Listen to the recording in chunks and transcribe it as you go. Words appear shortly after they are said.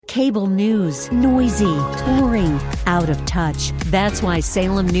Cable news, noisy, boring, out of touch. That's why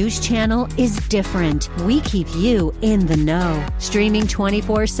Salem News Channel is different. We keep you in the know. Streaming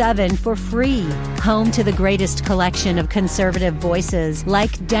 24/7 for free. Home to the greatest collection of conservative voices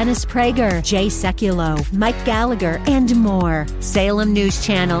like Dennis Prager, Jay Sekulow, Mike Gallagher, and more. Salem News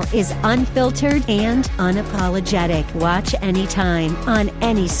Channel is unfiltered and unapologetic. Watch anytime, on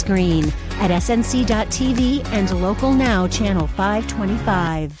any screen, at snc.tv and Local Now Channel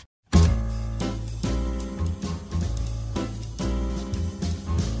 525.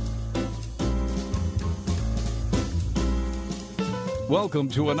 Welcome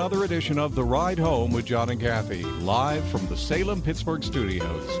to another edition of The Ride Home with John and Kathy, live from the Salem-Pittsburgh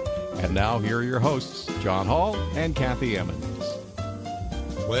studios. And now here are your hosts, John Hall and Kathy Emmons.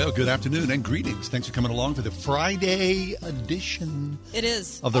 Well, good afternoon and greetings. Thanks for coming along for the Friday edition. It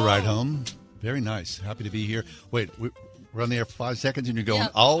is. Of The Ride Home. Very nice. Happy to be here. Wait, we're on the air for 5 seconds and you're going,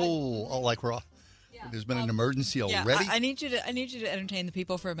 like we're off. Yeah. There's been an emergency already? I need you to entertain the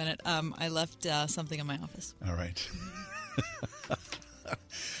people for a minute. I left something in my office. All right.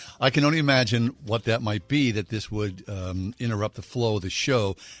 I can only imagine what that might be, that this would interrupt the flow of the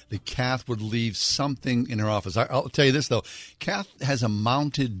show, that Kath would leave something in her office. I'll tell you this, though. Kath has a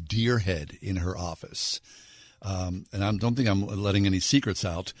mounted deer head in her office. And I don't think I'm letting any secrets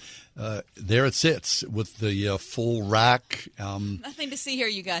out. There it sits with the full rack. Nothing to see here,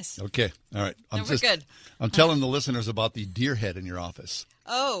 you guys. Okay. All right. We're good. I'm telling the listeners about the deer head in your office.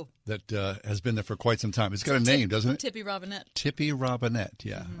 Oh. That has been there for quite some time. It's got a name, doesn't it? Tippy Robinette. Tippy Robinette,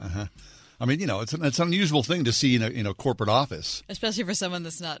 yeah. Mm-hmm. Uh-huh. I mean, it's an unusual thing to see in a corporate office. Especially for someone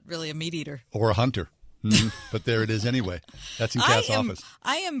that's not really a meat eater. Or a hunter. Mm-hmm. But there it is anyway. That's in Kath's office.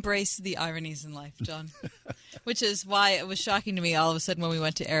 I embrace the ironies in life, John, which is why it was shocking to me all of a sudden when we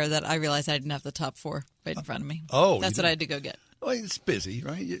went to air that I realized I didn't have the top 4 right in front of me. That's what I had to go get. Well, it's busy,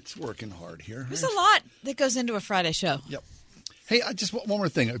 right? It's working hard here. There's a lot that goes into a Friday show. Yep. Hey, just one more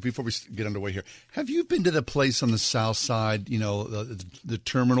thing before we get underway here. Have you been to the place on the south side, the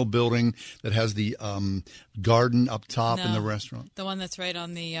terminal building that has the garden up top in the restaurant? The one that's right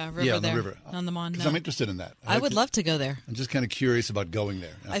on the river there. The river. On the Mon. Because I'm interested in that. I would love to go there. I'm just kind of curious about going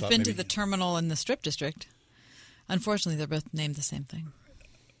there. I've been to the terminal and the Strip District. Unfortunately, they're both named the same thing.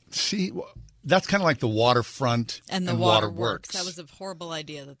 See, that's kind of like the waterfront and the waterworks. That was a horrible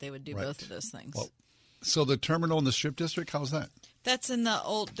idea that they would do both of those things. Well, so the terminal in the Strip District, how's that? That's in the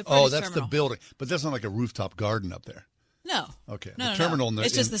old terminal. That's the building. But that's not like a rooftop garden up there. No. Okay. No, the terminal. no.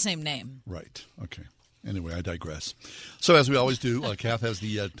 It's just the same name. Right. Okay. Anyway, I digress. So as we always do, Kath has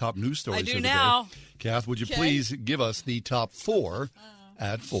the top news stories I do of the now. day. Kath, would you please give us the top 4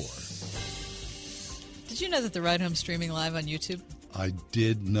 at 4? Did you know that the Ride Home streaming live on YouTube? I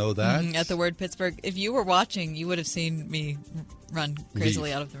did know that. At the word Pittsburgh. If you were watching, you would have seen me run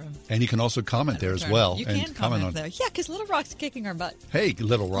crazily out of the room. And you can also comment there as well. You can comment there. Yeah, because Little Rock's kicking our butt. Hey,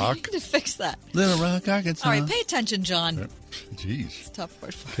 Little Rock. You need to fix that. Little Rock, Arkansas. All right, pay attention, John. Jeez. It's top 4.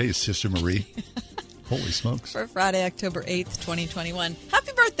 Hey, Sister Marie. Holy smokes. For Friday, October 8th, 2021.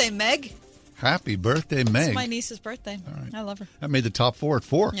 Happy birthday, Meg. Happy birthday, Meg. It's my niece's birthday. All right. I love her. That made the top 4 at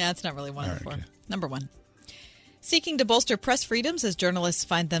 4. Yeah, it's not really one of the 4. Okay. Number 1. Seeking to bolster press freedoms as journalists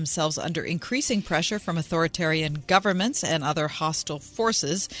find themselves under increasing pressure from authoritarian governments and other hostile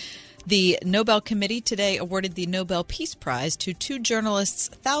forces, the Nobel Committee today awarded the Nobel Peace Prize to 2 journalists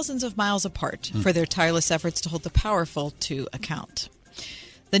thousands of miles apart for their tireless efforts to hold the powerful to account.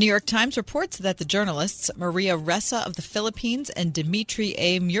 The New York Times reports that the journalists Maria Ressa of the Philippines and Dmitry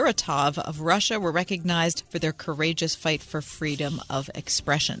A. Muratov of Russia were recognized for their courageous fight for freedom of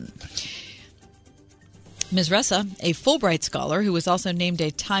expression. Ms. Ressa, a Fulbright scholar who was also named a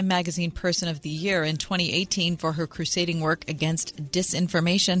Time Magazine Person of the Year in 2018 for her crusading work against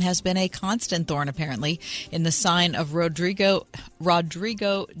disinformation, has been a constant thorn, apparently, in the sign of Rodrigo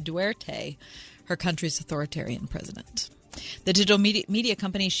Duterte, her country's authoritarian president. The digital media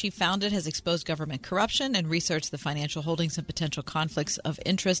company she founded has exposed government corruption and researched the financial holdings and potential conflicts of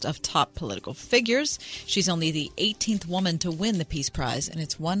interest of top political figures. She's only the 18th woman to win the Peace Prize in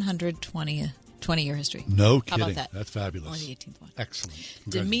its 20-year history. No kidding. How about that? That's fabulous. Only the 18th one. Excellent.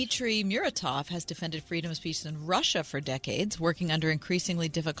 Dmitry Muratov has defended freedom of speech in Russia for decades, working under increasingly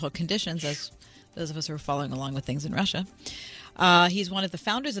difficult conditions, as those of us who are following along with things in Russia. He's one of the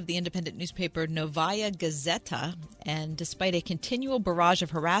founders of the independent newspaper Novaya Gazeta, and despite a continual barrage of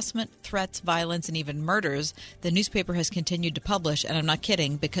harassment, threats, violence, and even murders, the newspaper has continued to publish, and I'm not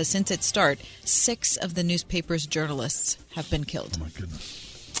kidding, because since its start, 6 of the newspaper's journalists have been killed. Oh, my goodness.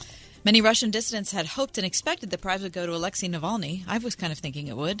 Many Russian dissidents had hoped and expected the prize would go to Alexei Navalny. I was kind of thinking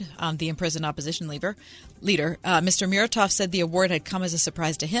it would. The imprisoned opposition leader. Mr. Muratov said the award had come as a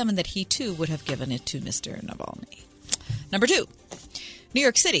surprise to him and that he, too, would have given it to Mr. Navalny. Number 2. New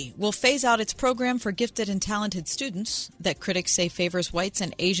York City will phase out its program for gifted and talented students that critics say favors whites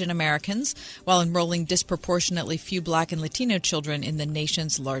and Asian Americans while enrolling disproportionately few Black and Latino children in the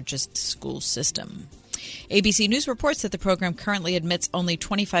nation's largest school system. ABC News reports that the program currently admits only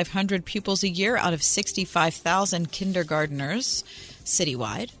 2,500 pupils a year out of 65,000 kindergartners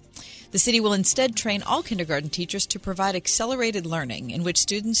citywide. The city will instead train all kindergarten teachers to provide accelerated learning in which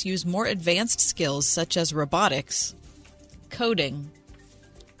students use more advanced skills such as robotics, coding.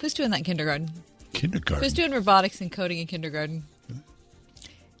 Who's doing that in kindergarten? Kindergarten? Who's doing robotics and coding in kindergarten?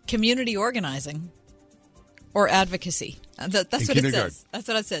 Community organizing or advocacy. That's what it says. That's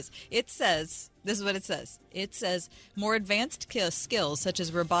what it says. It says... This is what it says. It says more advanced skills such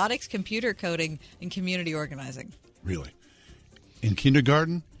as robotics, computer coding, and community organizing. Really? In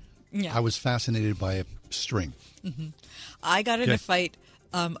kindergarten, Yeah. I was fascinated by a string. Mm-hmm. I got in a fight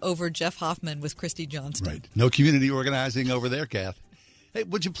over Jeff Hoffman with Christy Johnston. Right. No community organizing over there, Kath. Hey,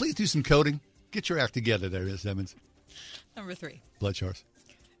 would you please do some coding? Get your act together there, Ms. Emmons. Number 3. Blood showers.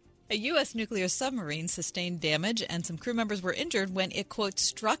 A U.S. nuclear submarine sustained damage and some crew members were injured when it, quote,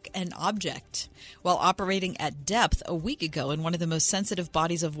 struck an object while operating at depth a week ago in one of the most sensitive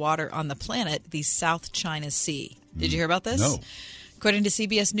bodies of water on the planet, the South China Sea. Did you hear about this? No. According to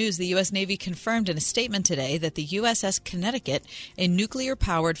CBS News, the U.S. Navy confirmed in a statement today that the USS Connecticut, a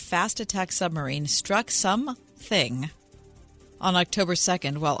nuclear-powered fast attack submarine, struck something on October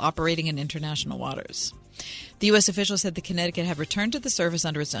 2nd while operating in international waters. The U.S. official said the Connecticut had returned to the surface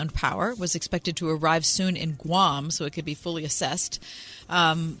under its own power, was expected to arrive soon in Guam so it could be fully assessed.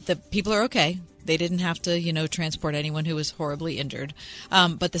 The people are okay. They didn't have to, transport anyone who was horribly injured.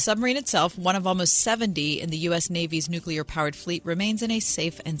 But the submarine itself, one of almost 70 in the U.S. Navy's nuclear-powered fleet, remains in a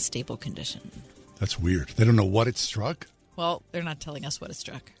safe and stable condition. That's weird. They don't know what it struck? Well, they're not telling us what it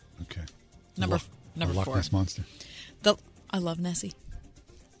struck. Okay. Number Loch 4. Ness Monster. I love Nessie.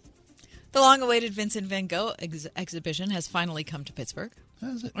 The long-awaited Vincent van Gogh exhibition has finally come to Pittsburgh.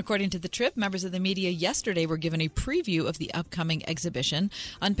 Has it? According to the Trip, members of the media yesterday were given a preview of the upcoming exhibition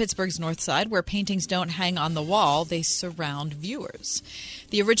on Pittsburgh's North Side, where paintings don't hang on the wall, they surround viewers.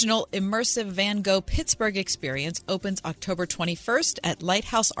 The original immersive Van Gogh Pittsburgh experience opens October 21st at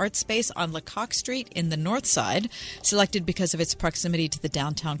Lighthouse Art Space on Lecoq Street in the North Side, selected because of its proximity to the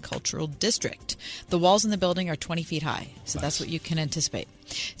downtown cultural district. The walls in the building are 20 feet high, so that's what you can anticipate.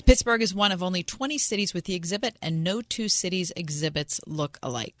 Pittsburgh is one of only 20 cities with the exhibit, and no two cities' exhibits look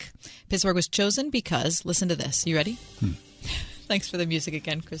alike. Pittsburgh was chosen because, listen to this. You ready? Thanks for the music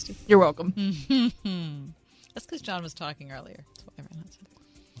again, Christy. You're welcome. That's because John was talking earlier. That's why I ran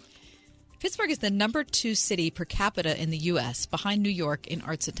out. Pittsburgh is the number 2 city per capita in the U.S., behind New York in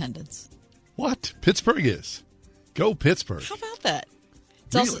arts attendance. What? Pittsburgh is. Go Pittsburgh. How about that?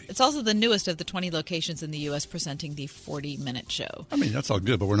 Really? It's also the newest of the 20 locations in the U.S. presenting the 40-minute show. I mean, that's all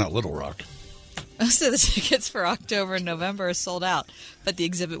good, but we're not Little Rock. Most of the tickets for October and November are sold out, but the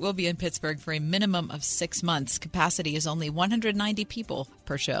exhibit will be in Pittsburgh for a minimum of 6 months. Capacity is only 190 people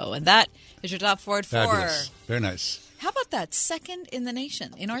per show, and that is your top 4 at 4. Fabulous. Very nice. How about that? Second in the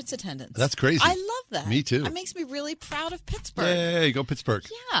nation in arts attendance. That's crazy. I love that. Me too. It makes me really proud of Pittsburgh. Yay, go Pittsburgh.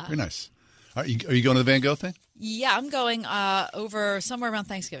 Yeah. Very nice. Are you going to the Van Gogh thing? Yeah, I'm going over somewhere around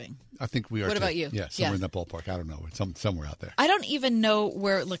Thanksgiving. I think we are. What too. about you? Yeah, somewhere in that ballpark. I don't know. Somewhere out there. I don't even know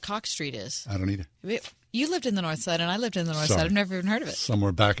where Lecoq Street is. I don't either. You lived in the North Side, and I lived in the North Sorry. Side. I've never even heard of it.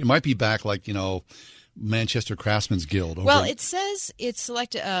 Somewhere back. It might be back like, Manchester Craftsman's Guild. Well, it says it's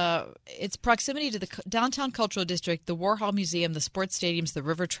selected. Its proximity to the downtown cultural district, the Warhol Museum, the sports stadiums, the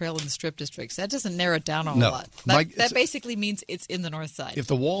River Trail, and the Strip districts. That doesn't narrow it down a whole lot. That basically means it's in the North Side. If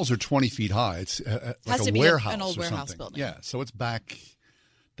the walls are 20 feet high, it's like has a to be warehouse an old or warehouse something. building. Yeah, so it's back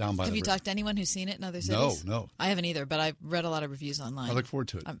down by Have the you river. talked to anyone who's seen it in other cities? No. I haven't either, but I've read a lot of reviews online. I look forward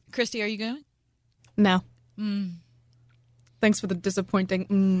to it. Christy, are you going? No. Thanks for the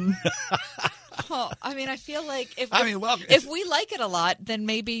disappointing. Oh, I mean, I feel like if we like it a lot, then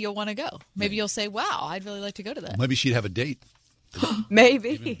maybe you'll want to go. Maybe you'll say, "Wow, I'd really like to go to that." Maybe she'd have a date.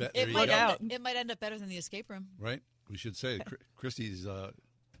 Maybe. It might end up better than the escape room. Right? We should say Christy's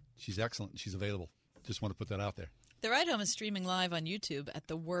she's excellent. She's available. Just want to put that out there. The Ride Home is streaming live on YouTube at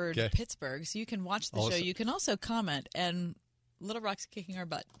the word Pittsburgh, so you can watch the show. You can also comment, and Little Rock's kicking our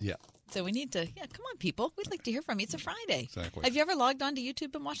butt. Yeah. So we need to, come on, people. We'd like to hear from you. It's a Friday. Exactly. Have you ever logged on to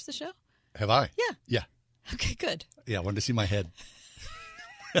YouTube and watched the show? Have I? Yeah. Yeah. Okay, good. Yeah, I wanted to see my head.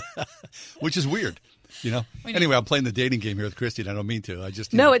 Which is weird. Anyway, I'm playing the dating game here with Christy, and I don't mean to. I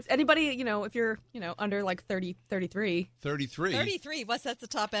just No, it's anybody, if you're, under like 30, 33. 33. 33. That's the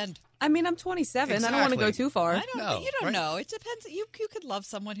top end? I mean, I'm 27. I don't want to go too far. You don't know. It depends. You could love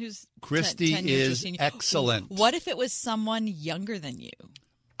someone who's Christy 10 years is your senior. excellent. What if it was someone younger than you?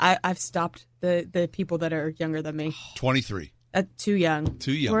 I've stopped the people that are younger than me. 23. Too young.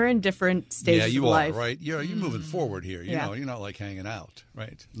 Too young. We're in different stages of life. Yeah, you are, right? You're moving forward here. You know, you're not like hanging out,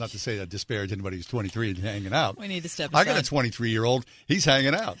 right? Not to say that disparage anybody who's 23 and hanging out. We need to step aside. I got a 23-year-old. He's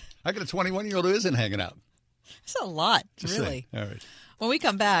hanging out. I got a 21-year-old who isn't hanging out. That's a lot, Just really. saying. All right. When we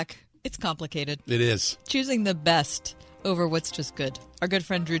come back, it's complicated. It is. Choosing the best over what's just good. Our good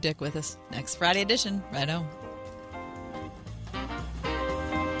friend Drew Dick with us. Next Friday edition, right on.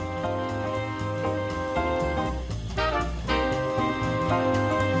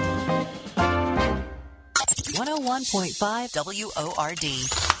 .5 WORD.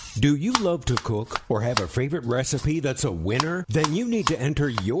 Do you love to cook or have a favorite recipe that's a winner? Then you need to enter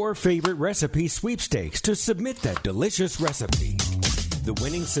your favorite recipe sweepstakes to submit that delicious recipe. The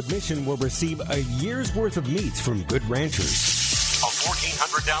winning submission will receive a year's worth of meats from Good Ranchers, a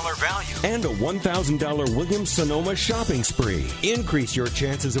 $1,400 value, and a $1,000 Williams-Sonoma shopping spree. Increase your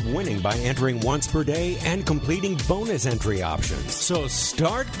chances of winning by entering once per day and completing bonus entry options. So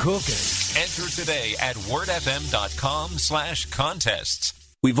start cooking. Enter today at wordfm.com/contests.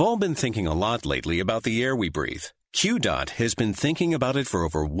 We've all been thinking a lot lately about the air we breathe. QDOT has been thinking about it for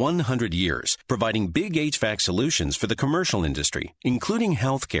over 100 years, providing big HVAC solutions for the commercial industry, including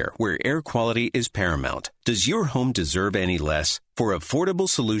healthcare, where air quality is paramount. Does your home deserve any less? For affordable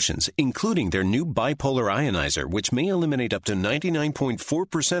solutions, including their new bipolar ionizer, which may eliminate up to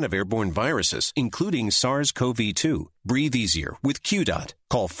 99.4% of airborne viruses, including SARS-CoV-2. Breathe easier with QDOT.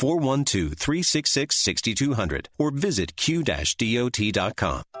 Call 412-366-6200 or visit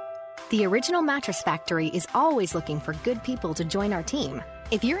q-dot.com. The Original Mattress Factory is always looking for good people to join our team.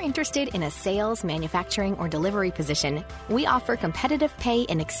 If you're interested in a sales, manufacturing, or delivery position, we offer competitive pay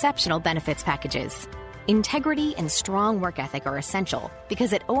and exceptional benefits packages. Integrity and strong work ethic are essential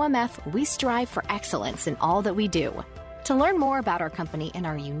because at OMF, we strive for excellence in all that we do. To learn more about our company and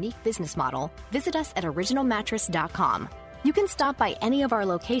our unique business model, visit us at originalmattress.com. You can stop by any of our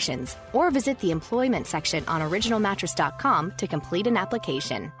locations or visit the employment section on originalmattress.com to complete an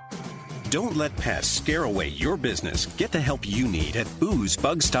application. Don't let pests scare away your business. Get the help you need at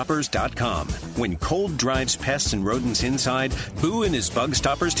boozbugstoppers.com. When cold drives pests and rodents inside, Boo and his Bug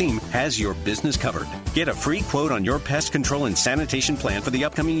Stoppers team has your business covered. Get a free quote on your pest control and sanitation plan for the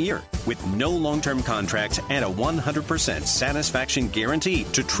upcoming year with no long-term contracts and a 100% satisfaction guarantee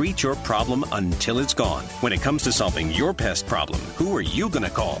to treat your problem until it's gone. When it comes to solving your pest problem, who are you going to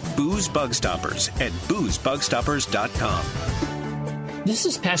call? Boo's Bug Stoppers at boozbugstoppers.com. This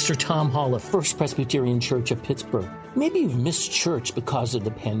is Pastor Tom Hall of First Presbyterian Church of Pittsburgh. Maybe you've missed church because of the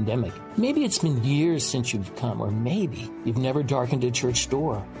pandemic. Maybe it's been years since you've come, or maybe you've never darkened a church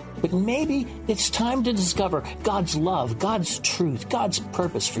door. But maybe it's time to discover God's love, God's truth, God's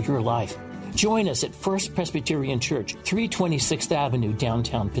purpose for your life. Join us at First Presbyterian Church, 326th Avenue,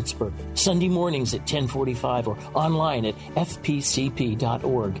 downtown Pittsburgh. Sunday mornings at 10:45 or online at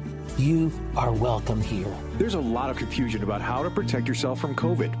fpcp.org. You are welcome here. There's a lot of confusion about how to protect yourself from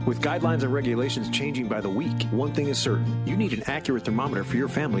COVID. With guidelines and regulations changing by the week, one thing is certain. You need an accurate thermometer for your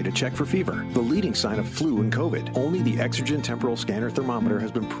family to check for fever, the leading sign of flu and COVID. Only the Exergen Temporal Scanner Thermometer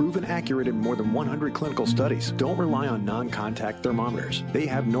has been proven accurate in more than 100 clinical studies. Don't rely on non-contact thermometers. They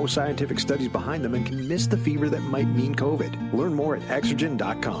have no scientific studies behind them and can miss the fever that might mean COVID. Learn more at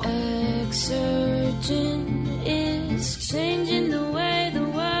Exergen.com. Exergen is changing the way the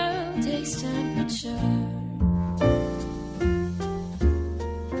world takes temperature.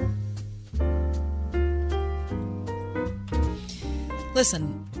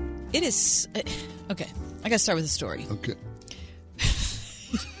 Listen, it is... Okay, I got to start with a story. Okay.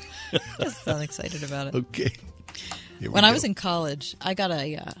 I sound excited about it. Okay. When I was in college, I got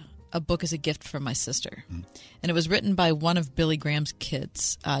a book as a gift from my sister. Mm. And it was written by one of Billy Graham's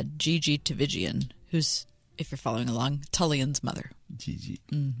kids, Gigi Tavigian, who's, if you're following along, Tullian's mother. Gigi.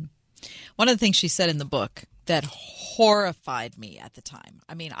 Mm-hmm. One of the things she said in the book that horrified me at the time,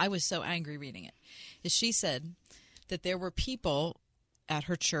 I mean, I was so angry reading it, is she said that there were people at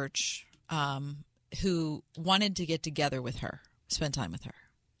her church who wanted to get together with her, spend time with her.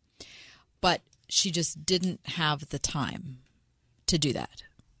 But she just didn't have the time to do that.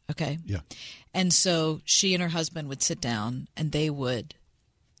 Okay? Yeah. And so she and her husband would sit down and they would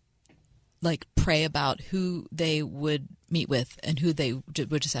like pray about who they would meet with and who they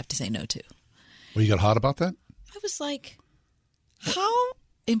would just have to say no to. Well, you got hot about that? I was like, how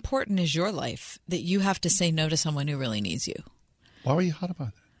important is your life that you have to say no to someone who really needs you? Why were you hot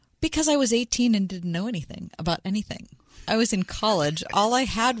about that? Because I was 18 and didn't know anything about anything. I was in college. All I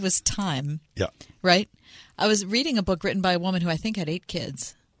had was time. Yeah. Right? I was reading a book written by a woman who I think had 8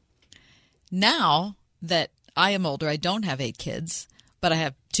 kids. Now that I am older, I don't have 8 kids, but I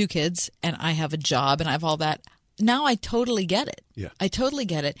have 2 kids and I have a job and I have all that. Now I totally get it. Yeah. I totally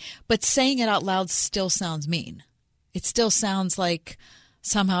get it. But saying it out loud still sounds mean. It still sounds like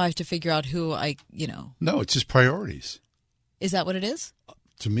somehow I have to figure out who No, it's just priorities. Is that what it is?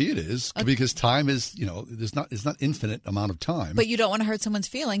 To me, it is because time is, it's not infinite amount of time. But you don't want to hurt someone's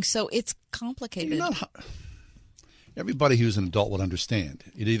feelings, so it's complicated. Everybody who's an adult would understand.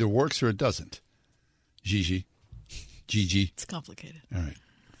 It either works or it doesn't. Gigi. It's complicated. All right.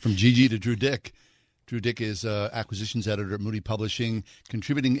 From Gigi to Drew Dick. Drew Dick is acquisitions editor at Moody Publishing,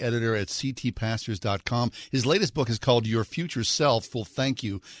 contributing editor at ctpastors.com. His latest book is called Your Future Self Will Thank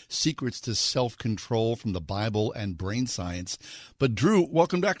You, Secrets to Self-Control from the Bible and Brain Science. But Drew,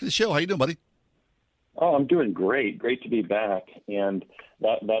 welcome back to the show. How you doing, buddy? Oh, I'm doing great. Great to be back. And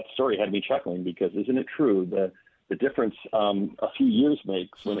that story had me chuckling because isn't it true the difference a few years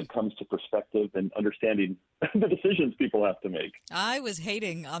makes when it comes to perspective and understanding the decisions people have to make. I was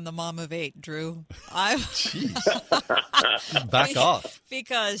hating on the mom of 8, Drew. Back off.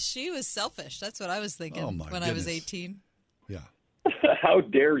 Because she was selfish. That's what I was thinking when I was 18. Yeah. How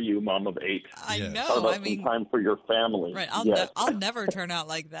dare you, mom of 8? I know. How about some time for your family? Right. I'll never turn out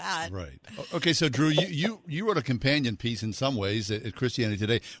like that. Right. Okay, so Drew, you wrote a companion piece in some ways at Christianity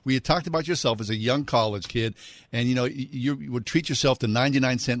Today. We had talked about yourself as a young college kid, and you would treat yourself to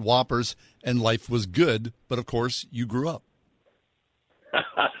 99-cent Whoppers, and life was good. But of course, you grew up.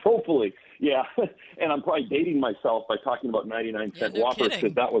 Hopefully, yeah. And I'm probably dating myself by talking about 99-cent Whoppers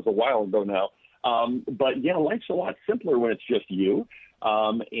because that was a while ago now. But yeah, life's a lot simpler when it's just you.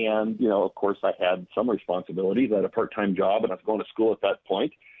 And, of course, I had some responsibilities. I had a part-time job, and I was going to school at that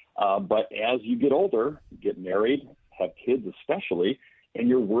point. But as you get older, you get married, have kids especially, and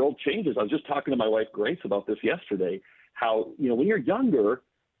your world changes. I was just talking to my wife, Grace, about this yesterday, how, when you're younger,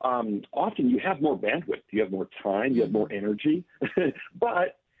 often you have more bandwidth. You have more time. You have more energy.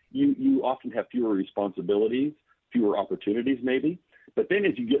 But you often have fewer responsibilities, fewer opportunities maybe. But then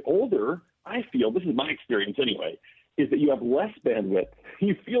as you get older, I feel, this is my experience anyway, is that you have less bandwidth.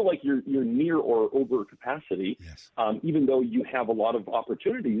 You feel like you're near or over capacity, even though you have a lot of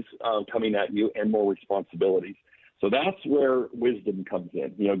opportunities coming at you and more responsibilities. So that's where wisdom comes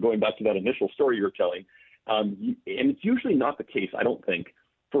in. Going back to that initial story you were telling, and it's usually not the case, I don't think,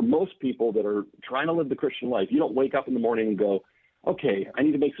 for most people that are trying to live the Christian life. You don't wake up in the morning and go, okay, I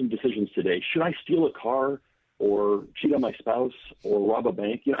need to make some decisions today. Should I steal a car? Or cheat on my spouse, or rob a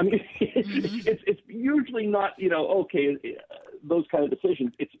bank? It's usually not, those kind of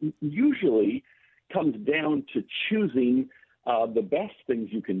decisions. It usually comes down to choosing the best things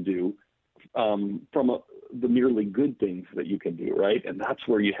you can do from the merely good things that you can do, right? And that's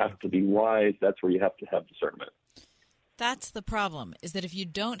where you have to be wise. That's where you have to have discernment. That's the problem, is that if you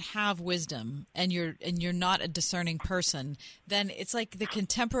don't have wisdom and you're not a discerning person, then it's like the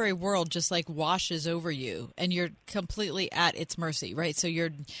contemporary world just like washes over you and you're completely at its mercy, right? So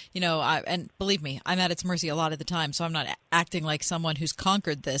you're, and believe me, I'm at its mercy a lot of the time, so I'm not acting like someone who's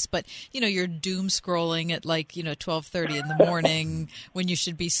conquered this, but, you're doom scrolling at 12:30 in the morning when you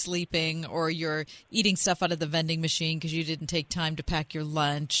should be sleeping, or you're eating stuff out of the vending machine because you didn't take time to pack your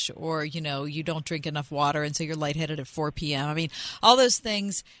lunch, or, you don't drink enough water and so you're lightheaded at 4 p.m. I mean, all those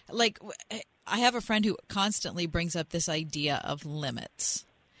things. Like, I have a friend who constantly brings up this idea of limits.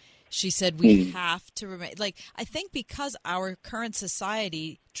 She said we have to remain, I think because our current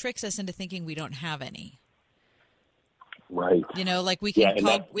society tricks us into thinking we don't have any. Right. We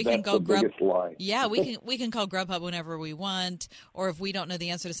can go Grub. Yeah, we can call Grubhub whenever we want, or if we don't know the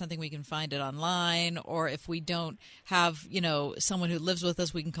answer to something, we can find it online, or if we don't have, someone who lives with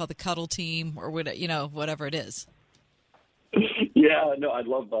us, we can call the cuddle team, or whatever it is. Yeah, no, I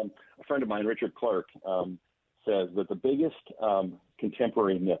love a friend of mine, Richard Clark, says that the biggest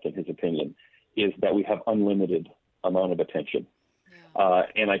contemporary myth, in his opinion, is that we have unlimited amount of attention. Yeah.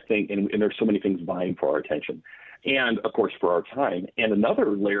 And I think, and there's so many things vying for our attention. And, of course, for our time. And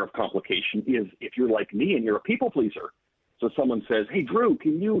another layer of complication is if you're like me and you're a people pleaser. So someone says, hey, Drew,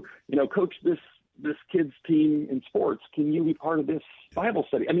 can you, coach this kid's team in sports? Can you be part of this Bible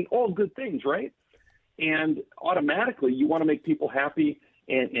study? I mean, all good things, right? And automatically you want to make people happy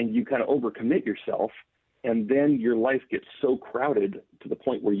and you kind of overcommit yourself. And then your life gets so crowded to the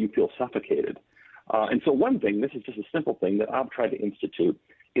point where you feel suffocated. And so one thing, this is just a simple thing that I've tried to institute,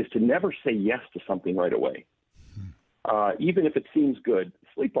 is to never say yes to something right away. Even if it seems good,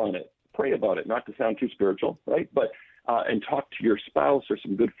 sleep on it, pray about it, not to sound too spiritual, right? But and talk to your spouse or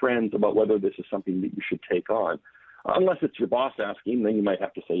some good friends about whether this is something that you should take on. Unless it's your boss asking, then you might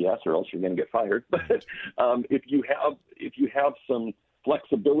have to say yes, or else you're going to get fired. But if you have some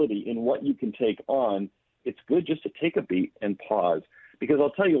flexibility in what you can take on, it's good just to take a beat and pause. Because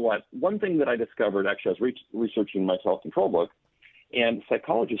I'll tell you what, one thing that I discovered, actually, I was researching my self-control book, and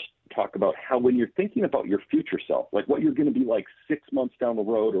psychologists talk about how when you're thinking about your future self, like what you're going to be like 6 months down the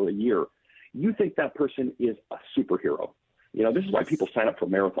road or a year, you think that person is a superhero. You know, this is why people sign up for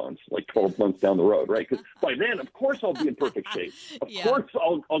marathons like 12 months down the road, right? Because by then, of course, I'll be in perfect shape. Of course,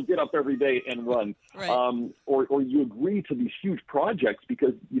 I'll get up every day and run. Right. Or you agree to these huge projects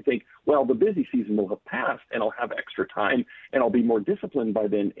because you think, well, the busy season will have passed and I'll have extra time and I'll be more disciplined by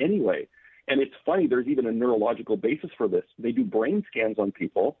then anyway. And it's funny, there's even a neurological basis for this. They do brain scans on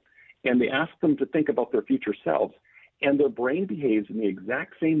people and they ask them to think about their future selves. And their brain behaves in the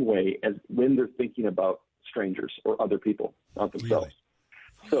exact same way as when they're thinking about strangers or other people, not themselves.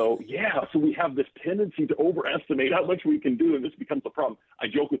 Really? So we have this tendency to overestimate how much we can do, and this becomes a problem. I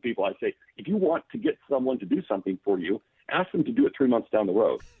joke with people. I say, if you want to get someone to do something for you, ask them to do it 3 months down the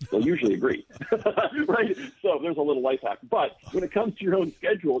road. They'll usually agree, right? So there's a little life hack. But when it comes to your own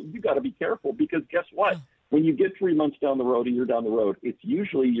schedule, you got to be careful because guess what? When you get 3 months down the road and you're down the road, it's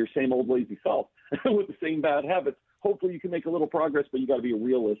usually your same old lazy self with the same bad habits. Hopefully you can make a little progress, but you got to be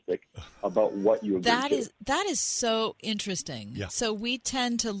realistic about what you agree to. That is so interesting. Yeah. So we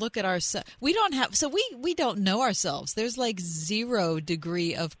tend to look at ourselves. We don't know ourselves. There's like 0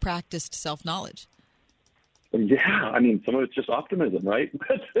 degree of practiced self-knowledge. Yeah, I mean, some of it's just optimism, right?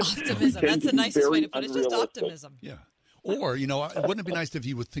 Optimism. That's the nicest way to put it. It's just optimism. Yeah. Or, you know, wouldn't it be nice if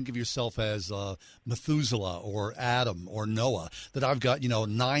you would think of yourself as Methuselah or Adam or Noah, that I've got,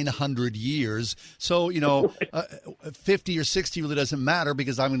 900 years. So, 50 or 60 really doesn't matter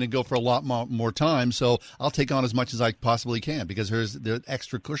because I'm going to go for a lot more time. So I'll take on as much as I possibly can because there's the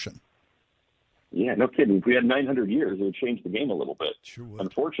extra cushion. Yeah, no kidding. If we had 900 years, it would change the game a little bit. Sure would.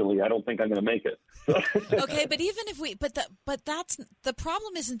 Unfortunately, I don't think I'm going to make it. Okay, but even if but that's the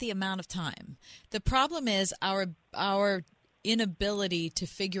problem. Isn't the amount of time. The problem is our inability to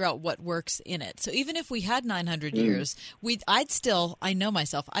figure out what works in it. So even if we had 900 years, I'd still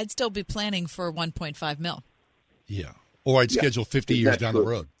be planning for 1.5 mil. Yeah, or I'd schedule 50 years down the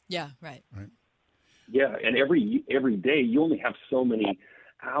road. Yeah, right. Yeah, and every day you only have so many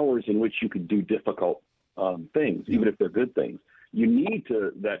hours in which you could do difficult things, even if they're good things. You need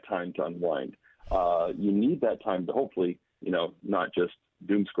that time to unwind. You need that time to hopefully, not just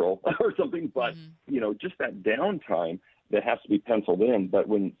doom scroll or something, but, just that downtime that has to be penciled in. But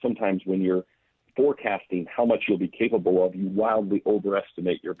sometimes when you're forecasting how much you'll be capable of, you wildly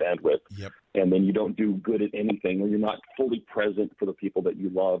overestimate your bandwidth. Yep. And then you don't do good at anything, or you're not fully present for the people that you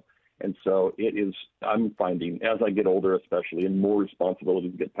love. And so I'm finding as I get older, especially, and more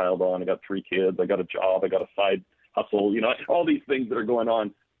responsibilities get piled on. I got 3 kids, I got a job, I got a side hustle, all these things that are going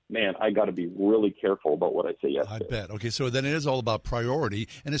on. Man, I got to be really careful about what I say yes to. I bet. Okay, so then it is all about priority,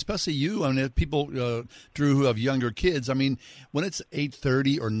 and especially you. I mean, people, Drew, who have younger kids. I mean, when it's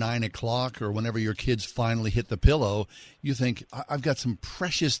 8:30 or 9 o'clock, or whenever your kids finally hit the pillow, you think, I've got some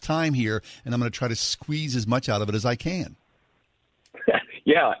precious time here, and I'm going to try to squeeze as much out of it as I can.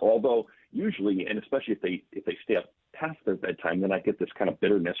 Yeah, although usually, and especially if they stay up past their bedtime, then I get this kind of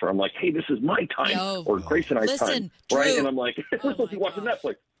bitterness, or I'm like, hey, this is my time, or Grace and I's time, right? Drew, and I'm like, we're supposed to be watching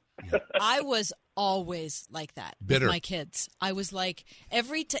Netflix. I was always like that with my kids. I was like,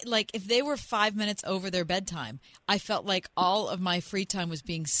 if they were 5 minutes over their bedtime, I felt like all of my free time was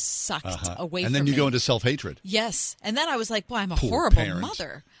being sucked away from me. And then you go into self-hatred. Yes. And then I was like, well, I'm a Poor horrible parents.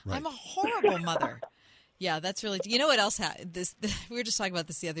 mother. Right. I'm a horrible mother. Yeah, that's really – you know what else we were just talking about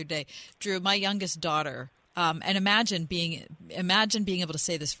this the other day. Drew, my youngest daughter and imagine being able to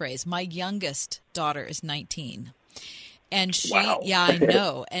say this phrase. My youngest daughter is 19. And yeah, I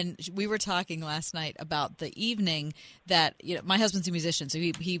know. And we were talking last night about the evening that, my husband's a musician, so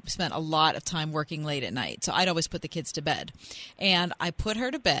he spent a lot of time working late at night. So I'd always put the kids to bed. And I put her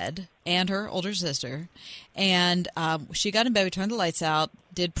to bed and her older sister. And she got in bed. We turned the lights out,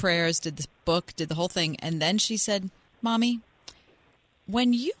 did prayers, did the book, did the whole thing. And then she said, Mommy,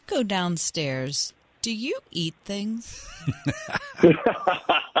 when you go downstairs, do you eat things?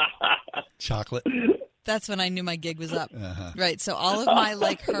 Chocolate. That's when I knew my gig was up. Right. So all of my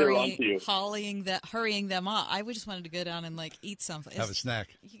hurrying them off. I just wanted to go down and eat something. Have a snack.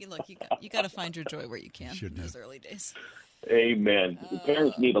 You got to find your joy where you can in those early days. Amen.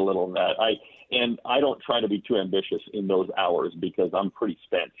 Parents need a little of that. I don't try to be too ambitious in those hours because I'm pretty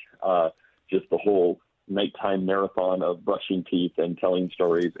spent. Just the whole nighttime marathon of brushing teeth and telling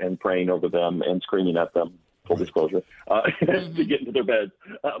stories and praying over them and screaming at them, full disclosure, to get into their beds.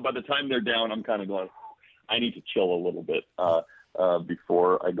 By the time they're down, I'm kind of going, I need to chill a little bit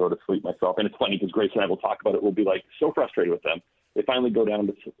before I go to sleep myself. And it's funny because Grace and I will talk about it. We'll be like so frustrated with them. They finally go down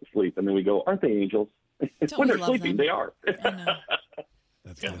to sleep, and then we go, aren't they angels? When they're sleeping, they are. I know.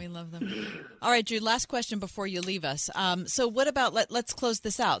 Don't we love them? All right, Drew, last question before you leave us. So what about, let's close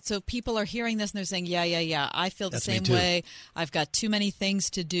this out. So people are hearing this and they're saying, yeah, I feel the same way. I've got too many things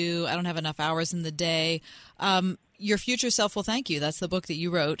to do. I don't have enough hours in the day. Your Future Self Will Thank You. That's the book that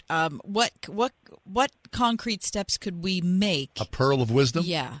you wrote. What concrete steps could we make? A pearl of wisdom?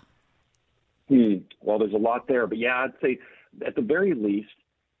 Yeah. Well, there's a lot there. But, yeah, I'd say at the very least,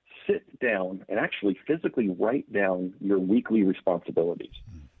 sit down and actually physically write down your weekly responsibilities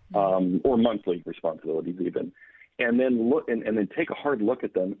or monthly responsibilities even, and then look and then take a hard look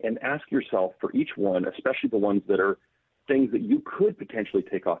at them and ask yourself for each one, especially the ones that are things that you could potentially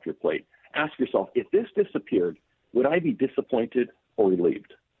take off your plate. Ask yourself, if this disappeared, would I be disappointed or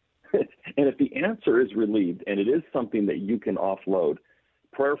relieved? And if the answer is relieved and it is something that you can offload,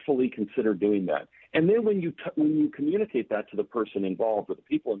 prayerfully consider doing that. And then when you communicate that to the person involved or the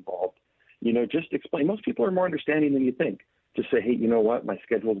people involved, just explain. Most people are more understanding than you think. Just say, hey, you know what? My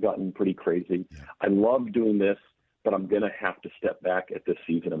schedule's gotten pretty crazy. I love doing this, but I'm going to have to step back at this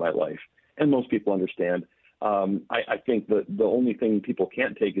season of my life. And most people understand. I think that the only thing people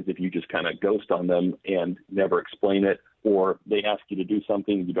can't take is if you just kind of ghost on them and never explain it, or they ask you to do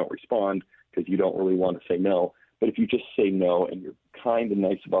something and you don't respond because you don't really want to say no. But if you just say no and you're kind and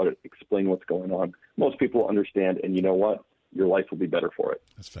nice about it, explain what's going on, most people understand, and you know what? Your life will be better for it.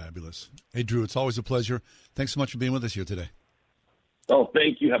 That's fabulous. Hey, Drew, it's always a pleasure. Thanks so much for being with us here today. Oh,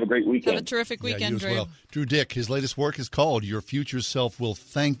 thank you. Have a great weekend. Have a terrific weekend, Drew. Well. Drew Dyck, his latest work is called Your Future Self Will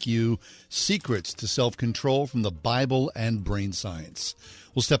Thank You, Secrets to Self-Control from the Bible and Brain Science.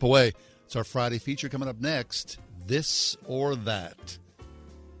 We'll step away. It's our Friday feature coming up next, This or That.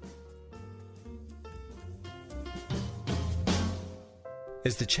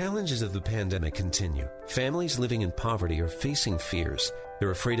 As the challenges of the pandemic continue, families living in poverty are facing fears.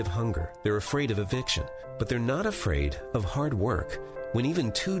 They're afraid of hunger. They're afraid of eviction. But they're not afraid of hard work. When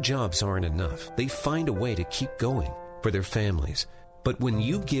even 2 jobs aren't enough, they find a way to keep going for their families. But when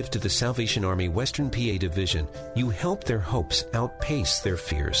you give to the Salvation Army Western PA Division, you help their hopes outpace their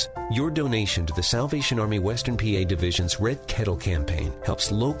fears. Your donation to the Salvation Army Western PA Division's Red Kettle campaign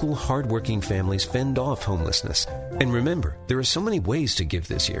helps local hardworking families fend off homelessness. And remember, there are so many ways to give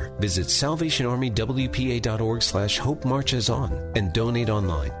this year. Visit salvationarmywpa.org/Hope Marches On and donate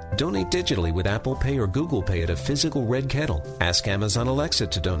online. Donate digitally with Apple Pay or Google Pay at a physical Red Kettle. Ask Amazon Alexa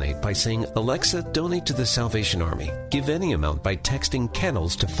to donate by saying, Alexa, donate to the Salvation Army. Give any amount by texting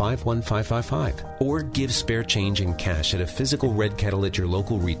kettles to 51555. Or give spare change in cash at a physical Red Kettle at your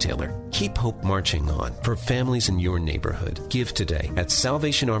local retailer. Keep hope marching on for families in your neighborhood. Give today at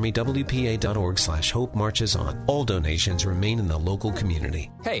salvationarmywpa.org/Hope Marches On. All donations remain in the local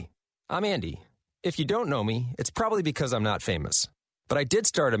community. Hey, I'm Andy. If you don't know me, it's probably because I'm not famous. But I did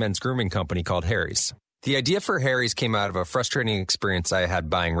start a men's grooming company called Harry's. The idea for Harry's came out of a frustrating experience I had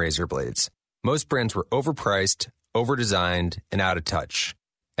buying razor blades. Most brands were overpriced, overdesigned, and out of touch.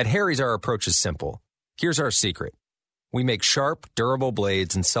 At Harry's, our approach is simple. Here's our secret. We make sharp, durable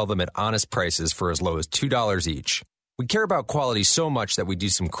blades and sell them at honest prices for as low as $2 each. We care about quality so much that we do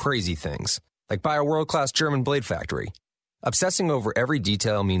some crazy things, like buy a world-class German blade factory. Obsessing over every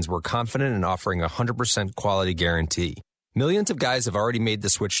detail means we're confident in offering a 100% quality guarantee. Millions of guys have already made the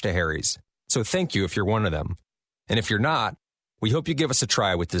switch to Harry's, so thank you if you're one of them. And if you're not, we hope you give us a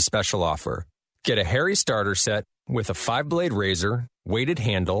try with this special offer. Get a Harry's starter set with a 5-blade razor, weighted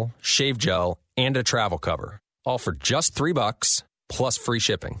handle, shave gel, and a travel cover. All for just $3 plus free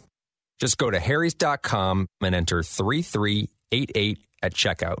shipping. Just go to harrys.com and enter 3388 at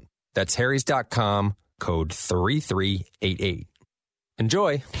checkout. That's harrys.com, code 3388.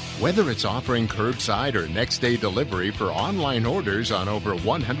 Enjoy. Whether it's offering curbside or next-day delivery for online orders on over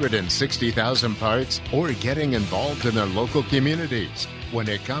 160,000 parts or getting involved in their local communities, when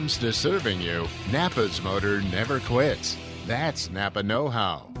it comes to serving you, Napa's motor never quits. That's Napa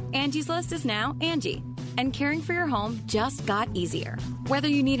know-how. Angie's List is now Angie, and caring for your home just got easier. Whether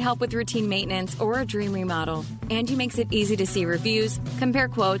you need help with routine maintenance or a dream remodel, Angie makes it easy to see reviews, compare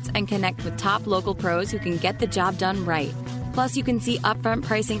quotes, and connect with top local pros who can get the job done right. Plus, you can see upfront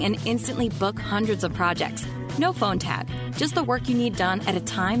pricing and instantly book hundreds of projects. No phone tag, just the work you need done at a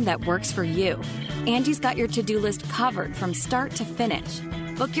time that works for you. Angie's got your to-do list covered from start to finish.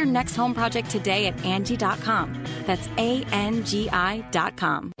 Book your next home project today at Angie.com. That's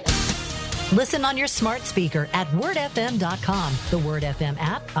ANGI.com. Listen on your smart speaker at wordfm.com, the Word FM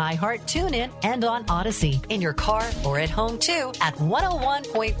app, iHeart, TuneIn, and on Odyssey. In your car or at home, too, at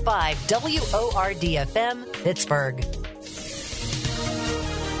 101.5 WORD-FM, Pittsburgh.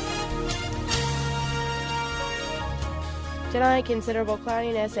 Tonight, considerable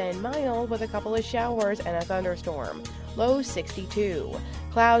cloudiness and mild with a couple of showers and a thunderstorm. Low 62.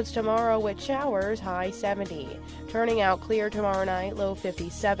 Clouds tomorrow with showers, high 70. Turning out clear tomorrow night, low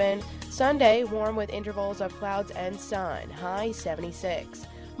 57. Sunday, warm with intervals of clouds and sun, high 76.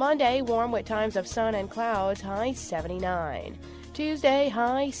 Monday, warm with times of sun and clouds, high 79. Tuesday,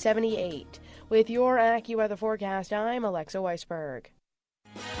 high 78. With your AccuWeather forecast, I'm Alexa Weisberg.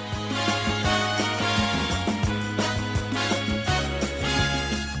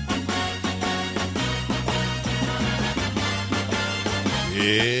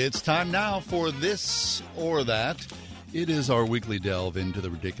 It's time now for This or That. It is our weekly delve into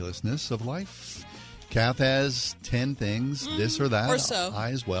the ridiculousness of life. Kath has 10 things, this or that. Or so. I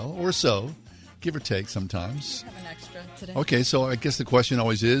as well, or so. Give or take sometimes. I have an extra today. Okay, so I guess the question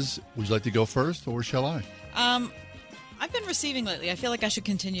always is, would you like to go first or shall I? I've been receiving lately. I feel like I should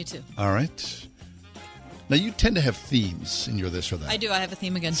continue to. All right. Now, you tend to have themes in your this or that. I do. I have a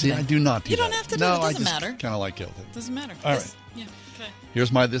theme again See, today. I do not do You that. don't have to do no, it. It doesn't I matter. kind of like it. Doesn't matter. All right. Yeah. Okay.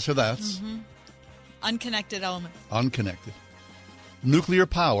 Here's my this or that's. Mm-hmm. Unconnected element. Unconnected. Nuclear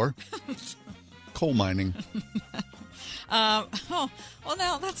power. Coal mining. Well,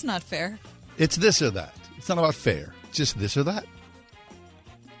 now that's not fair. It's this or that. It's not about fair. It's just this or that.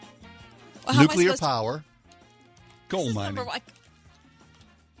 Well, how am I nuclear supposed to- power. Coal This is mining. number one.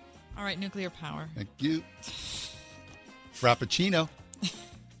 All right, nuclear power. Thank you. Frappuccino.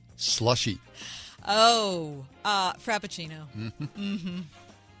 Slushy. Oh, Frappuccino. Mhm. Mm-hmm.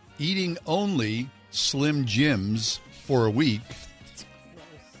 Eating only Slim Jims for a week.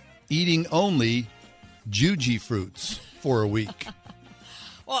 Eating only Juji fruits for a week.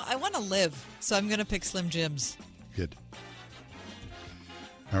 Well, I want to live, so I'm going to pick Slim Jims. Good.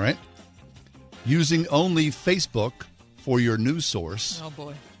 All right. Using only Facebook for your news source. Oh,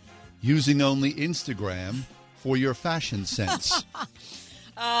 boy. Using only Instagram for your fashion sense.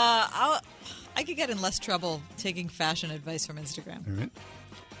 I could get in less trouble taking fashion advice from Instagram. All right.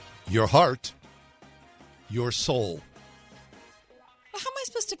 Your heart. Your soul. Well, how am I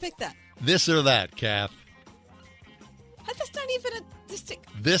supposed to pick that? This or that, Kath. That's not even a distinct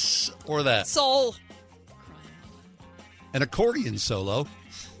This or that. soul. An accordion solo.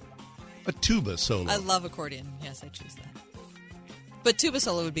 A tuba solo. I love accordion. Yes, I choose that. But tuba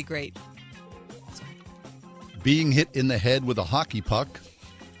solo would be great. Being hit in the head with a hockey puck.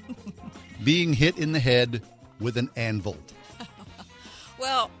 Being hit in the head with an anvil.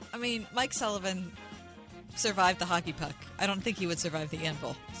 Well, I mean, Mike Sullivan survived the hockey puck. I don't think he would survive the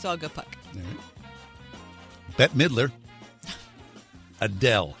anvil, so I'll go puck. All right. Bette Midler.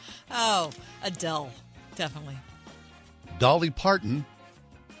 Adele. Oh, Adele. Definitely. Dolly Parton.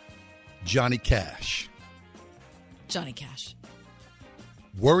 Johnny Cash. Johnny Cash.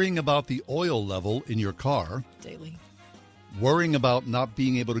 Worrying about the oil level in your car. Daily. Worrying about not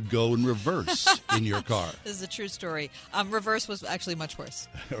being able to go in reverse in your car. This is a true story. Reverse was actually much worse.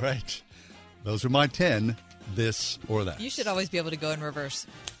 All right. Those are my 10, this or that. You should always be able to go in reverse.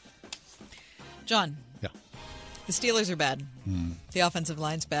 John. Yeah. The Steelers are bad. The offensive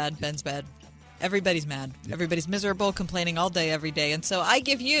line's bad. Ben's bad. Everybody's mad. Yep. Everybody's miserable, complaining all day, every day. And so I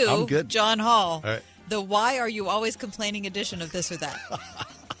give you, I'm good. John Hall, All right. the Why Are You Always Complaining edition of this or that.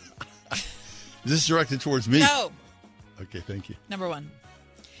 Is this directed towards me? No. Okay, thank you. Number 1.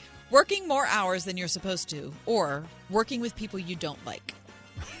 Working more hours than you're supposed to, or working with people you don't like.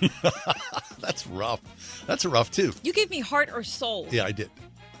 That's rough. That's rough, too. You gave me heart or soul. Yeah, I did.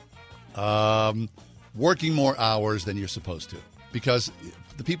 Working more hours than you're supposed to, because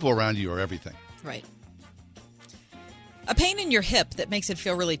the people around you are everything. Right. A pain in your hip that makes it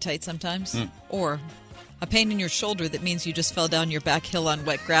feel really tight sometimes, or a pain in your shoulder that means you just fell down your back hill on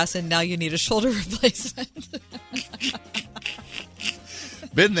wet grass and now you need a shoulder replacement.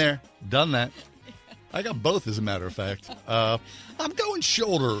 Been there, done that. I got both, as a matter of fact. I'm going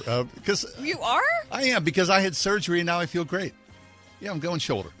shoulder because you are. I am, because I had surgery and now I feel great. Yeah, I'm going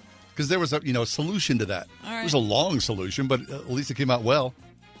shoulder because there was a solution to that. All right. It was a long solution, but at least it came out well.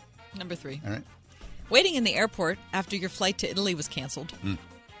 Number 3. All right. Waiting in the airport after your flight to Italy was canceled.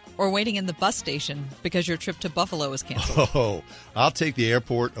 Or waiting in the bus station because your trip to Buffalo was canceled. Oh, I'll take the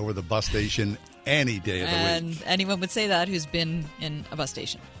airport over the bus station any day of the week. And anyone would say that who's been in a bus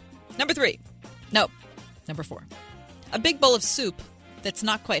station. Number 3. Nope. Number 4. A big bowl of soup that's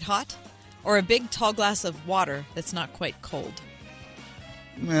not quite hot, or a big tall glass of water that's not quite cold.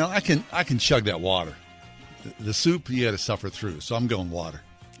 Well, I can chug that water. The soup you got to suffer through, so I'm going water.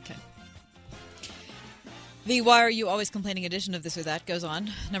 Okay. The Why Are You Always Complaining edition of This or That goes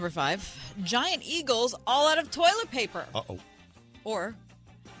on. Number 5, giant eagles all out of toilet paper. Uh-oh. Or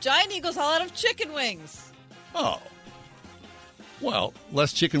giant eagles all out of chicken wings. Oh. Well,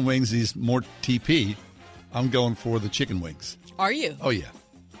 less chicken wings is more TP. I'm going for the chicken wings. Are you? Oh, yeah.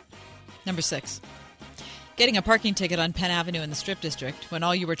 Number 6, getting a parking ticket on Penn Avenue in the Strip District when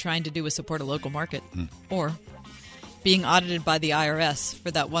all you were trying to do was support a local market. Or being audited by the IRS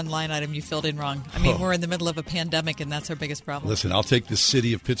for that one line item you filled in wrong. I mean, we're in the middle of a pandemic, and that's our biggest problem. Listen, I'll take the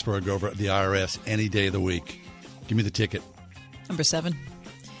city of Pittsburgh over the IRS any day of the week. Give me the ticket. Number 7,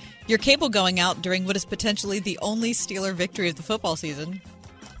 your cable going out during what is potentially the only Steeler victory of the football season.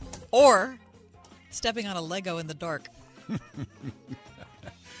 Or stepping on a Lego in the dark.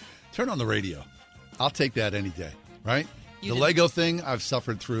 Turn on the radio. I'll take that any day, right? You the Lego thing I've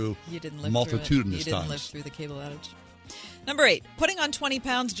suffered through multitudinous times. You didn't live through the cable outage. Number 8, putting on 20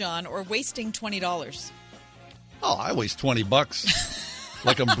 pounds, John, or wasting $20. Oh, I waste $20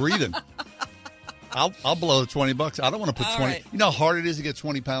 like I'm breathing. I'll blow the $20. I don't want to put 20. Right. You know how hard it is to get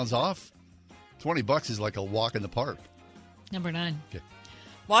 20 pounds off? $20 is like a walk in the park. Number 9. Okay.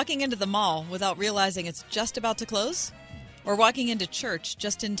 Walking into the mall without realizing it's just about to close? Or walking into church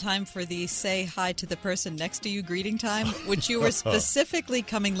just in time for the say hi to the person next to you greeting time, which you were specifically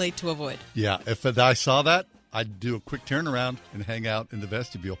coming late to avoid? Yeah, if I saw that, I'd do a quick turnaround and hang out in the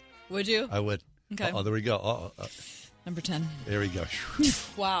vestibule. Would you? I would. Okay. Oh, there we go. Number 10. There we go.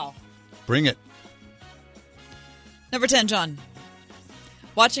 Wow. Bring it. Number 10, John.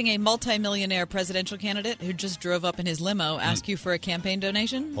 Watching a multimillionaire presidential candidate who just drove up in his limo ask you for a campaign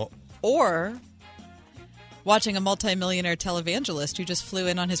donation? Oh. Or watching a multimillionaire televangelist who just flew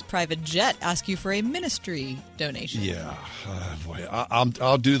in on his private jet ask you for a ministry donation? Yeah. Boy,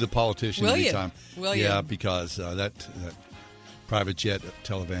 I'll do the politician anytime. Will you? Yeah, because that private jet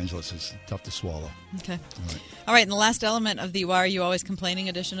televangelist is tough to swallow. Okay. All right, and the last element of the Why Are You Always Complaining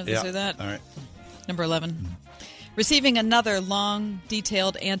edition of This or That? All right. Number 11. Receiving another long,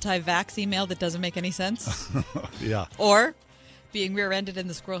 detailed anti-vax email that doesn't make any sense. Yeah. Or being rear-ended in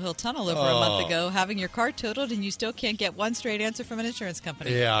the Squirrel Hill Tunnel over a month ago, having your car totaled, and you still can't get one straight answer from an insurance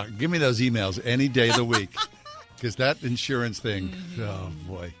company. Yeah, give me those emails any day of the week. Because that insurance thing, oh,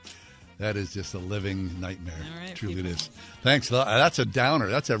 boy, that is just a living nightmare. All right, truly it is. Thanks. That's a downer.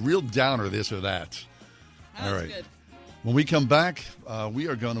 That's a real downer, this or that. All right. Good. When we come back, we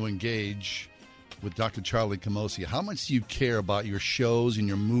are going to engage with Dr. Charlie Camosy. How much do you care about your shows and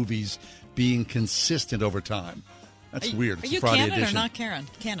your movies being consistent over time? That's weird. It's Are you a Friday canon edition. or not Karen?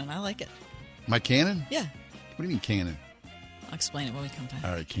 Canon. I like it. My canon? Yeah. What do you mean canon? I'll explain it when we come back.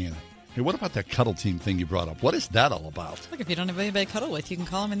 All right, canon. Hey, what about that cuddle team thing you brought up? What is that all about? Look, if you don't have anybody to cuddle with, you can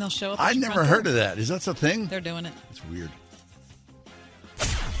call them and they'll show up. I never heard of that. Is that a thing? They're doing it. It's weird.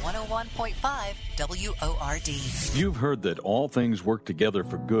 101.5 WORD. You've heard that all things work together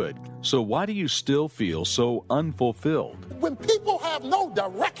for good. So why do you still feel so unfulfilled? When people have no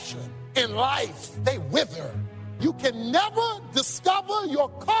direction in life, they wither. You can never discover your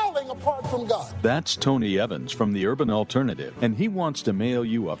calling apart from God. That's Tony Evans from The Urban Alternative, and he wants to mail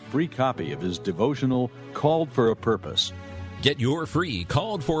you a free copy of his devotional, Called for a Purpose. Get your free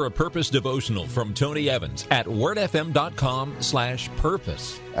Called for a Purpose devotional from Tony Evans at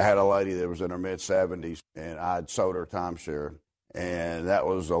wordfm.com/purpose. I had a lady that was in her mid-70s, and I'd sold her timeshare, and that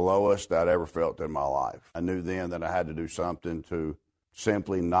was the lowest I'd ever felt in my life. I knew then that I had to do something to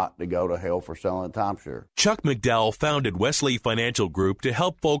simply not to go to hell for selling a timeshare. Chuck McDowell founded Wesley Financial Group to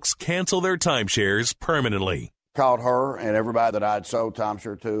help folks cancel their timeshares permanently. Called her and everybody that I'd sold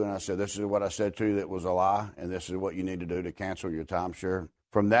timeshare to, and I said, this is what I said to you that was a lie, and this is what you need to do to cancel your timeshare.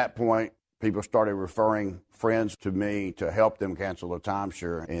 From that point, people started referring friends to me to help them cancel the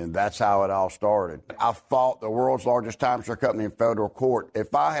timeshare, and that's how it all started. I fought the world's largest timeshare company in federal court.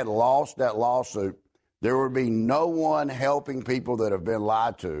 If I had lost that lawsuit, there would be no one helping people that have been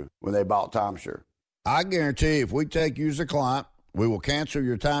lied to when they bought timeshare. I guarantee if we take you as a client, we will cancel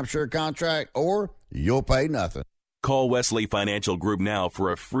your timeshare contract or you'll pay nothing. Call Wesley Financial Group now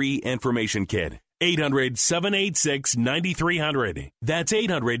for a free information kit. 800-786-9300. That's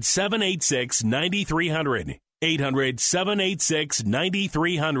 800-786-9300.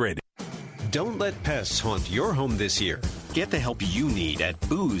 800-786-9300. Don't let pests haunt your home this year. Get the help you need at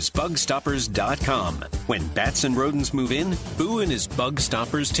boozebugstoppers.com. When bats and rodents move in, Boo and his Bug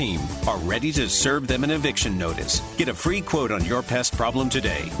Stoppers team are ready to serve them an eviction notice. Get a free quote on your pest problem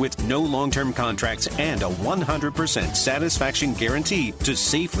today with no long-term contracts and a 100% satisfaction guarantee to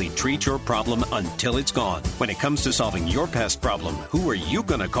safely treat your problem until it's gone. When it comes to solving your pest problem, who are you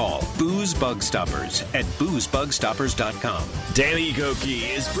going to call? Boo's Bug Stoppers at boozebugstoppers.com. Danny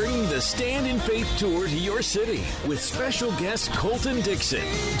Gokey is bringing the Stand in Faith Tour to your city with special guest Colton Dixon.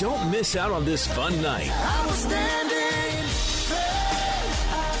 Don't miss out on this fun night. I will stand in faith.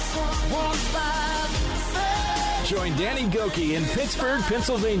 Walk by faith. Join Danny Gokey in Pittsburgh,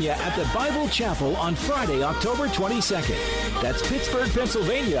 Pennsylvania at the Bible Chapel on Friday, October 22nd. That's Pittsburgh,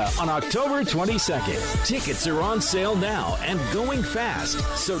 Pennsylvania on October 22nd. Tickets are on sale now and going fast,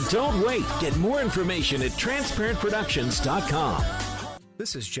 so don't wait. Get more information at transparentproductions.com.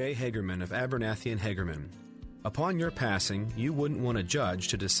 This is Jay Hagerman of Abernathy & Hagerman. Upon your passing, you wouldn't want a judge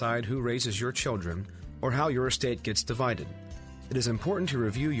to decide who raises your children or how your estate gets divided. It is important to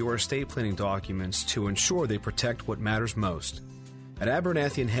review your estate planning documents to ensure they protect what matters most. At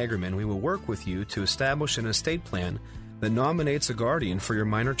Abernathy & Hagerman, we will work with you to establish an estate plan that nominates a guardian for your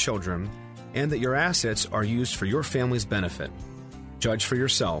minor children and that your assets are used for your family's benefit. Judge for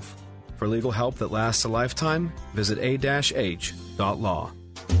yourself. For legal help that lasts a lifetime, visit a-h.law.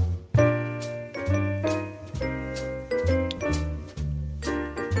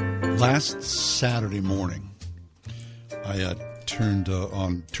 Last Saturday morning, I turned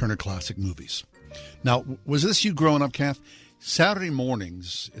on Turner Classic Movies. Now, was this you growing up, Kath? Saturday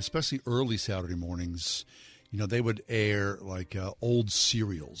mornings, especially early Saturday mornings, they would air like old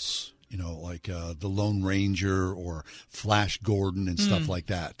serials, like The Lone Ranger or Flash Gordon and stuff like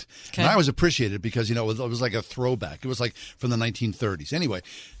that. Okay. And I always appreciated it because, it was like a throwback. It was like from the 1930s. Anyway,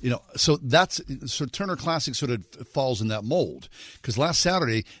 so Turner Classic sort of falls in that mold because last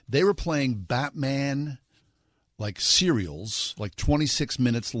Saturday they were playing Batman like serials, like 26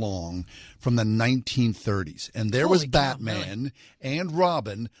 minutes long from the 1930s. And there was Batman and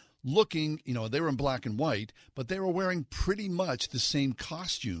Robin looking, they were in black and white, but they were wearing pretty much the same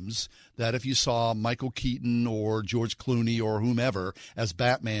costumes that if you saw Michael Keaton or George Clooney or whomever as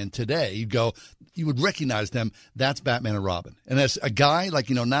Batman today, you would recognize them. That's Batman and Robin. And as a guy,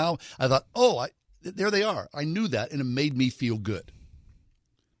 now I thought, there they are. I knew that, and it made me feel good.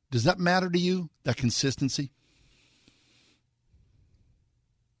 Does that matter to you, that consistency?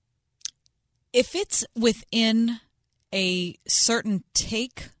 If it's within a certain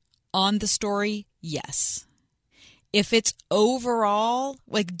take on the story, yes. If it's overall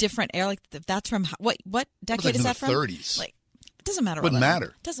like different air, like that's from what decade is that from? 30s. Like, it doesn't matter. Wouldn't matter.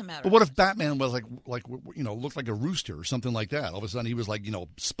 It doesn't matter. But what if Batman was like looked like a rooster or something like that? All of a sudden he was like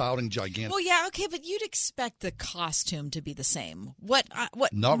spouting gigantic. Well, yeah, okay, but you'd expect the costume to be the same. What?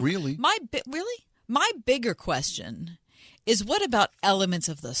 Not really. My bigger question is what about elements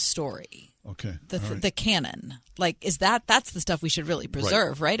of the story? Okay. The canon. Like, that's the stuff we should really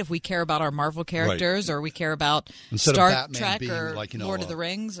preserve, right? If we care about our Marvel characters or we care about Star Trek or Lord of the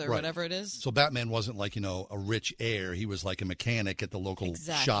Rings or whatever it is. So Batman wasn't like, a rich heir. He was like a mechanic at the local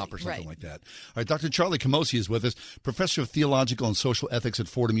shop or something like that. All right, Dr. Charlie Camosy is with us, professor of theological and social ethics at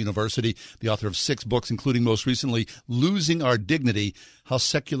Fordham University, the author of 6 books, including most recently, Losing Our Dignity, How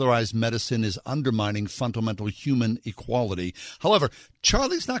Secularized Medicine is Undermining Fundamental Human Equality. However,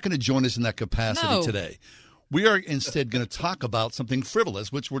 Charlie's not going to join us in that capacity today. We are instead going to talk about something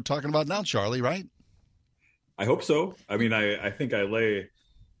frivolous, which we're talking about now, Charlie, right? I hope so. I mean, I think I lay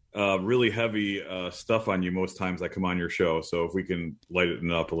really heavy stuff on you most times I come on your show. So if we can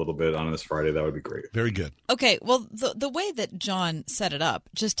lighten it up a little bit on this Friday, that would be great. Very good. Okay. Well, the way that John set it up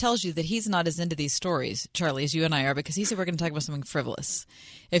just tells you that he's not as into these stories, Charlie, as you and I are, because he said we're going to talk about something frivolous.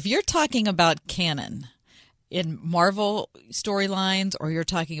 If you're talking about canon in Marvel storylines, or you're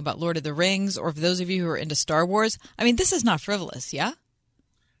talking about Lord of the Rings, or for those of you who are into Star Wars, I mean, this is not frivolous, yeah?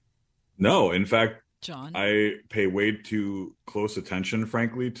 No, in fact, John, I pay way too close attention,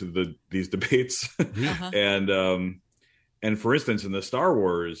 frankly, to these debates. And for instance, in the Star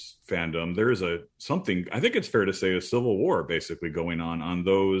Wars fandom, there is something, I think it's fair to say, a civil war basically going on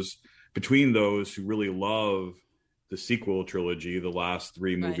those, between those who really love the sequel trilogy, the last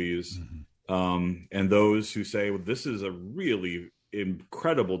 3 movies, and those who say, well, this is a really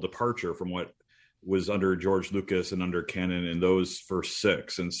incredible departure from what was under George Lucas and under canon in those first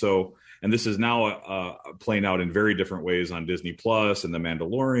 6. And this is now playing out in very different ways on Disney Plus and The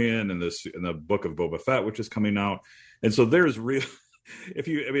Mandalorian and the Book of Boba Fett, which is coming out. And so there's real,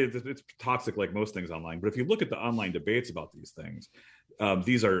 it's toxic like most things online, but if you look at the online debates about these things,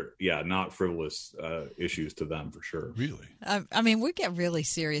 these are, not frivolous issues to them for sure. Really? I mean, we get really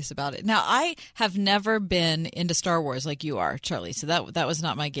serious about it. Now, I have never been into Star Wars like you are, Charlie, so that was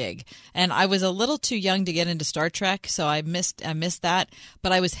not my gig. And I was a little too young to get into Star Trek, so I missed that.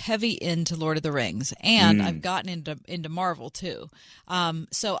 But I was heavy into Lord of the Rings, and I've gotten into Marvel, too.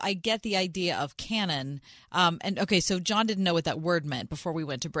 So I get the idea of canon. And okay, so John didn't know what that word meant before we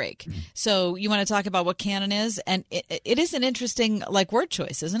went to break. So you want to talk about what canon is? And it is an interesting, word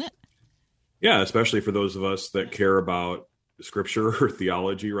choice, isn't it? Yeah, especially for those of us that care about scripture or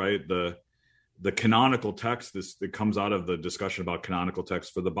theology, right? The canonical text, it comes out of the discussion about canonical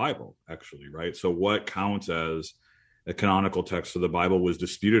text for the Bible, actually, right? So what counts as a canonical text for the Bible was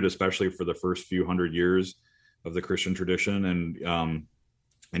disputed, especially for the first few hundred years of the Christian tradition.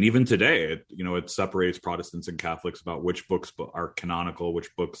 And even today, it separates Protestants and Catholics about which books are canonical,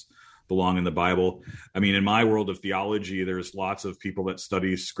 which books belong in the Bible. I mean, in my world of theology, there's lots of people that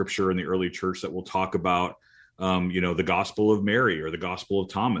study scripture in the early church that will talk about, the Gospel of Mary or the Gospel of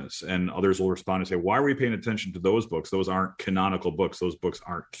Thomas, and others will respond and say, why are we paying attention to those books? Those aren't canonical books. Those books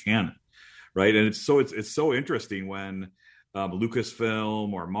aren't canon, right? And it's so interesting when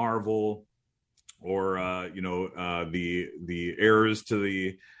Lucasfilm or Marvel or, the heirs to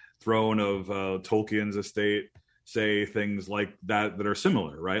the throne of Tolkien's estate say things like that are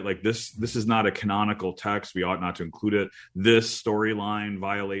similar, right? Like this is not a canonical text. We ought not to include it. This storyline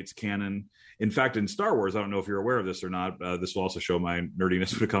violates canon. In fact, in Star Wars, I don't know if you're aware of this or not. This will also show my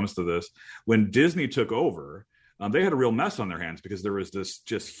nerdiness when it comes to this. When Disney took over, they had a real mess on their hands because there was this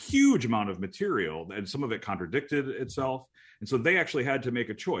just huge amount of material and some of it contradicted itself. And so they actually had to make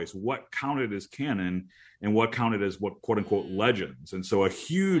a choice, what counted as canon and what counted as what quote unquote legends. And so a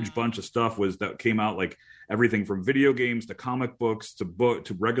huge bunch of stuff that came out, like everything from video games to comic books to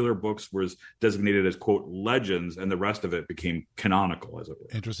regular books was designated as quote legends, and the rest of it became canonical, as it were.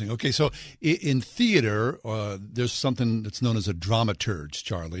 Interesting. Okay, so in theater, there's something that's known as a dramaturge,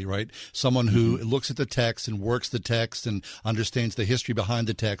 Charlie, right? Someone who looks at the text and works the text and understands the history behind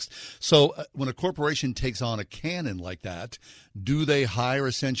the text. So when a corporation takes on a canon like that, do they hire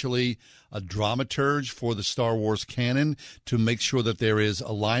essentially a dramaturge for the Star Wars canon to make sure that there is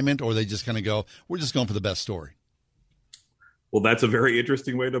alignment, or are they just going to go, we're just going for the best story? Well, that's a very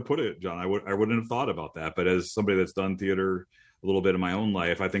interesting way to put it, John. I wouldn't have thought about that. But as somebody that's done theater a little bit in my own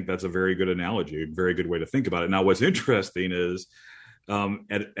life, I think that's a very good analogy, a very good way to think about it. Now, what's interesting is,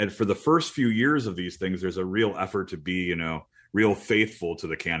 and for the first few years of these things, there's a real effort to be, real faithful to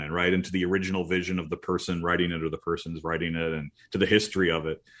the canon, right? And to the original vision of the person writing it or the person's writing it and to the history of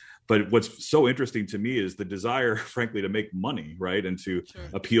it. But what's so interesting to me is the desire, frankly, to make money, right? And to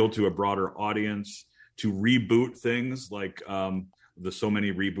appeal to a broader audience, to reboot things like the so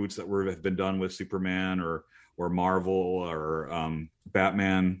many reboots that have been done with Superman or Marvel or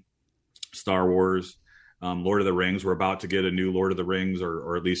Batman, Star Wars, Lord of the Rings. We're about to get a new Lord of the Rings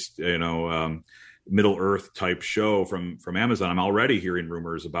or at least, Middle Earth type show from Amazon. I'm already hearing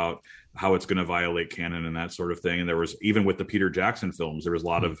rumors about how it's going to violate canon and that sort of thing. And there was, even with the Peter Jackson films, there was a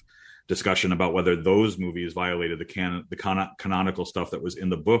lot of discussion about whether those movies violated the canonical stuff that was in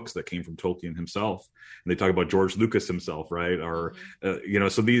the books that came from Tolkien himself. And they talk about George Lucas himself, right? Or,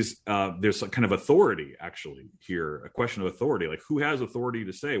 so these, there's kind of authority actually here, a question of authority, like who has authority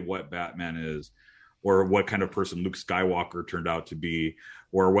to say what Batman is, or what kind of person Luke Skywalker turned out to be,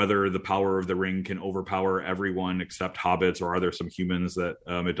 or whether the power of the ring can overpower everyone except hobbits, or are there some humans that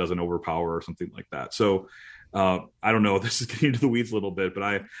it doesn't overpower or something like that. So I don't know. This is getting into the weeds a little bit, but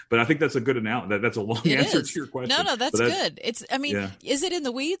I think that's a good analogy. That's a long answer to your question. No, that's good. Is it in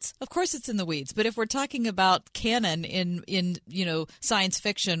the weeds? Of course it's in the weeds. But if we're talking about canon in science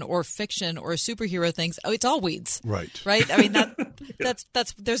fiction or superhero things, it's all weeds. Right. Right? I mean, that's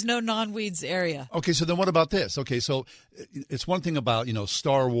there's no non-weeds area. Okay, so then what about this? Okay, so it's one thing about,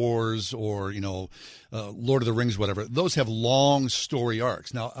 Star Wars or, Lord of the Rings, whatever. Those have long story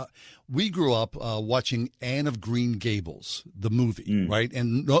arcs. Now, we grew up watching Anne of Green Gables, the movie, right?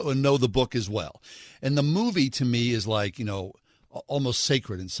 And know the book as well. And the movie to me is like, almost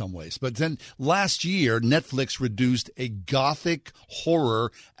sacred in some ways. But then last year, Netflix produced a gothic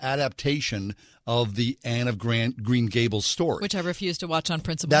horror adaptation of the Anne of Green Gables story, which I refuse to watch on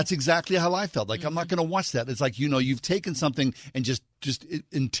principle. That's exactly how I felt. Like, I'm not going to watch that. It's like, you've taken something and just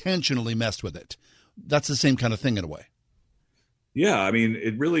intentionally messed with it. That's the same kind of thing in a way. Yeah, I mean,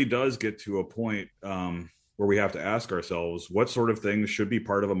 it really does get to a point where we have to ask ourselves what sort of things should be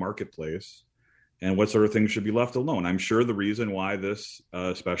part of a marketplace and what sort of things should be left alone. I'm sure the reason why this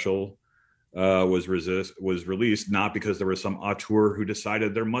special was released, not because there was some auteur who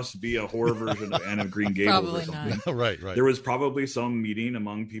decided there must be a horror version of Anne of Green Gables or something. Right. There was probably some meeting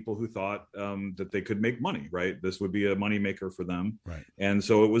among people who thought that they could make money, right? This would be a moneymaker for them. Right. And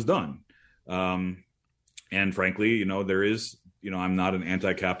so it was done. And frankly, there is, I'm not an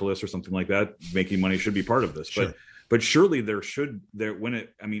anti-capitalist or something like that. Making money should be part of this. Sure. But surely Anne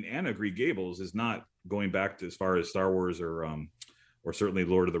of Green Gables is not going back to as far as Star Wars or certainly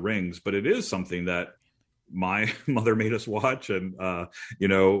Lord of the Rings, but it is something that my mother made us watch, and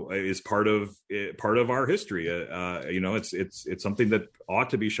is part of our history. It's something that ought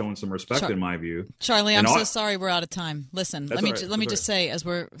to be shown some respect, in my view. Charlie, I'm so sorry we're out of time. Listen, let me just say,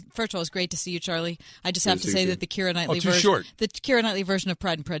 first of all, it's great to see you, Charlie. I just have to say that the Keira Knightley version of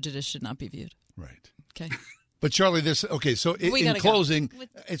Pride and Prejudice should not be viewed. Right. Okay. But Charlie, in closing,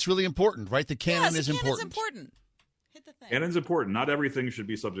 it's really important, right? The canon is important. Canon's important. Canon's important. Not everything should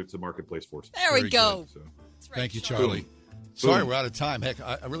be subject to marketplace forces. There we go. So. Right, thank you, Charlie. Sorry, we're out of time. Heck,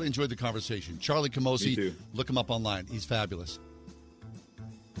 I really enjoyed the conversation. Charlie Camosy, look him up online. He's fabulous.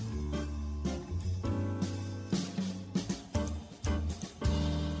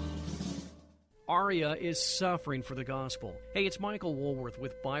 Aria is suffering for the gospel. Hey, it's Michael Woolworth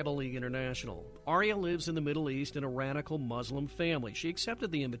with Bible League International. Aria lives in the Middle East in a radical Muslim family. She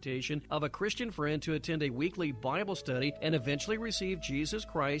accepted the invitation of a Christian friend to attend a weekly Bible study and eventually received Jesus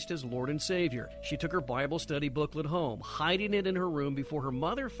Christ as Lord and Savior. She took her Bible study booklet home, hiding it in her room before her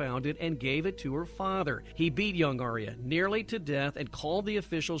mother found it and gave it to her father. He beat young Aria nearly to death and called the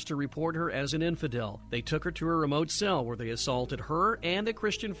officials to report her as an infidel. They took her to a remote cell where they assaulted her and the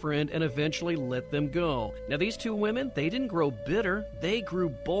Christian friend and eventually let them go. Now, these two women, they didn't grow bitter. They grew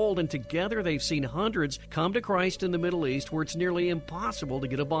bold, and together they've seen hundreds come to Christ in the Middle East where it's nearly impossible to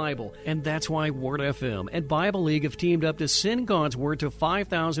get a Bible. And that's why Word FM and Bible League have teamed up to send God's Word to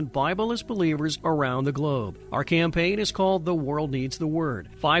 5,000 Bible-less believers around the globe. Our campaign is called The World Needs the Word.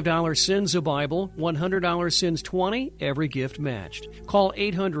 $5 sends a Bible, $100 sends 20, every gift matched. Call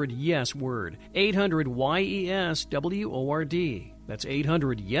 800-YES-WORD, 800-YES-WORD. That's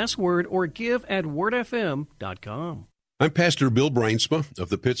 800-YES-WORD, or give at wordfm.com. I'm Pastor Bill Breinsma of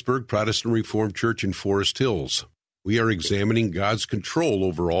the Pittsburgh Protestant Reformed Church in Forest Hills. We are examining God's control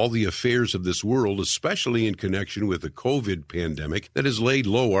over all the affairs of this world, especially in connection with the COVID pandemic that has laid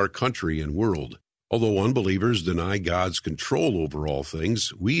low our country and world. Although unbelievers deny God's control over all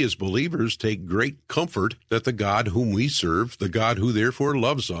things, we as believers take great comfort that the God whom we serve, the God who therefore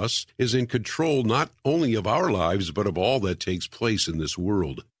loves us, is in control not only of our lives, but of all that takes place in this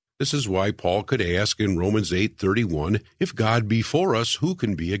world. This is why Paul could ask in Romans 8:31, if God be for us, who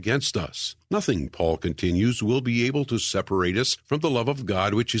can be against us? Nothing, Paul continues, will be able to separate us from the love of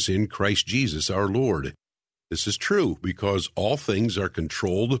God which is in Christ Jesus our Lord. This is true because all things are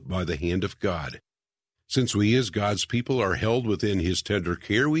controlled by the hand of God. Since we as God's people are held within His tender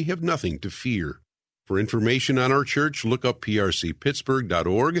care, we have nothing to fear. For information on our church, look up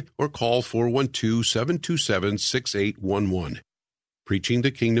prcpittsburgh.org or call 412-727-6811. Preaching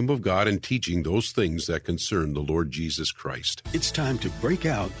the kingdom of God and teaching those things that concern the Lord Jesus Christ. It's time to break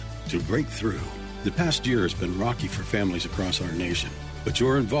out, to break through. The past year has been rocky for families across our nation, but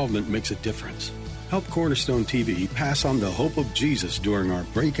your involvement makes a difference. Help Cornerstone TV pass on the hope of Jesus during our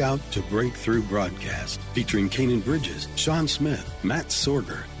Breakout to Breakthrough broadcast, featuring Kanan Bridges, Sean Smith, Matt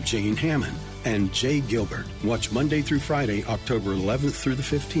Sorger, Jane Hammond, and Jay Gilbert. Watch Monday through Friday, October 11th through the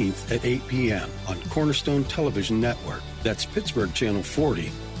 15th at 8 p.m. on Cornerstone Television Network. That's Pittsburgh Channel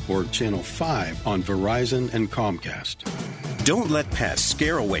 40 or Channel 5 on Verizon and Comcast. Don't let pests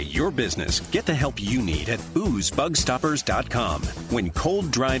scare away your business. Get the help you need at boozbugstoppers.com. When cold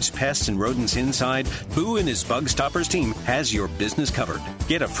drives pests and rodents inside, Boo and his Bug Stoppers team has your business covered.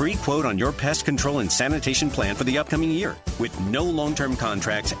 Get a free quote on your pest control and sanitation plan for the upcoming year with no long-term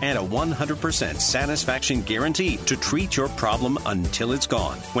contracts and a 100% satisfaction guarantee to treat your problem until it's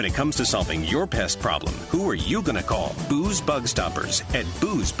gone. When it comes to solving your pest problem, who are you going to call? Boo's Bug Stoppers at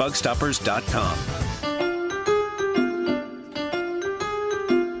boozbugstoppers.com.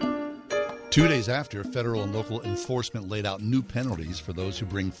 2 days after, federal and local enforcement laid out new penalties for those who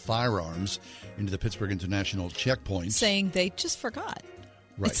bring firearms into the Pittsburgh International Checkpoint. Saying they just forgot.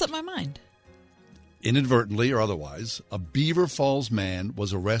 Right. It slipped my mind. Inadvertently or otherwise, a Beaver Falls man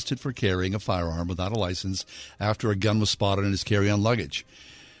was arrested for carrying a firearm without a license after a gun was spotted in his carry-on luggage.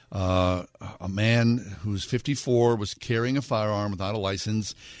 A man who's 54 was carrying a firearm without a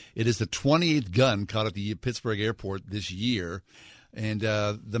license. It is the 28th gun caught at the Pittsburgh airport this year. And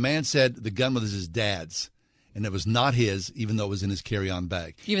the man said the gun was his dad's. and it was not his, even though it was in his carry-on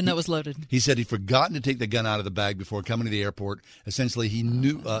bag. Even though it was loaded. He said he'd forgotten to take the gun out of the bag before coming to the airport. Essentially, he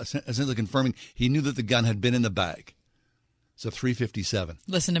knew, essentially confirming he knew that the gun had been in the bag. So .357.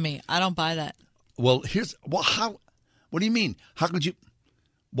 Listen to me. I don't buy that. Well, how? What do you mean? How could you?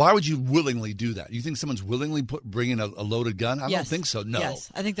 Why would you willingly do that? You think someone's willingly bringing a loaded gun? I don't think so. No.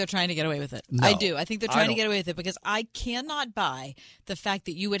 Yes, I think they're trying to get away with it. No, I do. I think they're trying to get away with it because I cannot buy the fact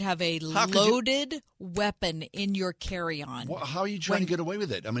that you would have a loaded weapon in your carry-on. Well, how are you trying to get away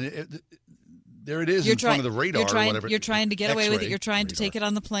with it? I mean, there it is in front of the radar or whatever. You're trying to get away with it. You're trying to take it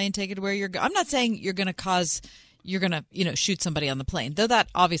on the plane, take it where you're going. I'm not saying you're going to shoot somebody on the plane, though that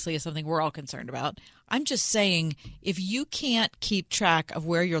obviously is something we're all concerned about. I'm just saying if you can't keep track of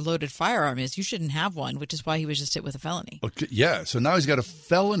where your loaded firearm is, you shouldn't have one, which is why he was just hit with a felony. Okay, yeah, so now he's got a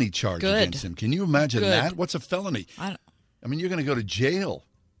felony charge against him. Can you imagine that? What's a felony? I mean, you're going to go to jail.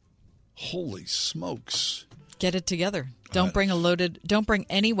 Holy smokes. Get it together. Don't bring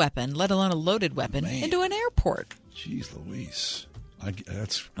any weapon, let alone a loaded weapon, into an airport. Jeez Louise.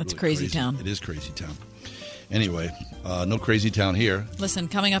 That's really crazy town. It is crazy town. Anyway, no crazy town here. Listen,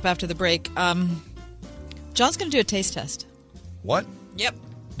 coming up after the break, John's going to do a taste test. What? Yep.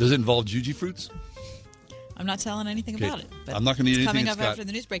 Does it involve Juji fruits? I'm not telling anything about it. But I'm not going to eat anything coming up after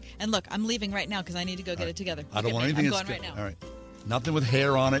the news break. And look, I'm leaving right now because I need to go get it together. I don't want anything I'm going right now. All right. Nothing with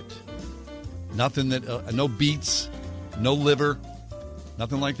hair on it. Nothing that, no beets, no liver,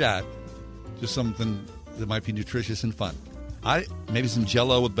 nothing like that. Just something that might be nutritious and fun. Maybe some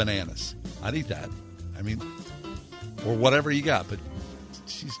Jell-O with bananas. I'd eat that. I mean, or whatever you got, but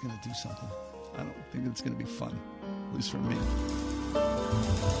she's going to do something. I don't think it's going to be fun, at least for me.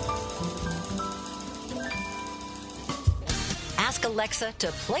 Ask Alexa to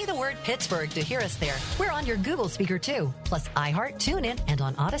play the word Pittsburgh to hear us there. We're on your Google speaker, too, plus iHeart, TuneIn, and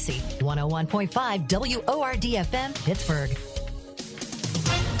on Odyssey. 101.5 WORD-FM, Pittsburgh.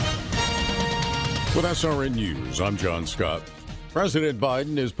 With SRN News, I'm John Scott. President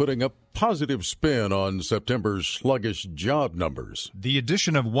Biden is putting a positive spin on September's sluggish job numbers. The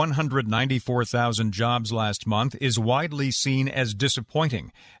addition of 194,000 jobs last month is widely seen as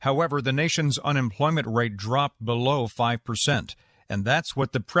disappointing. However, the nation's unemployment rate dropped below 5%, and that's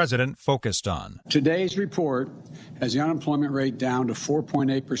what the president focused on. Today's report has the unemployment rate down to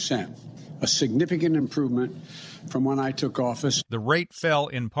 4.8%, a significant improvement from when I took office. The rate fell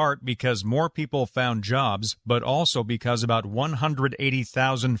in part because more people found jobs, but also because about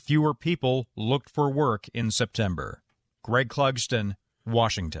 180,000 fewer people looked for work in September. Greg Clugston,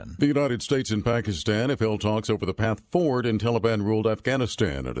 Washington. The United States and Pakistan have held talks over the path forward in Taliban-ruled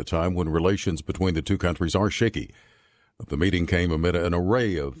Afghanistan at a time when relations between the two countries are shaky. The meeting came amid an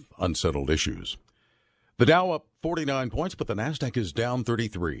array of unsettled issues. The Dow up 49 points, but the Nasdaq is down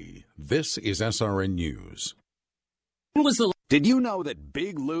 33. This is SRN News. Did you know that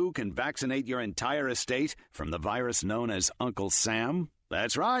Big Lou can vaccinate your entire estate from the virus known as Uncle Sam?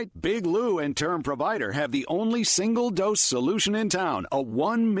 That's right. Big Lou and Term Provider have the only single-dose solution in town, a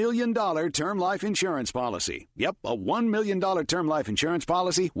 $1 million term life insurance policy. Yep, a $1 million term life insurance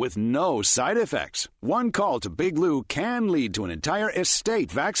policy with no side effects. One call to Big Lou can lead to an entire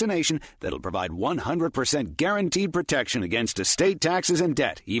estate vaccination that'll provide 100% guaranteed protection against estate taxes and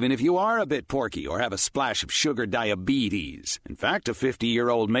debt, even if you are a bit porky or have a splash of sugar diabetes. In fact, a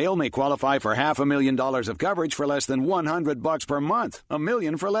 50-year-old male may qualify for $500,000 of coverage for less than $100 per month. $1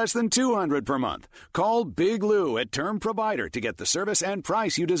 million for less than $200 per month. Call Big Lou at Term Provider to get the service and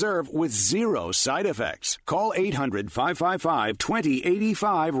price you deserve with zero side effects. Call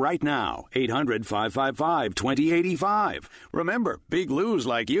 800-555-2085 right now. 800-555-2085. Remember, Big Lou's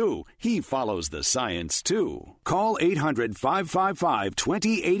like you. He follows the science, too. Call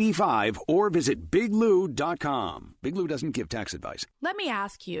 800-555-2085 or visit biglou.com. Big Lou doesn't give tax advice. Let me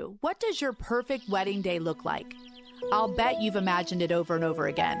ask you, what does your perfect wedding day look like? I'll bet you've imagined it over and over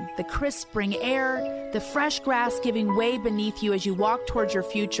again. The crisp spring air, the fresh grass giving way beneath you as you walk towards your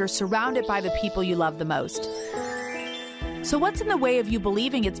future, surrounded by the people you love the most. So what's in the way of you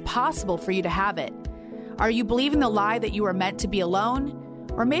believing it's possible for you to have it? Are you believing the lie that you are meant to be alone?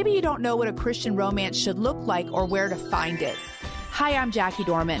 Or maybe you don't know what a Christian romance should look like or where to find it. Hi, I'm Jackie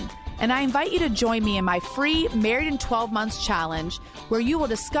Dorman, and I invite you to join me in my free Married in 12 Months challenge, where you will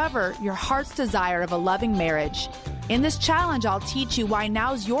discover your heart's desire of a loving marriage. In this challenge, I'll teach you why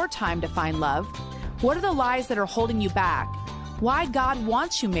now's your time to find love, what are the lies that are holding you back, why God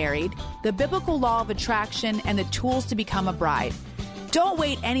wants you married, the biblical law of attraction, and the tools to become a bride. Don't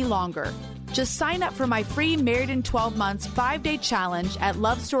wait any longer. Just sign up for my free Married in 12 Months 5-day challenge at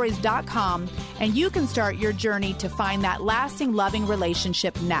lovestories.com, and you can start your journey to find that lasting, loving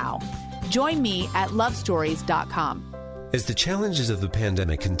relationship now. Join me at lovestories.com. As the challenges of the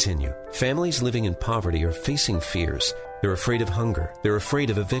pandemic continue, families living in poverty are facing fears. They're afraid of hunger. They're afraid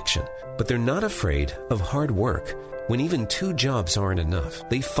of eviction. But they're not afraid of hard work. When even 2 jobs aren't enough,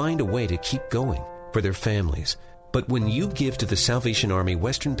 they find a way to keep going for their families. But when you give to the Salvation Army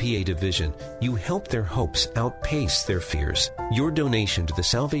Western PA Division, you help their hopes outpace their fears. Your donation to the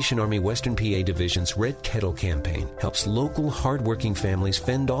Salvation Army Western PA Division's Red Kettle campaign helps local hardworking families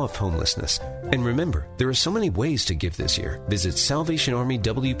fend off homelessness. And remember, there are so many ways to give this year. Visit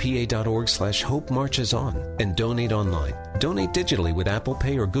salvationarmywpa.org/Hope Marches On and donate online. Donate digitally with Apple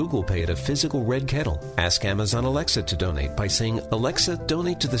Pay or Google Pay at a physical Red Kettle. Ask Amazon Alexa to donate by saying, "Alexa,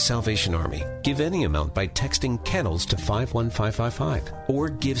 donate to the Salvation Army." Give any amount by texting kettles to 51555. Or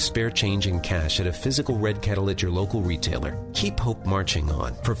give spare change in cash at a physical Red Kettle at your local retailer. Keep hope marching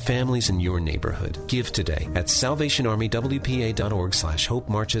on for families in your neighborhood. Give today at salvationarmywpa.org/Hope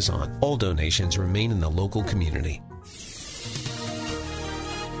Marches On. All donations remain in the local community.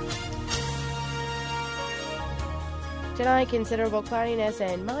 Tonight, considerable cloudiness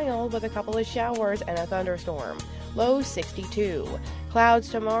and mild with a couple of showers and a thunderstorm. Low 62. Clouds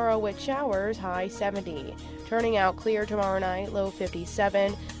tomorrow with showers, high 70. Turning out clear tomorrow night, low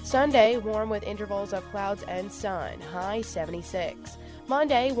 57. Sunday, warm with intervals of clouds and sun, high 76.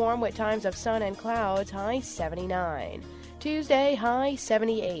 Monday, warm with times of sun and clouds, high 79. Tuesday, high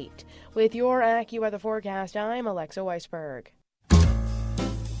 78. With your AccuWeather forecast, I'm Alexa Weisberg.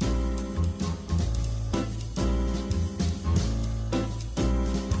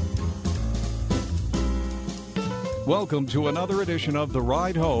 Welcome to another edition of The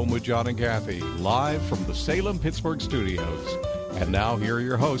Ride Home with John and Kathy, live from the Salem-Pittsburgh studios. And now here are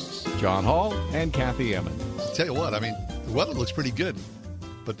your hosts, John Hall and Kathy Emmons. I'll tell you what, I mean, the weather looks pretty good,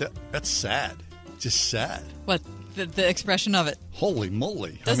 but that's sad. Just sad. What? The expression of it. Holy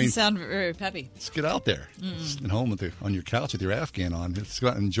moly. Doesn't sound very peppy. Let's get out there. Sit at home on your couch with your Afghan on. Let's go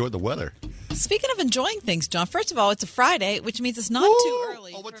out and enjoy the weather. Speaking of enjoying things, John, first of all, it's a Friday, which means it's not too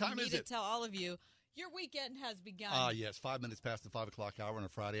early what time for me is to it? tell all of you your weekend has begun. Yes, 5 minutes past the 5 o'clock hour on a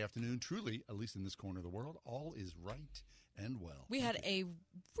Friday afternoon. Truly, at least in this corner of the world, all is right and well. We had a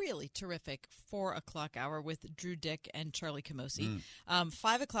really terrific 4 o'clock hour with Drew Dick and Charlie Camosi.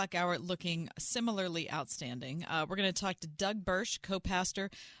 5 o'clock hour looking similarly outstanding. We're going to talk to Doug Bursch, co-pastor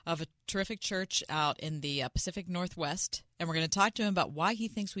of a terrific church out in the Pacific Northwest, and we're going to talk to him about why he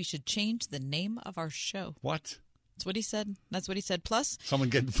thinks we should change the name of our show. What? That's what he said. That's what he said. Plus, someone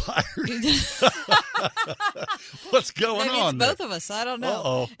getting fired. What's going maybe on? It's both of us. I don't know.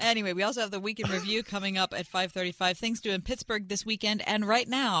 Uh-oh. Anyway, we also have the weekend review coming up at 5:35. Things to do in Pittsburgh this weekend, and right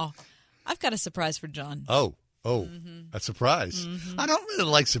now, I've got a surprise for John. Oh, a surprise. I don't really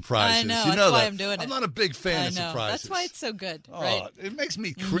like surprises. I know. You That's why that. I'm doing it. I'm not a big fan of I know. surprises. That's why it's so good, right? It makes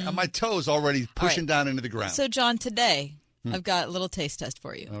me my toes already pushing down into the ground. So, John, today I've got a little taste test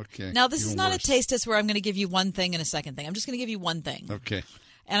for you. Okay. Now, this is Even not worse. a taste test where I'm going to give you one thing and a second thing. I'm just going to give you one thing. Okay.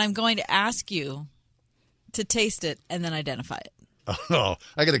 And I'm going to ask you to taste it and then identify it. Oh,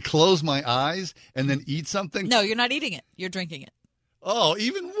 I got to close my eyes and then eat something? No, you're not eating it. You're drinking it. Oh,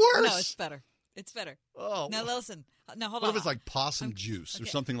 even worse. No, it's better. It's better. Oh. Now, listen. Now, hold What on. if it's like possum juice or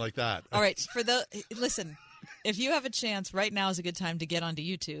something like that? All right. Listen, if you have a chance, right now is a good time to get onto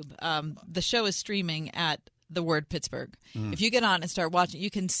YouTube. The show is streaming at The Word Pittsburgh. If you get on and start watching, you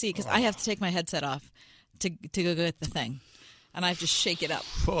can see, because I have to take my headset off to go get the thing. And I have to shake it up.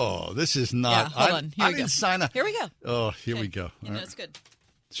 Oh, this is not. Yeah, hold on. Here I we didn't go. sign up. Here we go. Oh, here we go. You know, it's good.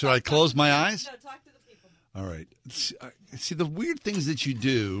 Should I close my eyes? No, talk to the people. All right. See, the weird things that you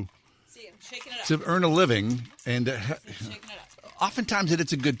do See, I'm shaking it up. to earn a living, and Shaking it up. oftentimes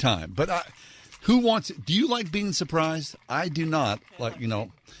it's a good time. But who wants it? Do you like being surprised? I do not. Okay,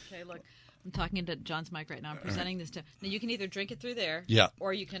 Okay, look. I'm talking into John's mic right now. I'm presenting this to. Now, you can either drink it through there. Yeah.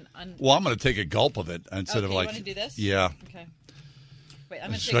 Or you can. Well, I'm going to take a gulp of it instead of you like. want to do this? Yeah. Okay. Wait, I'm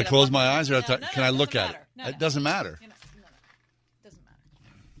going to Should I close my eyes or can I look at it? No, It doesn't matter. No. Doesn't matter.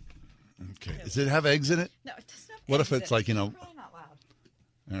 Okay. Does it have eggs in it? No, it doesn't have What eggs if it's in it. like, Crying out loud.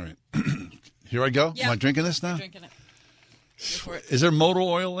 All right. Here I go. Yeah. Am I drinking this now? You're drinking it. Go for it. Is there motor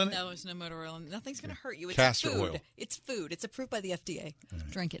oil in it? No, there's no motor oil. Nothing's going to hurt you. It's Castor food. oil. It's food. It's approved by the FDA. Right.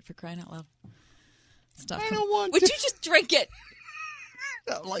 Drink it, for crying out loud. Stop. I don't want Would to. you just drink it?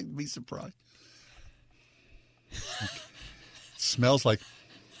 I don't like to be surprised. It smells like.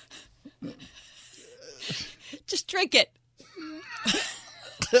 Just drink it.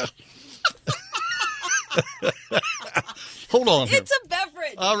 Hold on here. It's a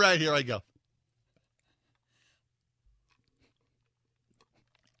beverage. All right, here I go.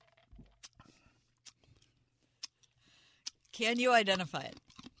 Can you identify it?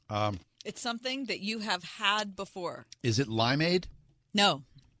 It's something that you have had before. Is it limeade? No.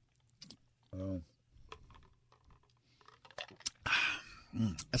 Oh.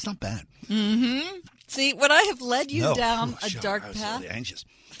 That's not bad. Mm-hmm. See, when I have led you down a dark I was path. really anxious.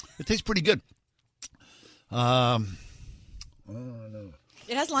 It tastes pretty good. No.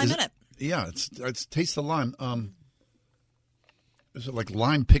 It has lime in it. Yeah, it's taste the lime. Is it like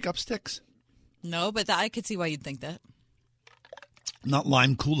lime pickup sticks? No, but I could see why you'd think that. Not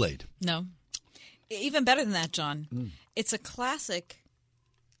lime Kool-Aid. No. Even better than that, John. It's a classic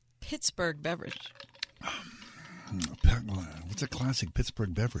Pittsburgh beverage. What's a classic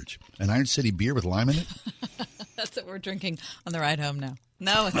Pittsburgh beverage? An Iron City beer with lime in it? That's what we're drinking on the ride home now.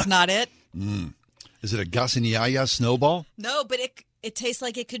 No, it's not it. Is it a Gus and Yaya Snowball? No, but it tastes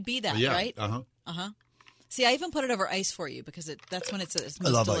like it could be that, right? Uh-huh. Uh-huh. See, I even put it over ice for you because that's when it's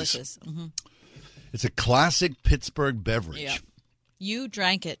most love delicious. ice. Mm-hmm. It's a classic Pittsburgh beverage. Yeah. You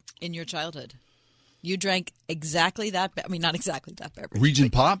drank it in your childhood. You drank exactly that. Not exactly that beverage.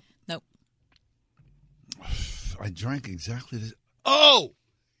 Regent Pop? Nope. I drank exactly this. Oh!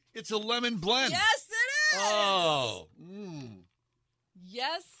 It's a lemon blend. Yes, it is! Oh.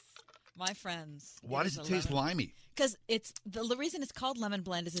 Yes, my friends. Why does it taste limey? Because it's the reason it's called lemon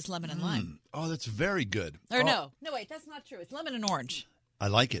blend is it's lemon and lime. Oh, that's very good. Or no, wait, that's not true. It's lemon and orange. I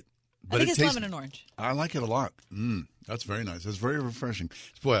like it. I think it's lemon and orange. I like it a lot. That's very nice. That's very refreshing.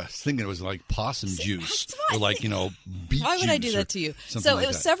 Boy, I was thinking it was like possum juice or like, beet Why would I do juice that to you? So it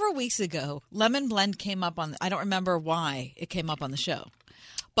was several weeks ago. Lemon blend came up on. I don't remember why it came up on the show,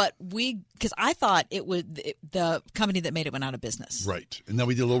 but because I thought the company that made it went out of business. Right, and then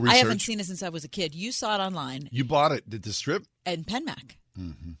we did a little research. I haven't seen it since I was a kid. You saw it online. You bought it at the Strip and PenMac.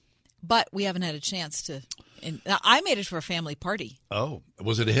 Mm-hmm. But we haven't had a chance to. Now, I made it for a family party. Oh,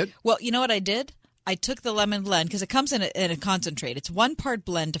 was it a hit? Well, you know what I did? I took the lemon blend because it comes in a concentrate. It's 1 part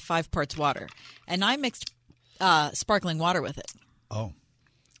blend to 5 parts water, and I mixed sparkling water with it. Oh,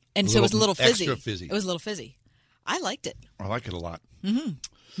 and so it was a little fizzy. Extra fizzy. It was a little fizzy. I liked it. I like it a lot. Mm-hmm.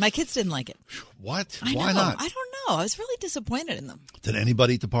 My kids didn't like it. What? Why not? I don't know. I was really disappointed in them. Did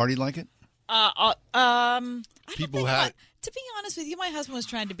anybody at the party like it? People had. To be honest with you, my husband was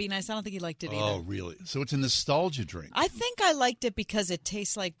trying to be nice. I don't think he liked it either. Oh, really? So it's a nostalgia drink. I think I liked it because it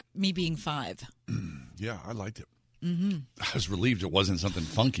tastes like me being 5. Yeah, I liked it. Mm-hmm. I was relieved it wasn't something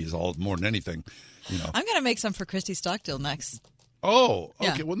funky, more than anything. I'm going to make some for Christy Stockdale next. Oh,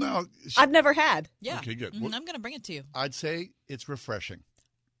 okay. Yeah. Well, now I've never had. Yeah. Okay, good. Mm-hmm. I'm going to bring it to you. I'd say it's refreshing.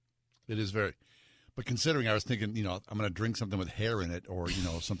 It is very. But considering I was thinking, I'm going to drink something with hair in it or,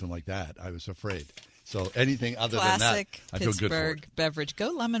 something like that, I was afraid. So anything other than that, I feel good for it. Pittsburgh beverage.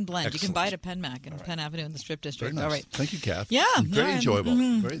 Go lemon blend. Excellent. You can buy it at PenMac and Penn Avenue in the Strip District. Very nice. All right. Thank you, Kath. Yeah. Very enjoyable.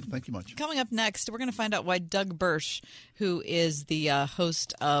 Mm-hmm. Thank you much. Coming up next, we're going to find out why Doug Birch, who is the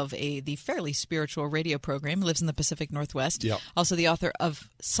host of the fairly spiritual radio program, lives in the Pacific Northwest, also the author of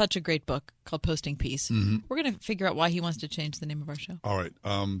such a great book called Posting Peace. Mm-hmm. We're going to figure out why he wants to change the name of our show. All right.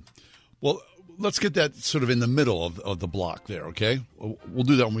 Well, let's get that sort of in the middle of the block there, okay? We'll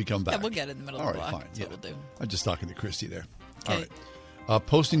do that when we come back. Yeah, we'll get it in the middle of the block. All right, fine. That's what we'll do. I'm just talking to Christy there. Okay. All right.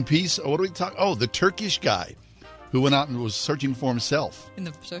 Posting Peace. What do we talk? Oh, the Turkish guy who went out and was searching for himself. In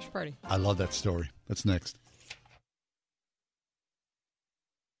the search party. I love that story. That's next.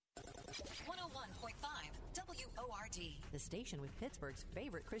 101.5 WORD, the station with Pittsburgh's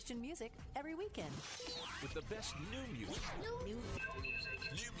favorite Christian music every weekend. With the best new music.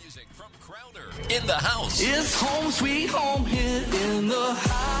 New music from Crowder. In the house. It's home sweet home here in the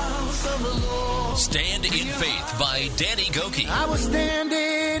house of the Lord. Stand in Faith by Danny Goki. I was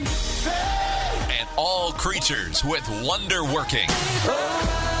standing faith. And All Creatures with Wonder Working.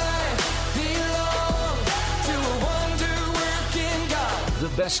 The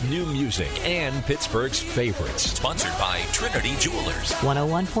best new music and Pittsburgh's favorites. Sponsored by Trinity Jewelers.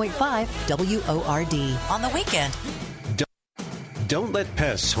 101.5 WORD. On the weekend. Don't let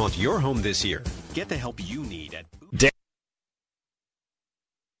pests haunt your home this year. Get the help you need at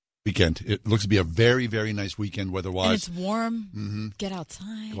Weekend. It looks to be a very, very nice weekend weather-wise. And it's warm. Mm-hmm. Get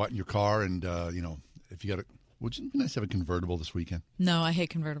outside. Go out in your car and, if you got would it be nice to have a convertible this weekend? No, I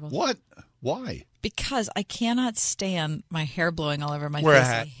hate convertibles. What? Why? Because I cannot stand my hair blowing all over my wear face.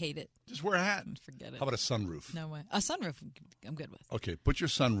 A hat. I hate it. Just wear a hat. Forget it. How about a sunroof? No way. A sunroof I'm good with. Okay, put your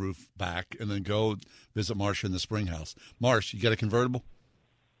sunroof back and then go visit Marcia in the spring house. Marsh, you got a convertible?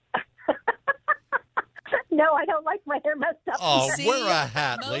 No, I don't like my hair messed up. Oh, either. wear a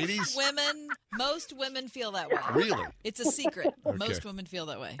hat, ladies. Most women feel that way. Really? It's a secret. Okay. Most women feel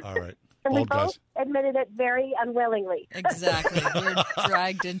that way. All right. And we Bald both guys. admitted it very unwillingly. Exactly. We're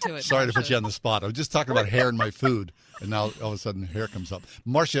dragged into it. Sorry to put Marcia. you on the spot. I was just talking about hair in my food, and now all of a sudden hair comes up.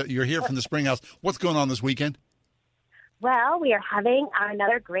 Marcia, you're here from the Spring House. What's going on this weekend? Well, we are having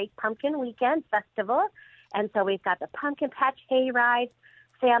another great pumpkin weekend festival. And so we've got the pumpkin patch hay ride.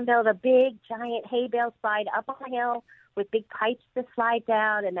 Sam built a big, giant hay bale slide up on the hill with big pipes to slide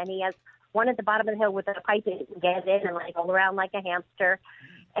down. And then he has one at the bottom of the hill with a pipe that you can get in and like go around like a hamster.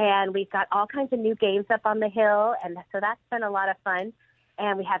 And we've got all kinds of new games up on the hill. And so that's been a lot of fun.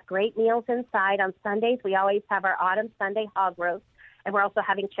 And we have great meals inside. On Sundays, we always have our autumn Sunday hog roast. And we're also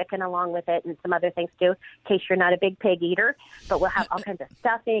having chicken along with it and some other things too, in case you're not a big pig eater. But we'll have all kinds of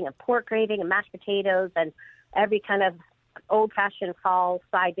stuffing and pork gravy and mashed potatoes and every kind of old-fashioned fall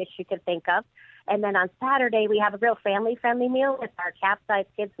side dish you could think of. And then on Saturday, we have a real family-friendly meal with our cap-sized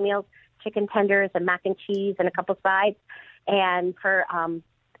kids' meals, chicken tenders and mac and cheese and a couple sides. And for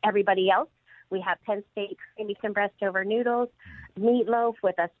everybody else, we have Penn State creamy chicken breast over noodles, meatloaf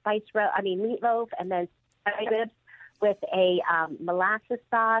with a meatloaf, and then ribs with a molasses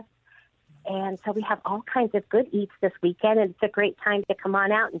sauce. And so we have all kinds of good eats this weekend, and it's a great time to come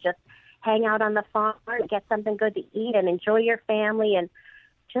on out and just hang out on the farm and get something good to eat and enjoy your family and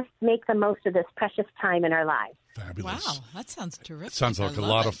just make the most of this precious time in our lives. Fabulous. Wow, that sounds terrific. Sounds like a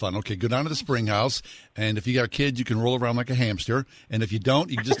lot of fun. Okay, go down to the Spring House, and if you got kids, you can roll around like a hamster, and if you don't,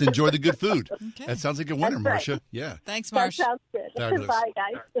 you can just enjoy the good food. Okay. That sounds like a winner, That's right. Marcia. Yeah. Thanks, That Marcia. sounds good. Fabulous. Bye,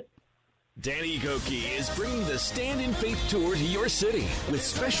 guys. Danny Goki is bringing the Stand in Faith Tour to your city with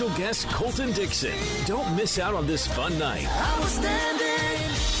special guest Colton Dixon. Don't miss out on this fun night. I was standing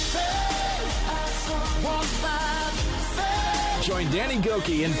Join Danny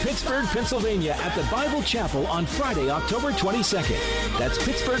Goki in Pittsburgh, Pennsylvania at the Bible Chapel on Friday, October 22nd. That's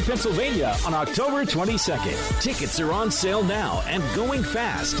Pittsburgh, Pennsylvania on October 22nd. Tickets are on sale now and going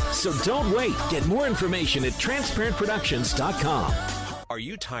fast, so don't wait. Get more information at transparentproductions.com. Are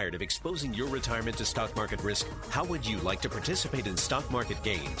you tired of exposing your retirement to stock market risk? How would you like to participate in stock market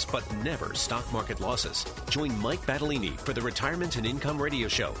gains, but never stock market losses? Join Mike Battellini for the Retirement and Income Radio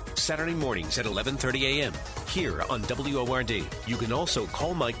Show, Saturday mornings at 11:30 a.m. here on WORD. You can also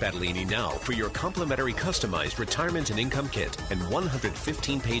call Mike Battellini now for your complimentary customized retirement and income kit and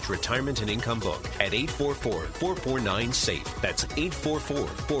 115-page retirement and income book at 844-449-SAFE. That's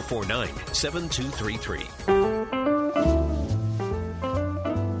 844-449-7233.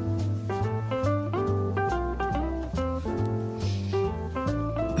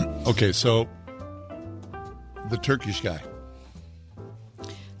 Okay, so the Turkish guy.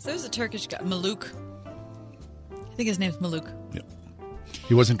 So there's a Turkish guy, Maluk. I think his name's Maluk. Yeah.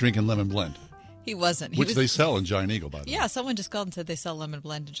 He wasn't drinking lemon blend, He wasn't. which they sell in Giant Eagle, by the way. Yeah, someone just called and said they sell lemon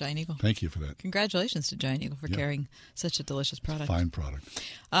blend to Giant Eagle. Thank you for that. Congratulations to Giant Eagle for carrying such a delicious product. Fine product.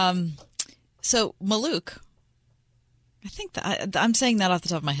 So Maluk, I think that I'm saying that off the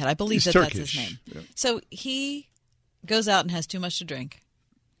top of my head. I believe He's that's Turkish. his name. Yeah. So he goes out and has too much to drink,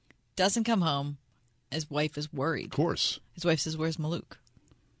 doesn't come home. His wife is worried. Of course. His wife says, "Where's Maluk?"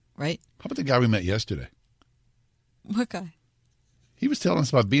 Right? How about the guy we met yesterday? What guy? He was telling us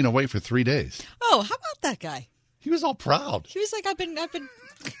about being away for 3 days. Oh, how about that guy? He was all proud. He was like, "I've been on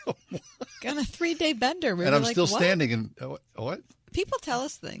a 3-day bender." We And were I'm like, still "What?" standing and what? People tell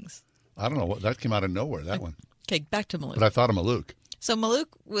us things. I don't know. What that came out of nowhere, that one. Okay, back to Maluk. But I thought of Maluk. So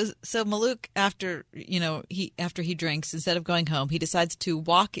Maluk after he drinks, instead of going home, he decides to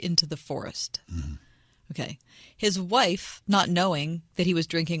walk into the forest. Mm-hmm. Okay. His wife, not knowing that he was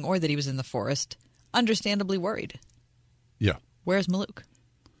drinking or that he was in the forest, understandably worried. Yeah. Where's Maluk?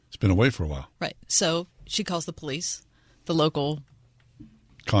 He's been away for a while. Right. So she calls the police, the local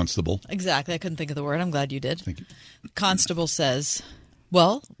Constable. Exactly. I couldn't think of the word. I'm glad you did. Thank you. Constable says,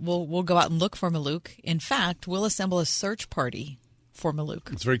 "Well, we'll go out and look for Maluk. In fact, we'll assemble a search party for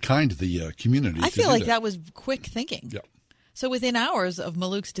Maluk." It's very kind to the community. I to feel do like that was quick thinking. Yeah. So within hours of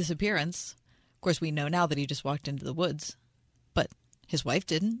Maluk's disappearance, of course, we know now that he just walked into the woods, but his wife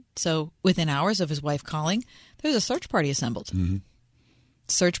didn't. So within hours of his wife calling, there's a search party assembled. Mm-hmm.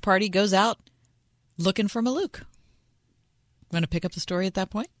 Search party goes out looking for Maluk. Want to pick up the story at that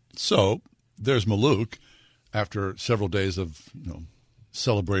point? So there's Maluk. After several days of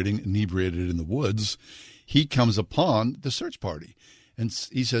celebrating inebriated in the woods, he comes upon the search party. And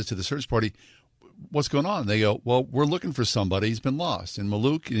he says to the search party, "What's going on?" They go, "Well, we're looking for somebody. He's been lost." And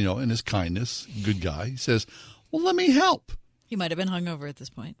Maluk, in his kindness, good guy, he says, "Well, let me help." He might have been hungover at this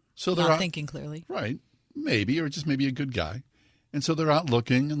point. So they're not out, thinking clearly. Right. Maybe, or just maybe a good guy. And so they're out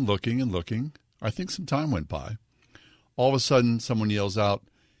looking and looking and looking I think some time went by. All of a sudden, someone yells out,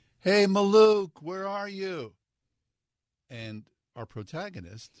 "Hey, Maluk, where are you?" And our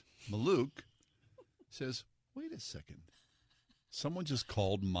protagonist, Maluk, says, "Wait a second. Someone just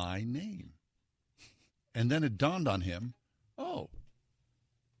called my name." And then it dawned on him, oh,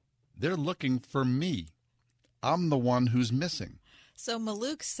 they're looking for me. I'm the one who's missing. So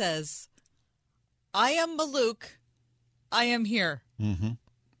Maluk says, "I am Maluk. I am here." Mm-hmm.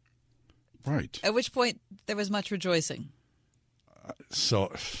 Right. At which point there was much rejoicing.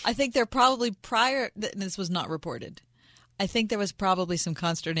 So I think there probably this was not reported. I think there was probably some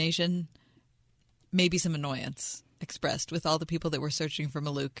consternation, maybe some annoyance expressed with all the people that were searching for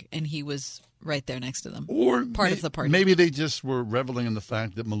Maluk, and he was right there next to them. Or part of the party. Maybe they just were reveling in the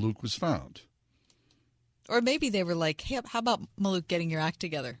fact that Maluk was found. Or maybe they were like, "Hey, how about Maluk getting your act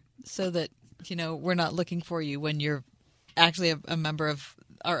together so that, we're not looking for you when you're actually a member of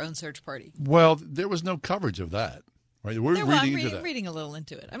our own search party." Well, there was no coverage of that, right? I'm reading a little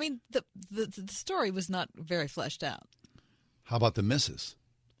into it. I mean, the story was not very fleshed out. How about the missus?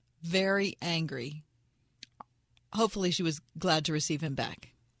 Very angry. Hopefully she was glad to receive him back.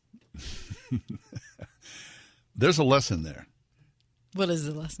 There's a lesson there. What is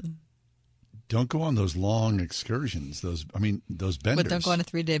the lesson? Don't go on those long excursions. Those benders. But don't go on a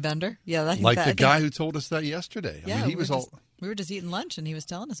 3-day bender? Yeah, the guy who told us that yesterday. Yeah, he was we were just eating lunch and he was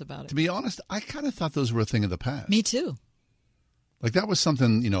telling us about it. To be honest, I kind of thought those were a thing of the past. Me too. Like that was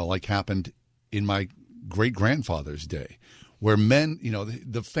something, like happened in my great-grandfather's day, where men,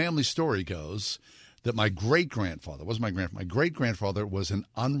 the family story goes that my great-grandfather was an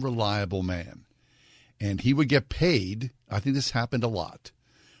unreliable man. And he would get paid. I think this happened a lot.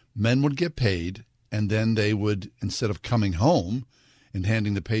 Men would get paid, and then they would, instead of coming home and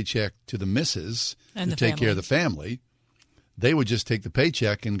handing the paycheck to the missus to take care of the family, they would just take the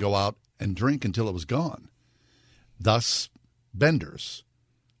paycheck and go out and drink until it was gone. Thus, benders.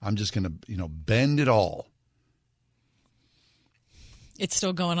 I'm just going to, bend it all. It's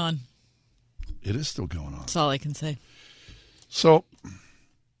still going on. It is still going on. That's all I can say. So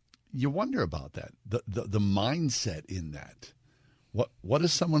you wonder about that, the mindset in that. What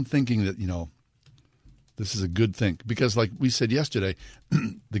is someone thinking that, this is a good thing? Because like we said yesterday,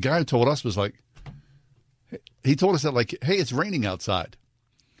 the guy who told us was like, he told us that like, hey, it's raining outside.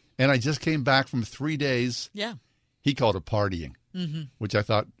 And I just came back from 3 days. Yeah. He called it partying, mm-hmm. which I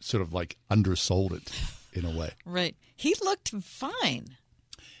thought sort of like undersold it in a way. Right. He looked fine.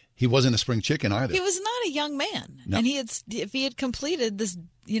 He wasn't a spring chicken either. He was not a young man. No. And if he had completed this,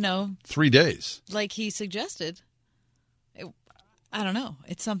 3 days. Like he suggested, I don't know.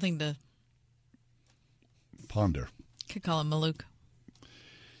 It's something to ponder. Could call him Maluk.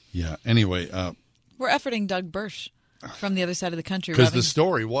 Yeah. Anyway. We're efforting Doug Birch from the other side of the country. Because the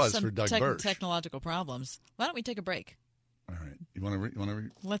story was for Doug Birch. Technological problems. Why don't we take a break? All right. You want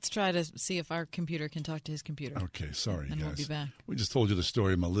to Let's try to see if our computer can talk to his computer. Okay. Sorry, and guys. We'll be back. We just told you the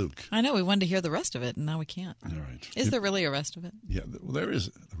story of Maluk. I know. We wanted to hear the rest of it, and now we can't. All right. Is there really a rest of it? Yeah. Well, there is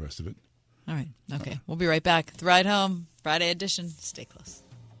the rest of it. All right. Okay. We'll be right back. The Ride Home, Friday edition. Stay close.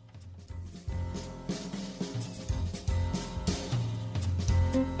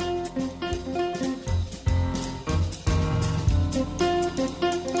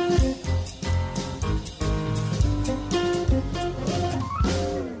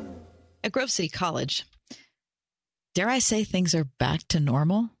 At Grove City College, dare I say things are back to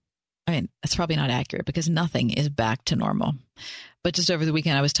normal? I mean, that's probably not accurate because nothing is back to normal. But just over the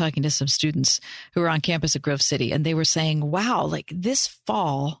weekend, I was talking to some students who were on campus at Grove City, and they were saying, wow, like this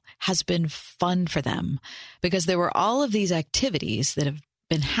fall has been fun for them because there were all of these activities that have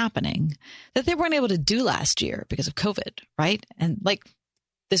been happening that they weren't able to do last year because of COVID, right? And like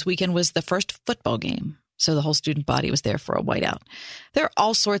this weekend was the first football game. So the whole student body was there for a whiteout. There are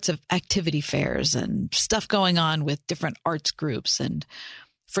all sorts of activity fairs and stuff going on with different arts groups and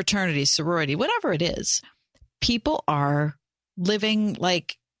fraternity, sorority, whatever it is. People are living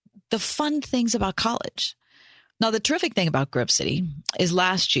like the fun things about college. Now, the terrific thing about Grove City is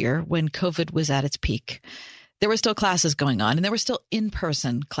last year when COVID was at its peak, there were still classes going on and there were still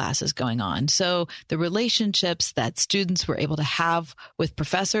in-person classes going on. So the relationships that students were able to have with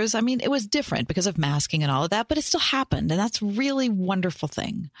professors, I mean, it was different because of masking and all of that, but it still happened. And that's a really wonderful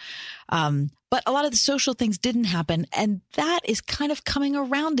thing. But a lot of the social things didn't happen. And that is kind of coming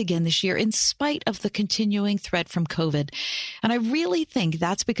around again this year in spite of the continuing threat from COVID. And I really think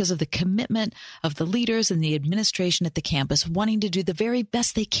that's because of the commitment of the leaders and the administration at the campus wanting to do the very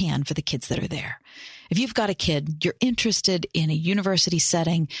best they can for the kids that are there. If you've got a kid, you're interested in a university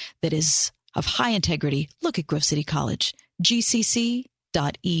setting that is of high integrity, look at Grove City College, gcc.edu.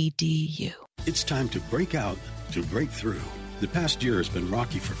 It's time to break out, to break through. The past year has been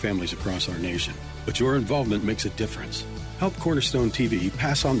rocky for families across our nation, but your involvement makes a difference. Help Cornerstone TV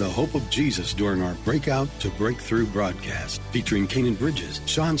pass on the hope of Jesus during our Breakout to Breakthrough broadcast, featuring Kanan Bridges,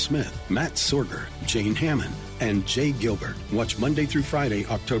 Sean Smith, Matt Sorger, Jane Hammond, and Jay Gilbert. Watch Monday through Friday,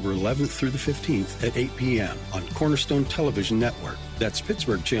 October 11th through the 15th at 8 p.m. on Cornerstone Television Network. That's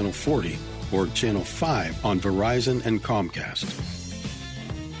Pittsburgh Channel 40 or Channel 5 on Verizon and Comcast.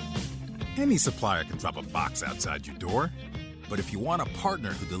 Any supplier can drop a box outside your door. But if you want a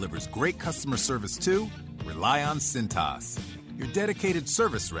partner who delivers great customer service too, rely on Cintas. Your dedicated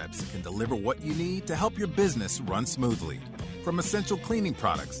service reps can deliver what you need to help your business run smoothly. From essential cleaning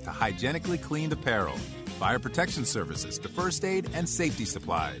products to hygienically cleaned apparel, fire protection services to first aid and safety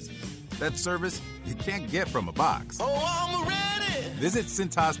supplies. That service you can't get from a box. Oh, I'm ready. Visit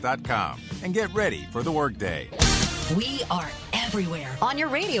Cintas.com and get ready for the workday. We are everywhere. On your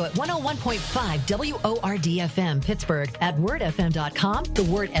radio at 101.5 WORD-FM Pittsburgh, at wordfm.com, the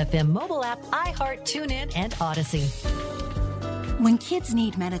Word FM mobile app, iHeart, TuneIn, and Odyssey. When kids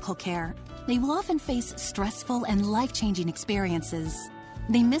need medical care, they will often face stressful and life-changing experiences.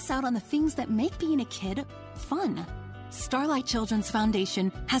 They miss out on the things that make being a kid fun. Starlight Children's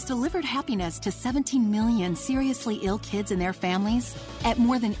Foundation has delivered happiness to 17 million seriously ill kids and their families at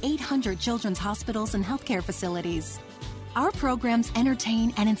more than 800 children's hospitals and healthcare facilities. Our programs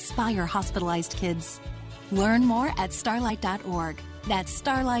entertain and inspire hospitalized kids. Learn more at starlight.org. That's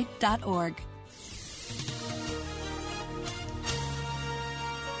starlight.org.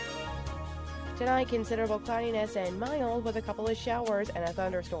 Tonight, considerable cloudiness and mild with a couple of showers and a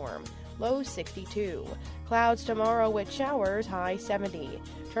thunderstorm. Low 62. Clouds tomorrow with showers, high 70.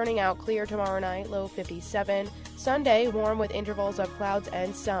 Turning out clear tomorrow night, low 57. Sunday, warm with intervals of clouds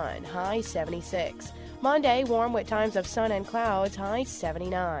and sun, high 76. Monday, warm with times of sun and clouds, high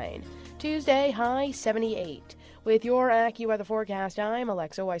 79. Tuesday, high 78. With your AccuWeather forecast, I'm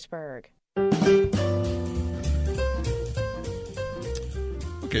Alexa Weisberg.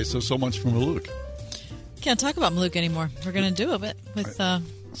 Okay, so much from Maluk. Can't talk about Maluk anymore. We're going to do it with...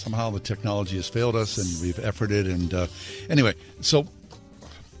 Somehow the technology has failed us, and we've efforted. And anyway, so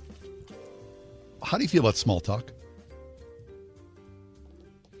how do you feel about small talk?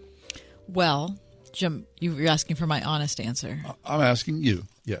 Well, Jim, you're asking for my honest answer. I'm asking you,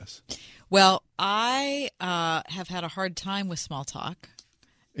 yes. Well, I have had a hard time with small talk.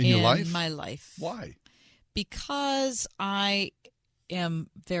 In your life? In my life. Why? Because I am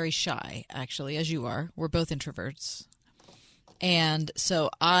very shy, actually, as you are. We're both introverts. And so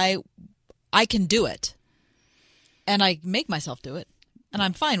I can do it, and I make myself do it, and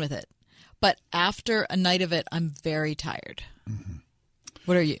I'm fine with it. But after a night of it, I'm very tired. Mm-hmm.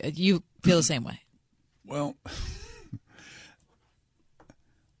 What are you? You feel the same way? Well,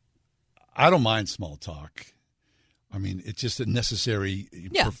 I don't mind small talk. I mean, it's just a necessary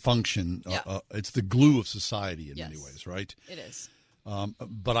function. Yeah. It's the glue of society in many ways, right? It is.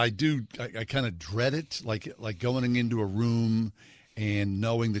 But I kind of dread it, like going into a room and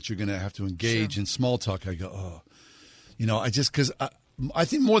knowing that you're going to have to engage in small talk. I go, oh, because I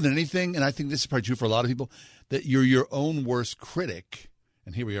think more than anything, and I think this is probably true for a lot of people, that you're your own worst critic.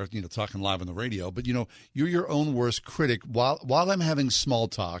 And here we are, talking live on the radio, but you're your own worst critic. While I'm having small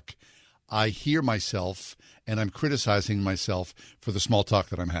talk, I hear myself and I'm criticizing myself for the small talk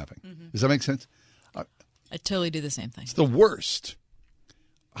that I'm having. Mm-hmm. Does that make sense? I totally do the same thing. It's the worst.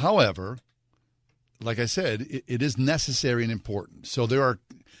 However, like I said, it is necessary and important. So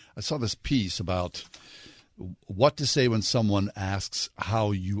I saw this piece about what to say when someone asks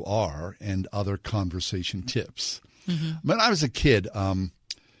how you are and other conversation tips. Mm-hmm. When I was a kid,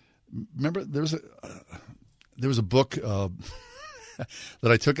 remember there was a book that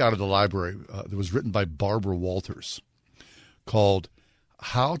I took out of the library that was written by Barbara Walters called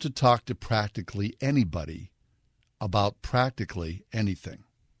How to Talk to Practically Anybody About Practically Anything.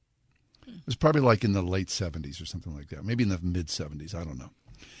 It was probably like in the late 70s or something like that, maybe in the mid 70s. I don't know.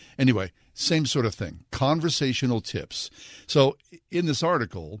 Anyway, same sort of thing. Conversational tips. So in this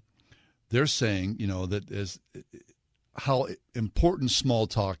article, they're saying, that is how important small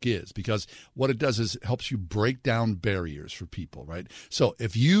talk is, because what it does is it helps you break down barriers for people, right? So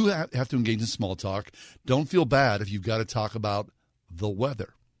if you have to engage in small talk, don't feel bad if you've got to talk about the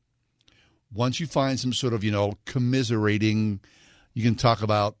weather. Once you find some sort of, commiserating, you can talk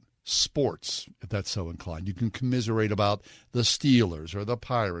about sports, if that's so inclined. You can commiserate about the Steelers or the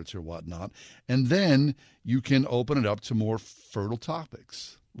Pirates or whatnot. And then you can open it up to more fertile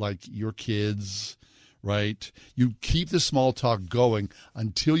topics like your kids, right? You keep the small talk going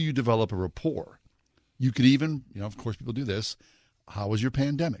until you develop a rapport. You could even, of course people do this, how was your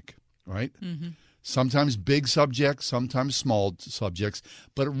pandemic? right? Mm-hmm. Sometimes big subjects, sometimes small subjects,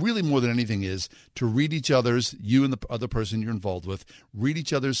 but really more than anything is to read each other's, you and the other person you're involved with, read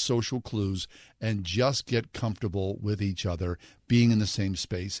each other's social clues and just get comfortable with each other, being in the same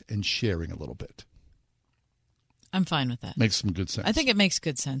space and sharing a little bit. I'm fine with that. Makes some good sense. I think it makes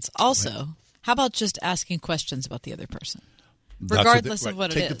good sense. Also, Right. how about just asking questions about the other person, That's regardless right. of what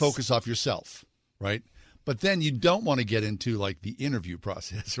Take it is? the focus off yourself, right? But then you don't want to get into like the interview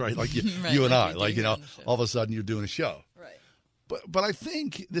process, right? Like you, Right, you and like I, you're like, doing all of a sudden you're doing a show. Right. But I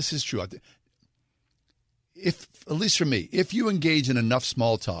think this is true. If, at least for me, if you engage in enough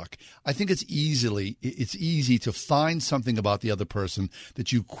small talk, I think it's easy to find something about the other person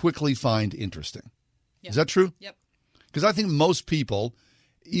that you quickly find interesting. Yep. Is that true? Yep. Because I think most people,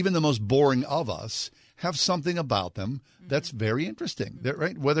 even the most boring of us, have something about them that's very interesting,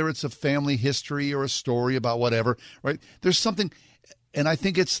 right? Whether it's a family history or a story about whatever, right? There's something, and I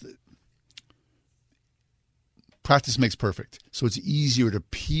think it's practice makes perfect. So it's easier to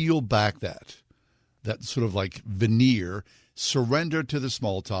peel back that sort of like veneer, surrender to the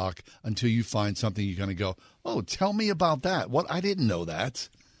small talk until you find something you're going to go, oh, tell me about that. What? I didn't know that.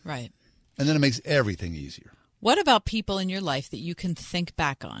 Right. And then it makes everything easier. What about people in your life that you can think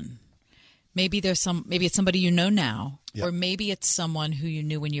back on? Maybe it's somebody you know now, Yep. or maybe it's someone who you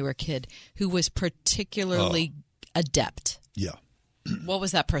knew when you were a kid who was particularly adept. Yeah. What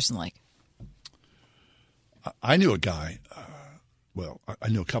was that person like? I knew a guy. I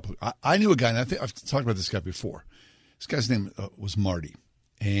knew a couple. I knew a guy, and I think I've talked about this guy before. This guy's name was Marty,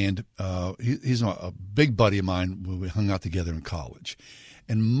 and he's a big buddy of mine when we hung out together in college.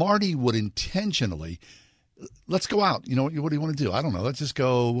 And Marty would intentionally, let's go out. You know, what do you want to do? I don't know. Let's just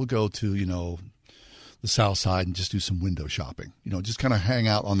go. We'll go to, the South Side and just do some window shopping. Just kind of hang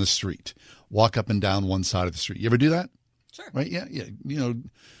out on the street, walk up and down one side of the street. You ever do that? Sure. Right? Yeah.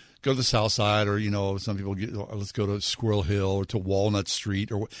 Go to the South Side, or, some people let's go to Squirrel Hill or to Walnut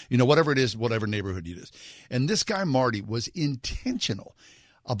Street, or, whatever it is, whatever neighborhood it is. And this guy, Marty, was intentional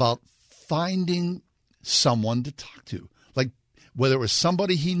about finding someone to talk to. Like, whether it was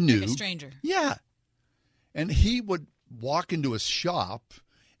somebody he knew. Like a stranger. Yeah. And he would walk into a shop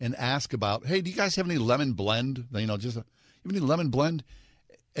and ask about, hey, do you guys have any lemon blend? You have any lemon blend?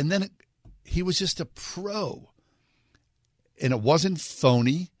 And then he was just a pro. And it wasn't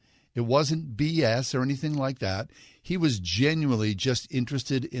phony. It wasn't BS or anything like that. He was genuinely just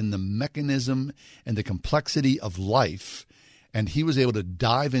interested in the mechanism and the complexity of life. And he was able to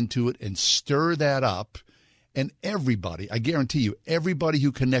dive into it and stir that up. And everybody, I guarantee you, everybody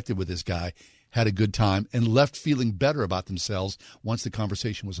who connected with this guy had a good time and left feeling better about themselves once the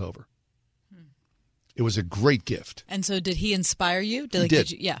conversation was over. It was a great gift. And so did he inspire you? He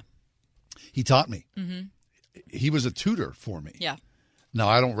did. Yeah. He taught me. Mm-hmm. He was a tutor for me. Yeah. Now,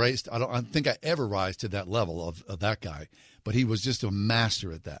 I don't think I ever rise to that level of that guy, but he was just a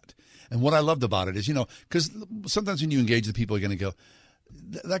master at that. And what I loved about it is, because sometimes when you engage with people, you're going to go,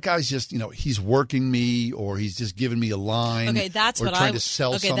 that guy's just, he's working me, or he's just giving me a line. Okay, that's or what trying to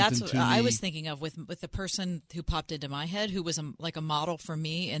sell something that's what to me. I was thinking of with the person who popped into my head, who was like a model for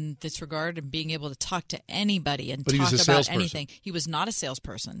me in this regard, and being able to talk to anybody and But he talk was a about salesperson. anything. He was not a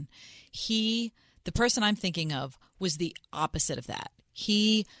salesperson. The person I'm thinking of was the opposite of that.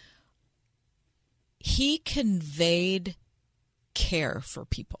 He conveyed care for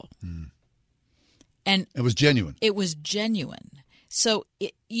people. And it was genuine. It was genuine. So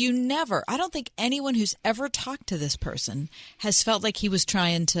I don't think anyone who's ever talked to this person has felt like he was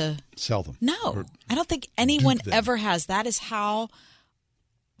trying to sell them. No, I don't think anyone ever has. That is how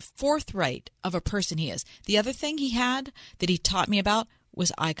forthright of a person he is. The other thing he had that he taught me about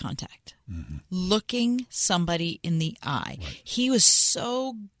was eye contact. Mm-hmm. Looking somebody in the eye. Right. He was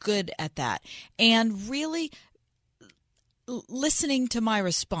so good at that. And really listening to my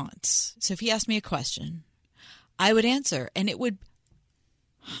response. So if he asked me a question, I would answer, and it would,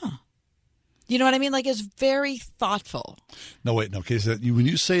 You know what I mean? Like, it's very thoughtful. No, wait, no. Okay, so when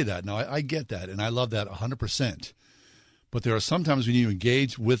you say that, now I get that, and I love that 100%. But there are some times when you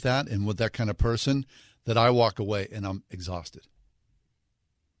engage with that and with that kind of person that I walk away and I'm exhausted.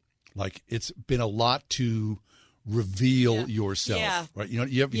 Like, it's been a lot to reveal yourself. Yeah. Right? Have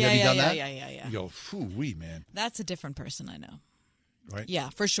you done that? Yeah. You go, phoo-wee, man. That's a different person I know. Right? Yeah,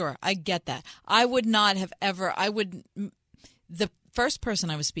 for sure. I get that. I would not have ever, the first person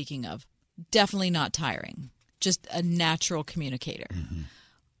I was speaking of, definitely not tiring. Just a natural communicator. Mm-hmm.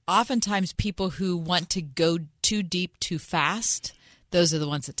 Oftentimes people who want to go too deep too fast, those are the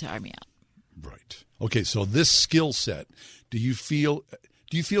ones that tire me out. Right. Okay, so this skill set, do you feel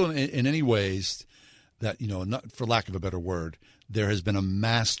in any ways that, not for lack of a better word, there has been a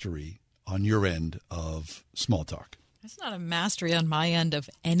mastery on your end of small talk? That's not a mastery on my end of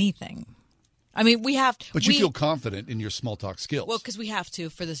anything. I mean, we have... But you feel confident in your small talk skills. Well, because we have to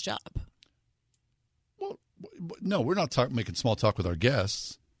for this job. Well, no, we're not making small talk with our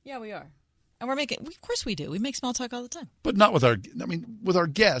guests. Yeah, we are. And of course we do. We make small talk all the time. But not with with our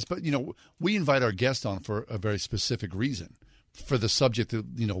guests. But, we invite our guests on for a very specific reason, for the subject that,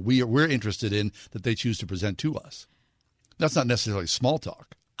 we're interested in that they choose to present to us. That's not necessarily small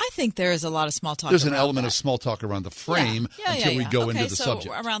talk. I think there is a lot of small talk. There's an element of small talk around the frame until we go into the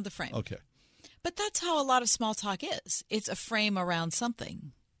subject. Around the frame. Okay. But that's how a lot of small talk is. It's a frame around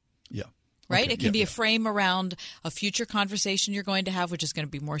something. Yeah. Right? Okay. It can be a frame around a future conversation you're going to have, which is going to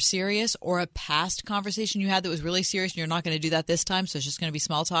be more serious, or a past conversation you had that was really serious and you're not going to do that this time, so it's just going to be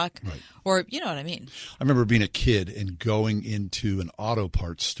small talk. Right. Or, you know what I mean? I remember being a kid and going into an auto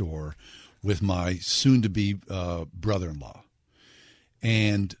parts store with my soon-to-be brother-in-law.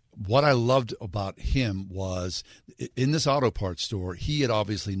 And what I loved about him was in this auto parts store, he had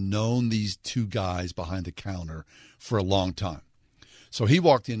obviously known these two guys behind the counter for a long time. So he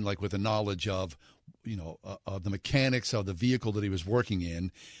walked in like with a knowledge of, the mechanics of the vehicle that he was working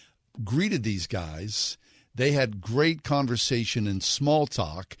in, greeted these guys. They had great conversation and small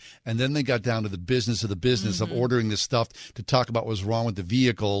talk, and then they got down to the business of ordering this stuff to talk about what was wrong with the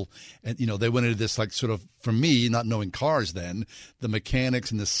vehicle. And, they went into this like sort of, for me, not knowing cars then, the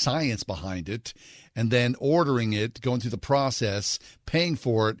mechanics and the science behind it, and then ordering it, going through the process, paying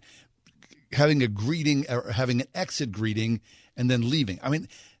for it, having a greeting or having an exit greeting, and then leaving. I mean,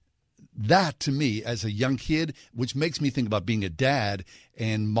 that to me as a young kid, which makes me think about being a dad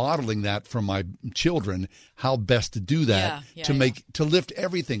and modeling that for my children, how best to do that to lift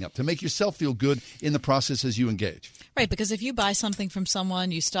everything up, to make yourself feel good in the process as you engage. Right, because if you buy something from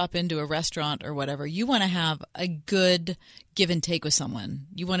someone, you stop into a restaurant or whatever, you want to have a good give and take with someone.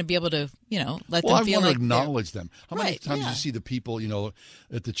 You want to be able to, let them feel like I want to acknowledge them. How many times do you see the people,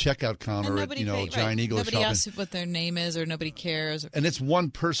 at the checkout counter at, Giant Eagle nobody shopping? asks what their name is or nobody cares. And it's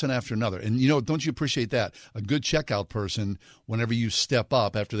one person after another. And, don't you appreciate that? A good checkout person, whenever you step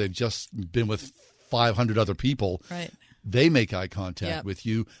up after they've just been with 500 other people, right, they make eye contact with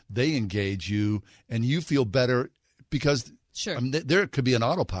you, they engage you, and you feel better because there could be an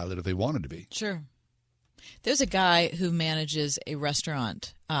autopilot if they wanted to be. Sure. There's a guy who manages a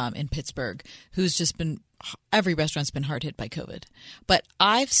restaurant in Pittsburgh who's just been – every restaurant's been hard hit by COVID. But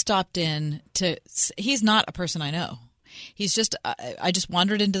I've stopped in to – he's not a person I know. He's just I just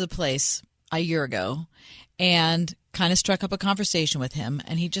wandered into the place a year ago and kind of struck up a conversation with him,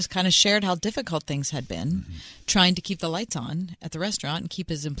 and he just kind of shared how difficult things had been trying to keep the lights on at the restaurant and keep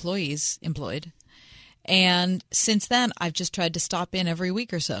his employees employed. And since then, I've just tried to stop in every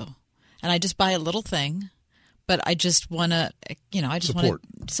week or so. And I just buy a little thing, but I just want to, want to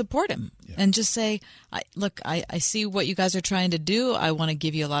support him and just say, I see what you guys are trying to do. I want to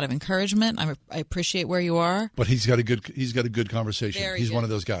give you a lot of encouragement. I appreciate where you are. But he's got a good conversation. Very he's good. One of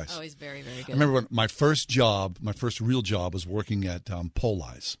those guys. Oh, he's very, very good. I remember when my first real job was working at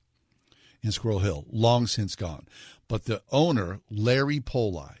Poli's in Squirrel Hill, long since gone. But the owner, Larry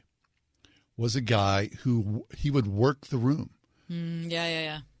Poli, was a guy who he would work the room.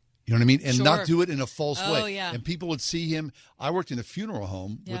 Yeah. You know what I mean? And not do it in a false way. Oh, yeah. And people would see him. I worked in a funeral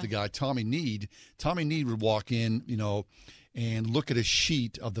home with the guy, Tommy Need. Tommy Need would walk in, and look at a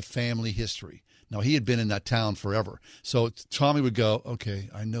sheet of the family history. Now, he had been in that town forever. So Tommy would go, okay,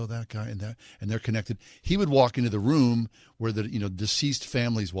 I know that guy and they're connected. He would walk into the room where the, deceased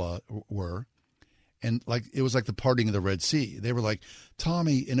families were. And it was like the parting of the Red Sea. They were like,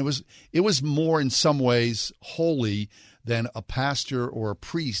 Tommy, and it was more in some ways holy than a pastor or a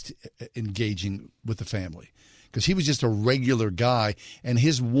priest engaging with the family, because he was just a regular guy, and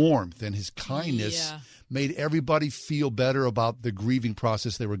his warmth and his kindness made everybody feel better about the grieving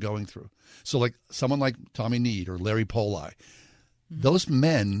process they were going through. So like someone like Tommy Need or Larry Poli, those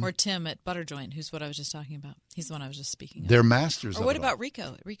men. Or Tim at Butter Joint, who's what I was just talking about. He's the one I was just speaking of. They're masters of it. Or what about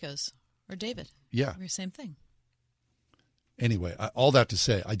Rico at Rico's? Or David? Yeah. Same thing. Anyway, all that to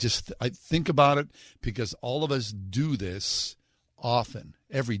say, I think about it because all of us do this often.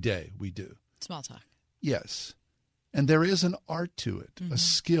 Every day we do. Small talk. Yes. And there is an art to it, a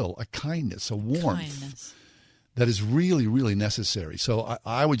skill, a kindness, a warmth that is really, really necessary. So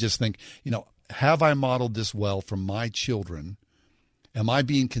I would just think, have I modeled this well for my children? Am I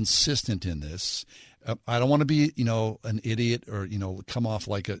being consistent in this? I don't want to be, an idiot or, come off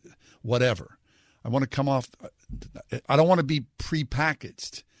like a whatever. I want to come off. I don't want to be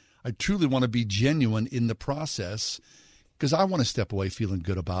prepackaged. I truly want to be genuine in the process because I want to step away feeling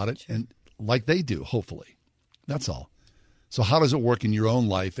good about it and like they do, hopefully. That's all. So how does it work in your own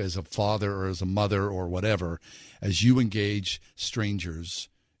life as a father or as a mother or whatever, as you engage strangers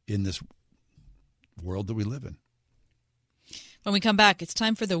in this world that we live in? When we come back, it's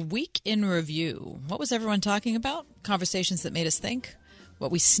time for the Week in Review. What was everyone talking about? Conversations that made us think, what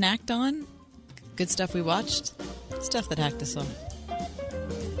we snacked on, good stuff we watched, stuff that hacked us up.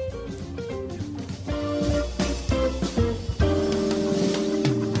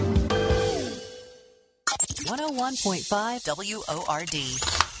 101.5 WORD.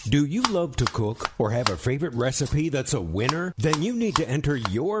 Do you love to cook or have a favorite recipe that's a winner? Then you need to enter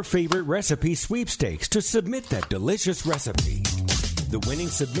your favorite recipe sweepstakes to submit that delicious recipe. The winning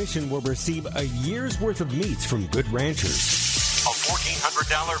submission will receive a year's worth of meats from Good Ranchers, a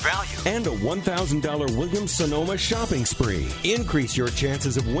 $1,400 value, and a $1,000 Williams-Sonoma shopping spree. Increase your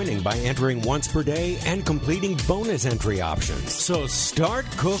chances of winning by entering once per day and completing bonus entry options. So start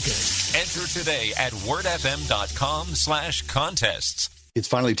cooking. Enter today at wordfm.com/contests. It's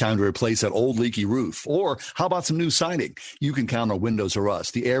finally time to replace that old leaky roof. Or how about some new siding? You can count on Windows R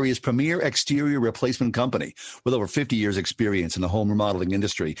Us, the area's premier exterior replacement company. With over 50 years experience in the home remodeling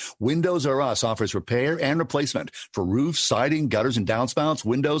industry, Windows R Us offers repair and replacement for roofs, siding, gutters and downspouts,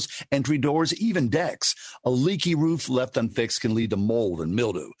 windows, entry doors, even decks. A leaky roof left unfixed can lead to mold and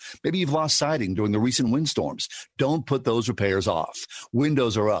mildew. Maybe you've lost siding during the recent windstorms. Don't put those repairs off.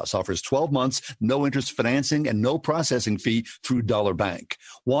 Windows R Us offers 12 months, no interest financing, and no processing fee through Dollar Bank.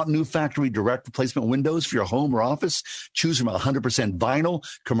 Want new factory direct replacement windows for your home or office? Choose from 100% vinyl,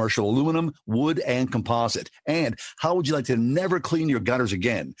 commercial aluminum, wood, and composite. And how would you like to never clean your gutters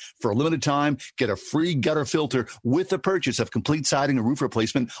again? For a limited time, get a free gutter filter with the purchase of complete siding and roof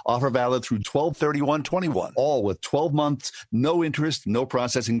replacement. Offer valid through 12/31/21. All with 12 months, no interest, no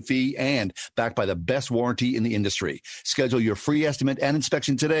processing fee, and backed by the best warranty in the industry. Schedule your free estimate and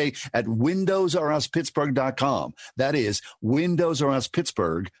inspection today at WindowsRUsPittsburgh.com. That is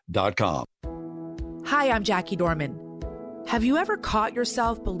WindowsRUsPittsburgh.com. Hi, I'm Jackie Dorman. Have you ever caught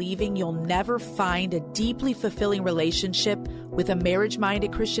yourself believing you'll never find a deeply fulfilling relationship with a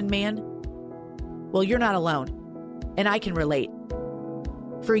marriage-minded Christian man? Well, you're not alone, and I can relate.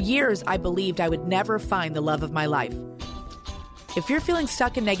 For years, I believed I would never find the love of my life. If you're feeling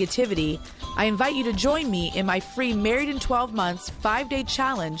stuck in negativity, I invite you to join me in my free Married in 12 Months 5-day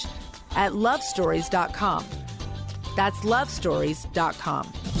challenge at lovestories.com. That's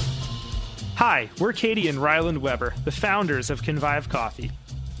lovestories.com. Hi, we're Katie and Ryland Weber, the founders of Convive Coffee.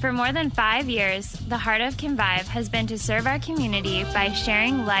 For more than 5 years, the heart of Convive has been to serve our community by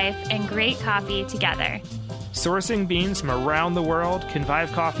sharing life and great coffee together. Sourcing beans from around the world,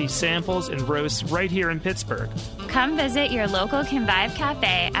 Convive Coffee samples and roasts right here in Pittsburgh. Come visit your local Convive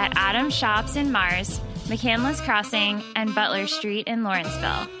Cafe at Adams Shops in Mars, McCandless Crossing, and Butler Street in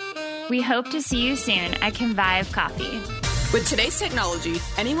Lawrenceville. We hope to see you soon at Convive Coffee. With today's technology,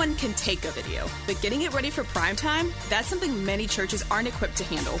 anyone can take a video, but getting it ready for prime time, that's something many churches aren't equipped to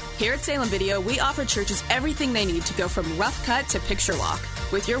handle. Here at Salem Video, we offer churches everything they need to go from rough cut to picture lock.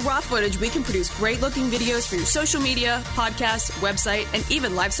 With your raw footage, we can produce great-looking videos for your social media, podcast, website, and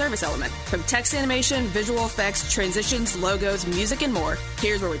even live service element. From text animation, visual effects, transitions, logos, music, and more,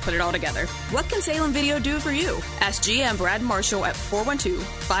 here's where we put it all together. What can Salem Video do for you? Ask GM Brad Marshall at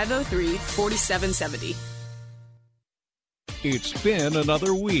 412-503-4770. It's been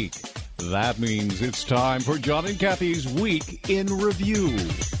another week. That means it's time for John and Kathy's Week in Review.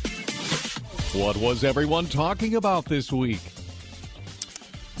 What was everyone talking about this week?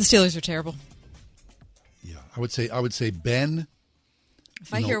 The Steelers are terrible. Yeah, I would say Ben.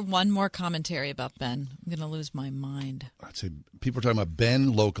 If I hear one more commentary about Ben, I'm going to lose my mind. I'd say people are talking about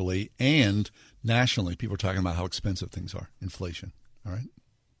Ben locally and nationally. People are talking about how expensive things are, inflation. All right.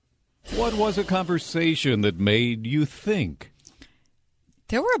 What was a conversation that made you think?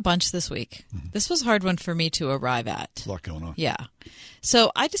 There were a bunch this week. Mm-hmm. This was a hard one for me to arrive at. A lot going on. Yeah. So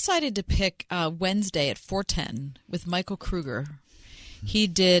I decided to pick Wednesday at 4:10 with Michael Kruger. Mm-hmm. He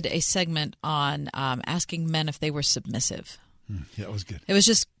did a segment on asking men if they were submissive. Yeah, it was good. It was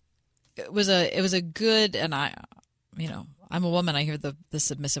a good, and I'm a woman. I hear the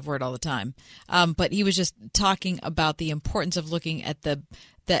submissive word all the time. But he was just talking about the importance of looking at that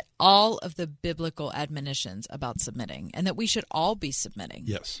all of the biblical admonitions about submitting, and that we should all be submitting.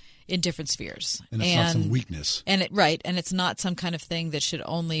 Yes. In different spheres. And it's not some weakness. And it's not some kind of thing that should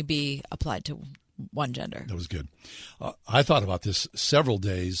only be applied to one gender. That was good. I thought about this several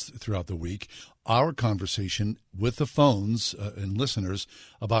days throughout the week. Our conversation with the phones and listeners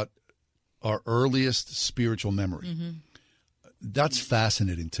about our earliest spiritual memory. Mm-hmm. That's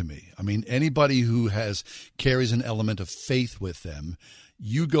fascinating to me. I mean, anybody who carries an element of faith with them,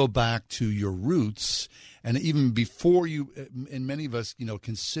 you go back to your roots, and even before you, and many of us,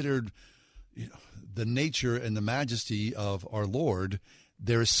 considered the nature and the majesty of our Lord,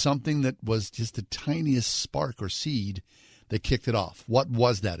 there is something that was just the tiniest spark or seed that kicked it off. What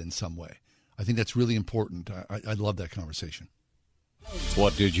was that in some way? I think that's really important. I love that conversation.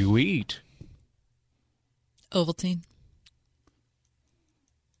 What did you eat? Ovaltine.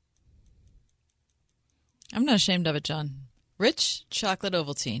 I'm not ashamed of it, John. Rich chocolate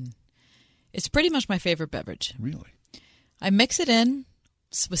Ovaltine. It's pretty much my favorite beverage. Really? I mix it in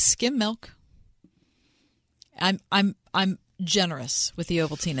with skim milk. I'm generous with the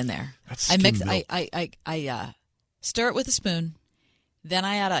Ovaltine in there. That's skim milk. I stir it with a spoon, then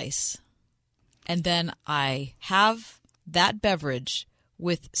I add ice, and then I have that beverage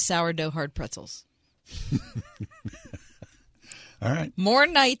with sourdough hard pretzels. All right. More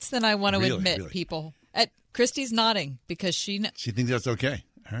nights than I want to admit, really. people. Christy's nodding because she thinks that's okay.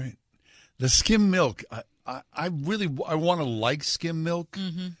 All right. The skim milk, I want to like skim milk,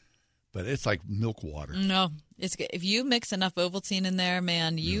 but it's like milk water. No, it's good. If you mix enough Ovaltine in there,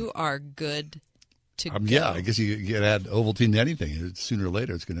 man, you are good to go. Yeah, I guess you can add Ovaltine to anything. Sooner or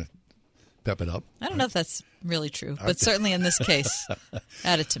later, it's going to pep it up. I don't know if that's really true, but certainly in this case,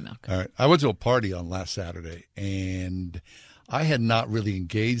 add it to milk. All right. I went to a party on last Saturday, and I had not really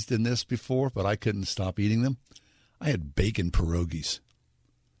engaged in this before, but I couldn't stop eating them. I had bacon pierogies.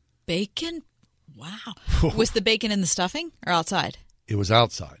 Bacon? Wow. Was the bacon in the stuffing or outside? It was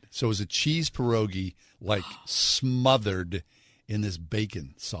outside. So it was a cheese pierogi, smothered in this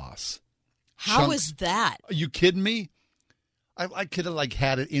bacon sauce. How was that? Are you kidding me? I could have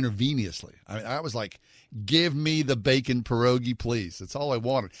had it intravenously. I was like, give me the bacon pierogi, please. That's all I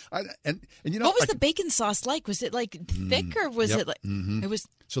wanted. And what was the bacon sauce like? Was it thick or was it like it was?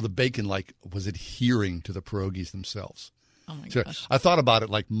 So the bacon was adhering to the pierogies themselves. Oh my gosh! I thought about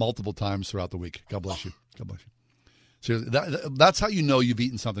it multiple times throughout the week. God bless you. God bless you. So that's how you know you've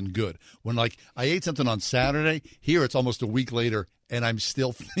eaten something good. When I ate something on Saturday, here it's almost a week later, and I'm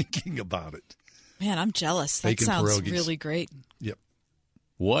still thinking about it. Man, I'm jealous. That Bacon sounds pierogies. really great. Yep.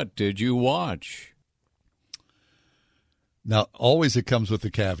 What did you watch? Now, always it comes with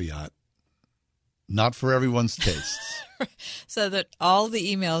the caveat, not for everyone's tastes. So that all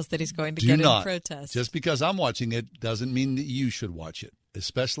the emails that he's going to Do get not. in protest. Just because I'm watching it doesn't mean that you should watch it,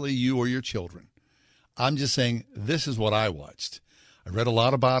 especially you or your children. I'm just saying this is what I watched. I read a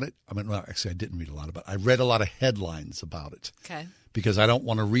lot about it. Actually, I didn't read a lot about it. I read a lot of headlines about it. Okay. Because I don't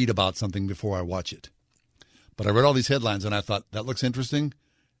want to read about something before I watch it. But I read all these headlines, and I thought, that looks interesting,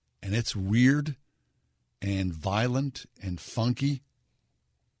 and it's weird and violent and funky.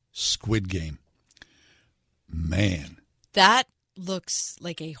 Squid Game. Man. That looks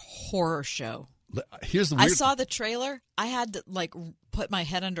like a horror show. Here's the weird... I saw the trailer. I had to, put my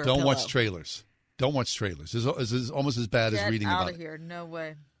head under a pillow. Don't watch trailers. Don't watch trailers. This is almost as bad as reading about it. Get out of here. No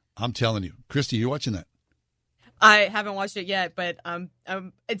way. I'm telling you. Christy, you're watching that. I haven't watched it yet, but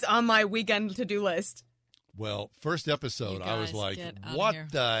it's on my weekend to-do list. Well, first episode, I was like, what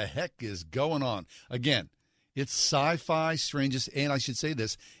the heck is going on? Again, it's sci-fi, strangest, and I should say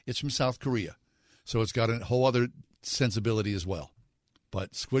this, it's from South Korea. So it's got a whole other sensibility as well.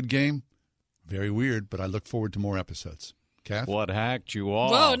 But Squid Game, very weird, but I look forward to more episodes. Kath? What hacked you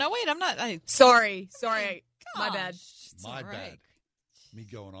off? Whoa, no, wait, I'm not. Sorry. My bad. My bad. Me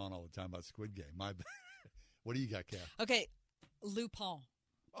going on all the time about Squid Game. My bad. What do you got, Kath? Okay, Lupin.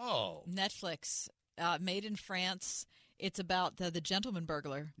 Oh. Netflix, made in France. It's about the gentleman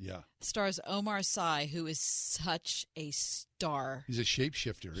burglar. Yeah. Stars Omar Sy, who is such a star. He's a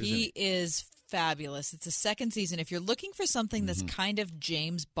shapeshifter, isn't He is fabulous. It's a second season. If you're looking for something that's kind of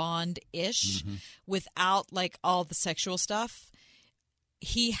James Bond-ish without all the sexual stuff,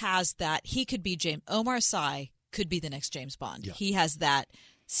 he has that. He could be Omar Sy could be the next James Bond. Yeah. He has that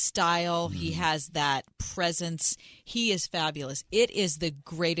style. He has that presence. He is fabulous. It is the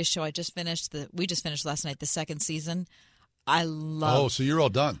greatest show. We just finished last night the second season. I love. Oh, so you're all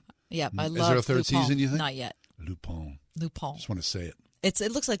done. Yeah, I love. Is there a third Lupin. season, you think? Not yet. Lupin. Just want to say it. It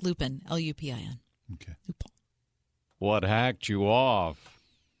looks like Lupin. Lupin. Okay. Lupin. What hacked you off?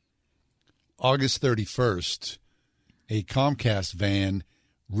 August 31st, a Comcast van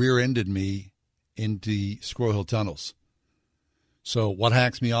rear-ended me into Squirrel Hill Tunnels. So what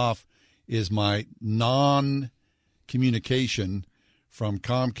hacks me off is my non-communication from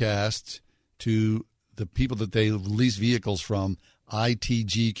Comcast to the people that they lease vehicles from,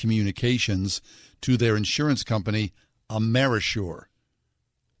 ITG Communications, to their insurance company, Amerisure.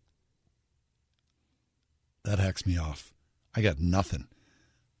 That hacks me off. I got nothing.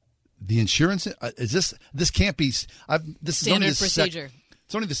 The insurance is this can't be. This Standard is only procedure.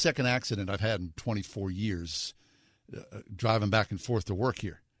 It's only the second accident I've had in 24 years driving back and forth to work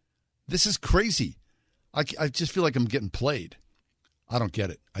here. This is crazy. I just feel like I'm getting played. I don't get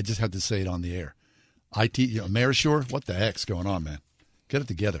it. I just had to say it on the air. Marishore, what the heck's going on, man? Get it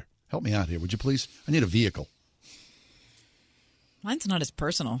together. Help me out here, would you please? I need a vehicle. Mine's not as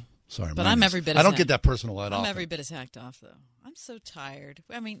personal. Sorry, but I'm every bit as I don't get that personal at all. I'm every bit as hacked off, though. I'm so tired.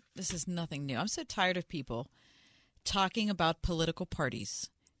 I mean, this is nothing new. I'm so tired of people talking about political parties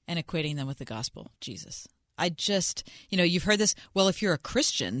and equating them with the gospel. Jesus. I just, you've heard this. Well, if you're a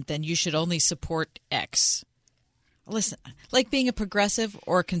Christian, then you should only support X. Listen, like being a progressive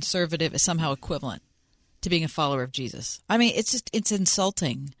or a conservative is somehow equivalent to being a follower of Jesus. I mean, it's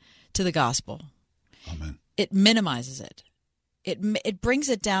insulting to the gospel. Amen. It minimizes it. It brings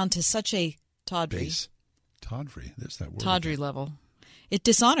it down to such a tawdry, there's that word. Tawdry level. It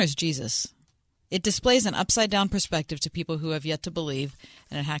dishonors Jesus. It displays an upside-down perspective to people who have yet to believe,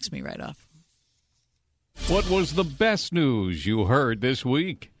 and it hacks me right off. What was the best news you heard this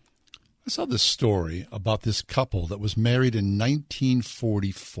week? I saw this story about this couple that was married in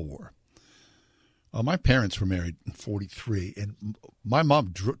 1944. My parents were married in 43, and my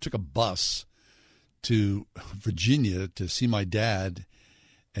mom took a bus to Virginia to see my dad,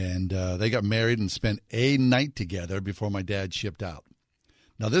 and they got married and spent a night together before my dad shipped out.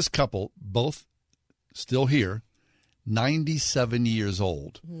 Now, this couple, both still here, 97 years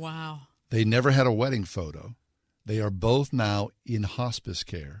old. Wow. They never had a wedding photo. They are both now in hospice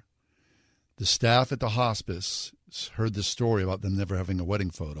care. The staff at the hospice heard the story about them never having a wedding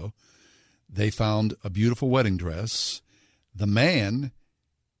photo. They found a beautiful wedding dress. The man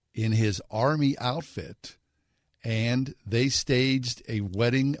in his army outfit, and they staged a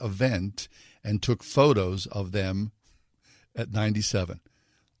wedding event and took photos of them at 97.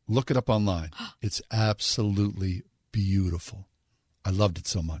 Look it up online. It's absolutely beautiful. I loved it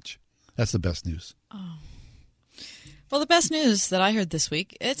so much. That's the best news. Oh. Well, the best news that I heard this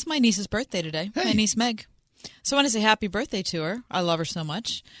week, it's my niece's birthday today. Hey. My niece Meg. So I want to say happy birthday to her. I love her so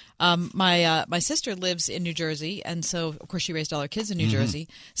much. My sister lives in New Jersey, and so, of course, she raised all her kids in New Jersey.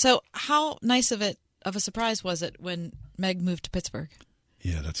 So how nice of a surprise was it when Meg moved to Pittsburgh?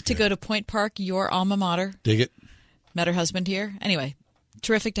 Yeah, that's good. To go to Point Park, your alma mater. Dig it. Met her husband here. Anyway,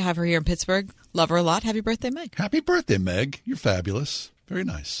 terrific to have her here in Pittsburgh. Love her a lot. Happy birthday, Meg. Happy birthday, Meg. You're fabulous. Very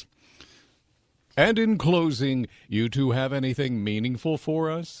nice. And in closing, you two have anything meaningful for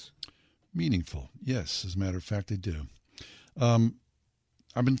us? Meaningful, yes. As a matter of fact, I do. I've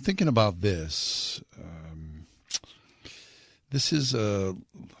been thinking about this. This is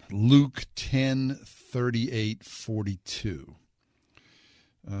Luke 10:38-42.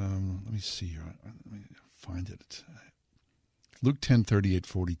 Let me see here. Let me find it. Luke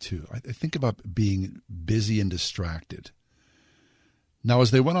 10:38-42. I think about being busy and distracted. Now,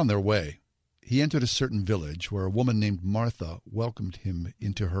 as they went on their way, he entered a certain village where a woman named Martha welcomed him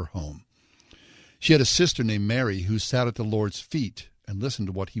into her home. She had a sister named Mary who sat at the Lord's feet and listened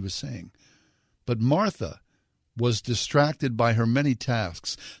to what he was saying. But Martha was distracted by her many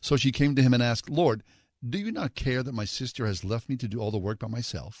tasks, so she came to him and asked, "Lord, do you not care that my sister has left me to do all the work by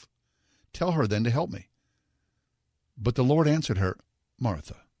myself? Tell her then to help me." But the Lord answered her,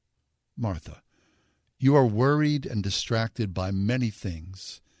 "Martha, Martha, you are worried and distracted by many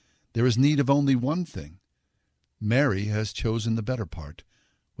things. There is need of only one thing. Mary has chosen the better part,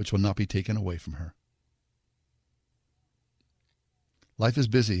 which will not be taken away from her." Life is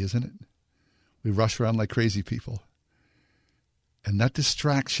busy, isn't it? We rush around like crazy people. And that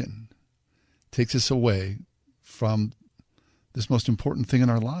distraction takes us away from this most important thing in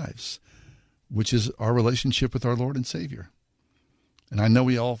our lives, which is our relationship with our Lord and Savior. And I know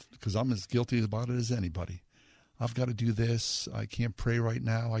we all, because I'm as guilty about it as anybody. I've got to do this. I can't pray right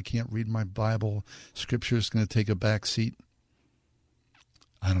now. I can't read my Bible. Scripture is going to take a back seat.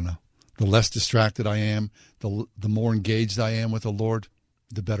 I don't know. The less distracted I am, the more engaged I am with the Lord,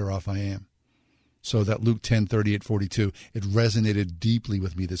 the better off I am. So that Luke 10:38-42, it resonated deeply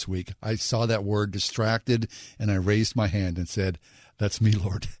with me this week. I saw that word distracted, and I raised my hand and said, "That's me,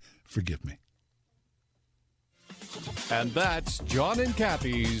 Lord. Forgive me." And that's John and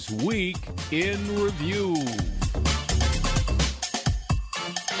Kathy's Week in Review.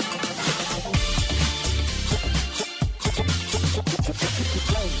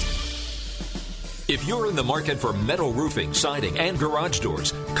 If you're in the market for metal roofing, siding, and garage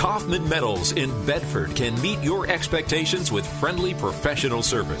doors, Kaufman Metals in Bedford can meet your expectations with friendly professional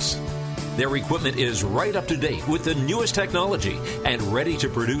service. Their equipment is right up to date with the newest technology and ready to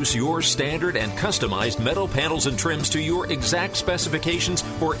produce your standard and customized metal panels and trims to your exact specifications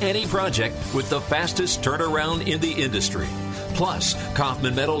for any project with the fastest turnaround in the industry. Plus,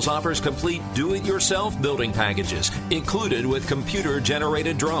 Kaufman Metals offers complete do-it-yourself building packages, included with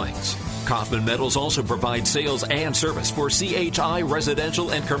computer-generated drawings. Kaufman Metals also provides sales and service for CHI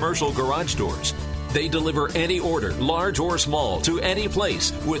residential and commercial garage doors. They deliver any order, large or small, to any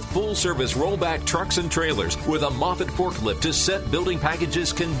place with full-service rollback trucks and trailers with a Moffett forklift to set building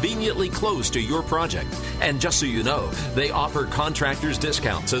packages conveniently close to your project. And just so you know, they offer contractors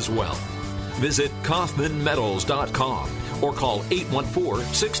discounts as well. Visit KaufmanMetals.com or call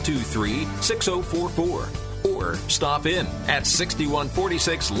 814-623-6044 or stop in at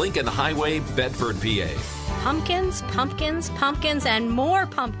 6146 Lincoln Highway, Bedford, PA. Pumpkins, pumpkins, pumpkins, and more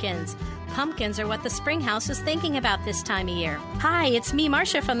pumpkins. Pumpkins are what the Springhouse is thinking about this time of year. Hi, it's me,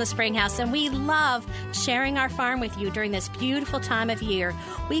 Marcia, from the Springhouse, and we love sharing our farm with you during this beautiful time of year.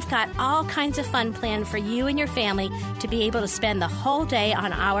 We've got all kinds of fun planned for you and your family to be able to spend the whole day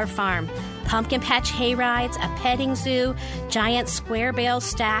on our farm. Pumpkin patch hay rides, a petting zoo, giant square bale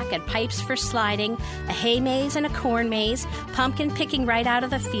stack and pipes for sliding, a hay maze and a corn maze, pumpkin picking right out of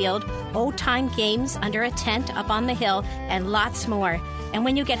the field, old-time games under a tent up on the hill, and lots more. And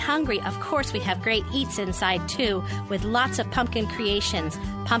when you get hungry, of course, we have great eats inside, too, with lots of pumpkin creations.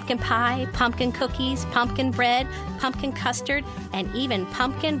 Pumpkin pie, pumpkin cookies, pumpkin bread, pumpkin custard, and even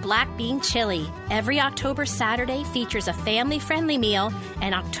pumpkin black bean chili. Every October Saturday features a family-friendly meal,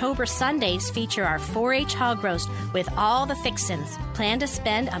 and October Sundays feature our 4-H hog roast with all the fixins. Plan to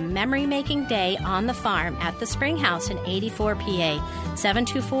spend a memory-making day on the farm at the Springhouse in 84 PA.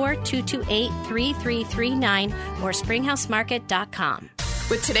 724-228-3339 or springhousemarket.com.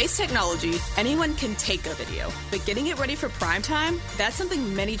 With today's technology, anyone can take a video, but getting it ready for prime time, that's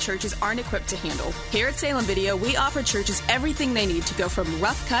something many churches aren't equipped to handle. Here at Salem Video, we offer churches everything they need to go from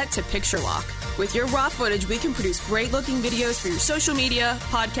rough cut to picture lock. With your raw footage, we can produce great-looking videos for your social media,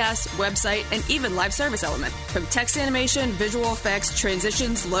 podcast, website, and even live service element. From text animation, visual effects,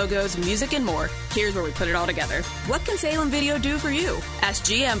 transitions, logos, music, and more, here's where we put it all together. What can Salem Video do for you? Ask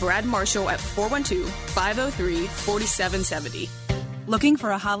GM Brad Marshall at 412-503-4770. Looking for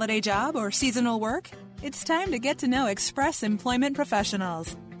a holiday job or seasonal work? It's time to get to know Express Employment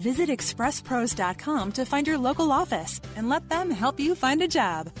Professionals. Visit expresspros.com to find your local office and let them help you find a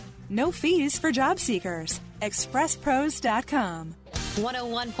job. No fees for job seekers. expresspros.com.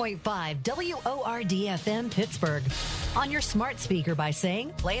 101.5 WORD-FM Pittsburgh. On your smart speaker by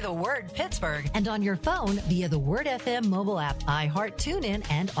saying, play the word Pittsburgh. And on your phone via the Word FM mobile app, iHeart, TuneIn,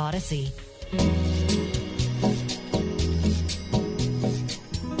 and Odyssey.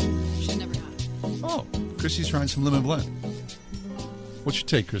 Oh, Christy's trying some lemon blend. What's your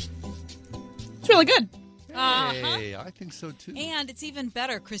take, Chris? It's really good. Hey, I think so, too. And it's even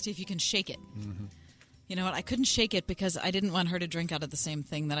better, Christy, if you can shake it. Mm-hmm. You know what? I couldn't shake it because I didn't want her to drink out of the same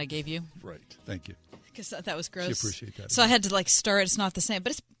thing that I gave you. Right. Thank you. Because that was gross. She appreciate that. So I had to, stir it. It's not the same.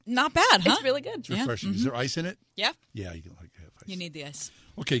 But it's not bad, huh? It's really good. It's refreshing. Is there ice in it? Yeah. Yeah, you can have ice. You need the ice.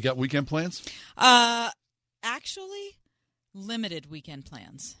 Okay, got weekend plans? Actually, limited weekend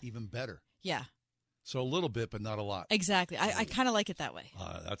plans. Even better. Yeah. So a little bit, but not a lot. Exactly. I kind of like it that way.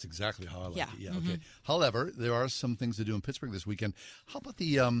 That's exactly how I like it. Yeah, Mm-hmm. okay. However, there are some things to do in Pittsburgh this weekend. How about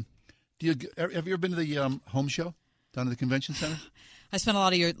the have you ever been to the home show down at the convention center? I spent a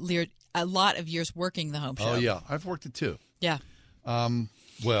lot of years working the home show. Oh, yeah. I've worked it, too. Yeah.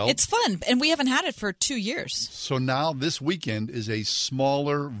 Well, it's fun, and we haven't had it for 2 years. So now this weekend is a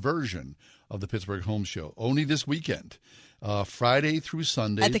smaller version of the Pittsburgh Home Show. Only this weekend. Friday through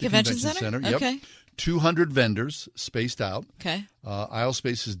Sunday at the convention center? Yep. Okay. 200 vendors spaced out. Okay. Aisle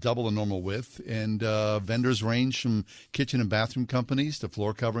space is double the normal width, and vendors range from kitchen and bathroom companies to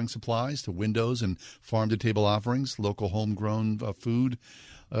floor covering supplies to windows and farm-to-table offerings, local homegrown food.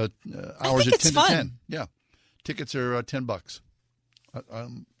 Hours at 10 to 10. Yeah. Tickets are $10.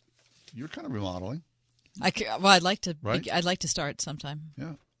 You're kind of remodeling. I'd like to. Right? I'd like to start sometime.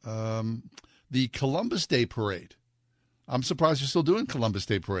 Yeah. The Columbus Day Parade. I'm surprised you're still doing Columbus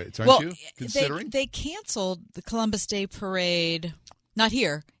Day parades, aren't you? Considering they canceled the Columbus Day Parade, not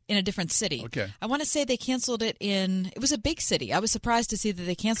here, in a different city. Okay. I want to say they canceled it it was a big city. I was surprised to see that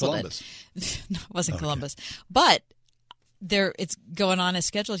they canceled Columbus. it. No, it wasn't Columbus. But it's going on as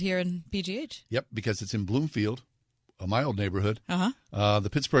scheduled here in PGH. Yep, because it's in Bloomfield, my old neighborhood. Uh-huh. The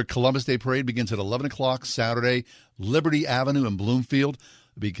Pittsburgh Columbus Day Parade begins at 11 o'clock Saturday, Liberty Avenue in Bloomfield.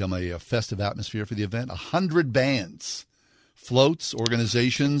 It'll become a festive atmosphere for the event. 100 bands. Floats,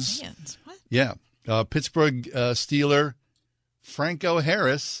 organizations. What? Yeah. Pittsburgh Steeler Franco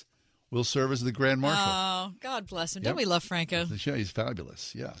Harris will serve as the Grand Marshal. Oh, God bless him. Don't we love Franco? Yeah, he's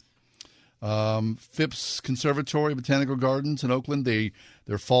fabulous. Yeah. Phipps Conservatory, Botanical Gardens in Oakland,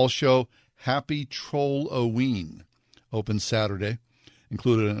 their fall show, Happy Troll-O-Ween. opens Saturday.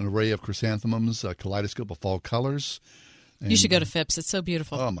 Included an array of chrysanthemums, a kaleidoscope of fall colors. You should go to Phipps. It's so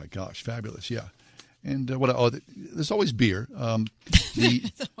beautiful. Oh, my gosh. Fabulous, yeah. And there's always beer.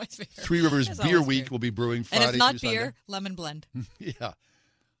 The always beer. Three Rivers There's Beer always Week beer. will be brewing Friday And if not through beer, Sunday. lemon blend. Yeah.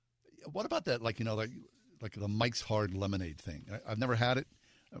 What about that, like the Mike's Hard lemonade thing? I've never had it.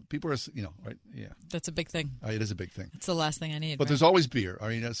 People are, right? Yeah. That's a big thing. It is a big thing. It's the last thing I need. But right? there's always beer.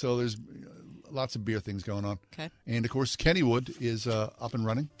 So there's lots of beer things going on. Okay. And, of course, Kennywood is up and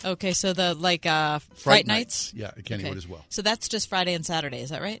running. Okay, so the Fright Nights? Yeah, at Kennywood as well. So that's just Friday and Saturday, is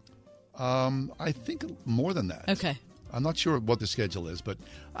that right? I think more than that. Okay. I'm not sure what the schedule is, but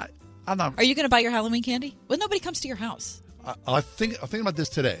I'm not. Are you going to buy your Halloween candy? Well, nobody comes to your house. I'm thinking about this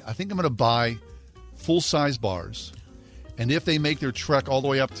today. I think I'm going to buy full-size bars, and if they make their trek all the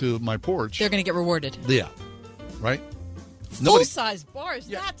way up to my porch, They're going to get rewarded. Yeah, right. Full-size bars.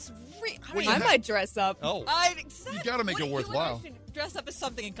 Yeah. That's I might dress up. Oh, you got to make it worthwhile. Dress up as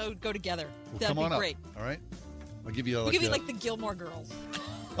something and go together. Well, That'd come on be great. up. All right. I'll give you. We'll give you like the Gilmore Girls.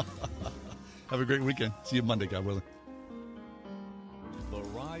 Have a great weekend. See you Monday, God willing. The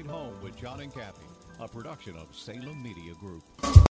Ride Home with John and Kathy, a production of Salem Media Group.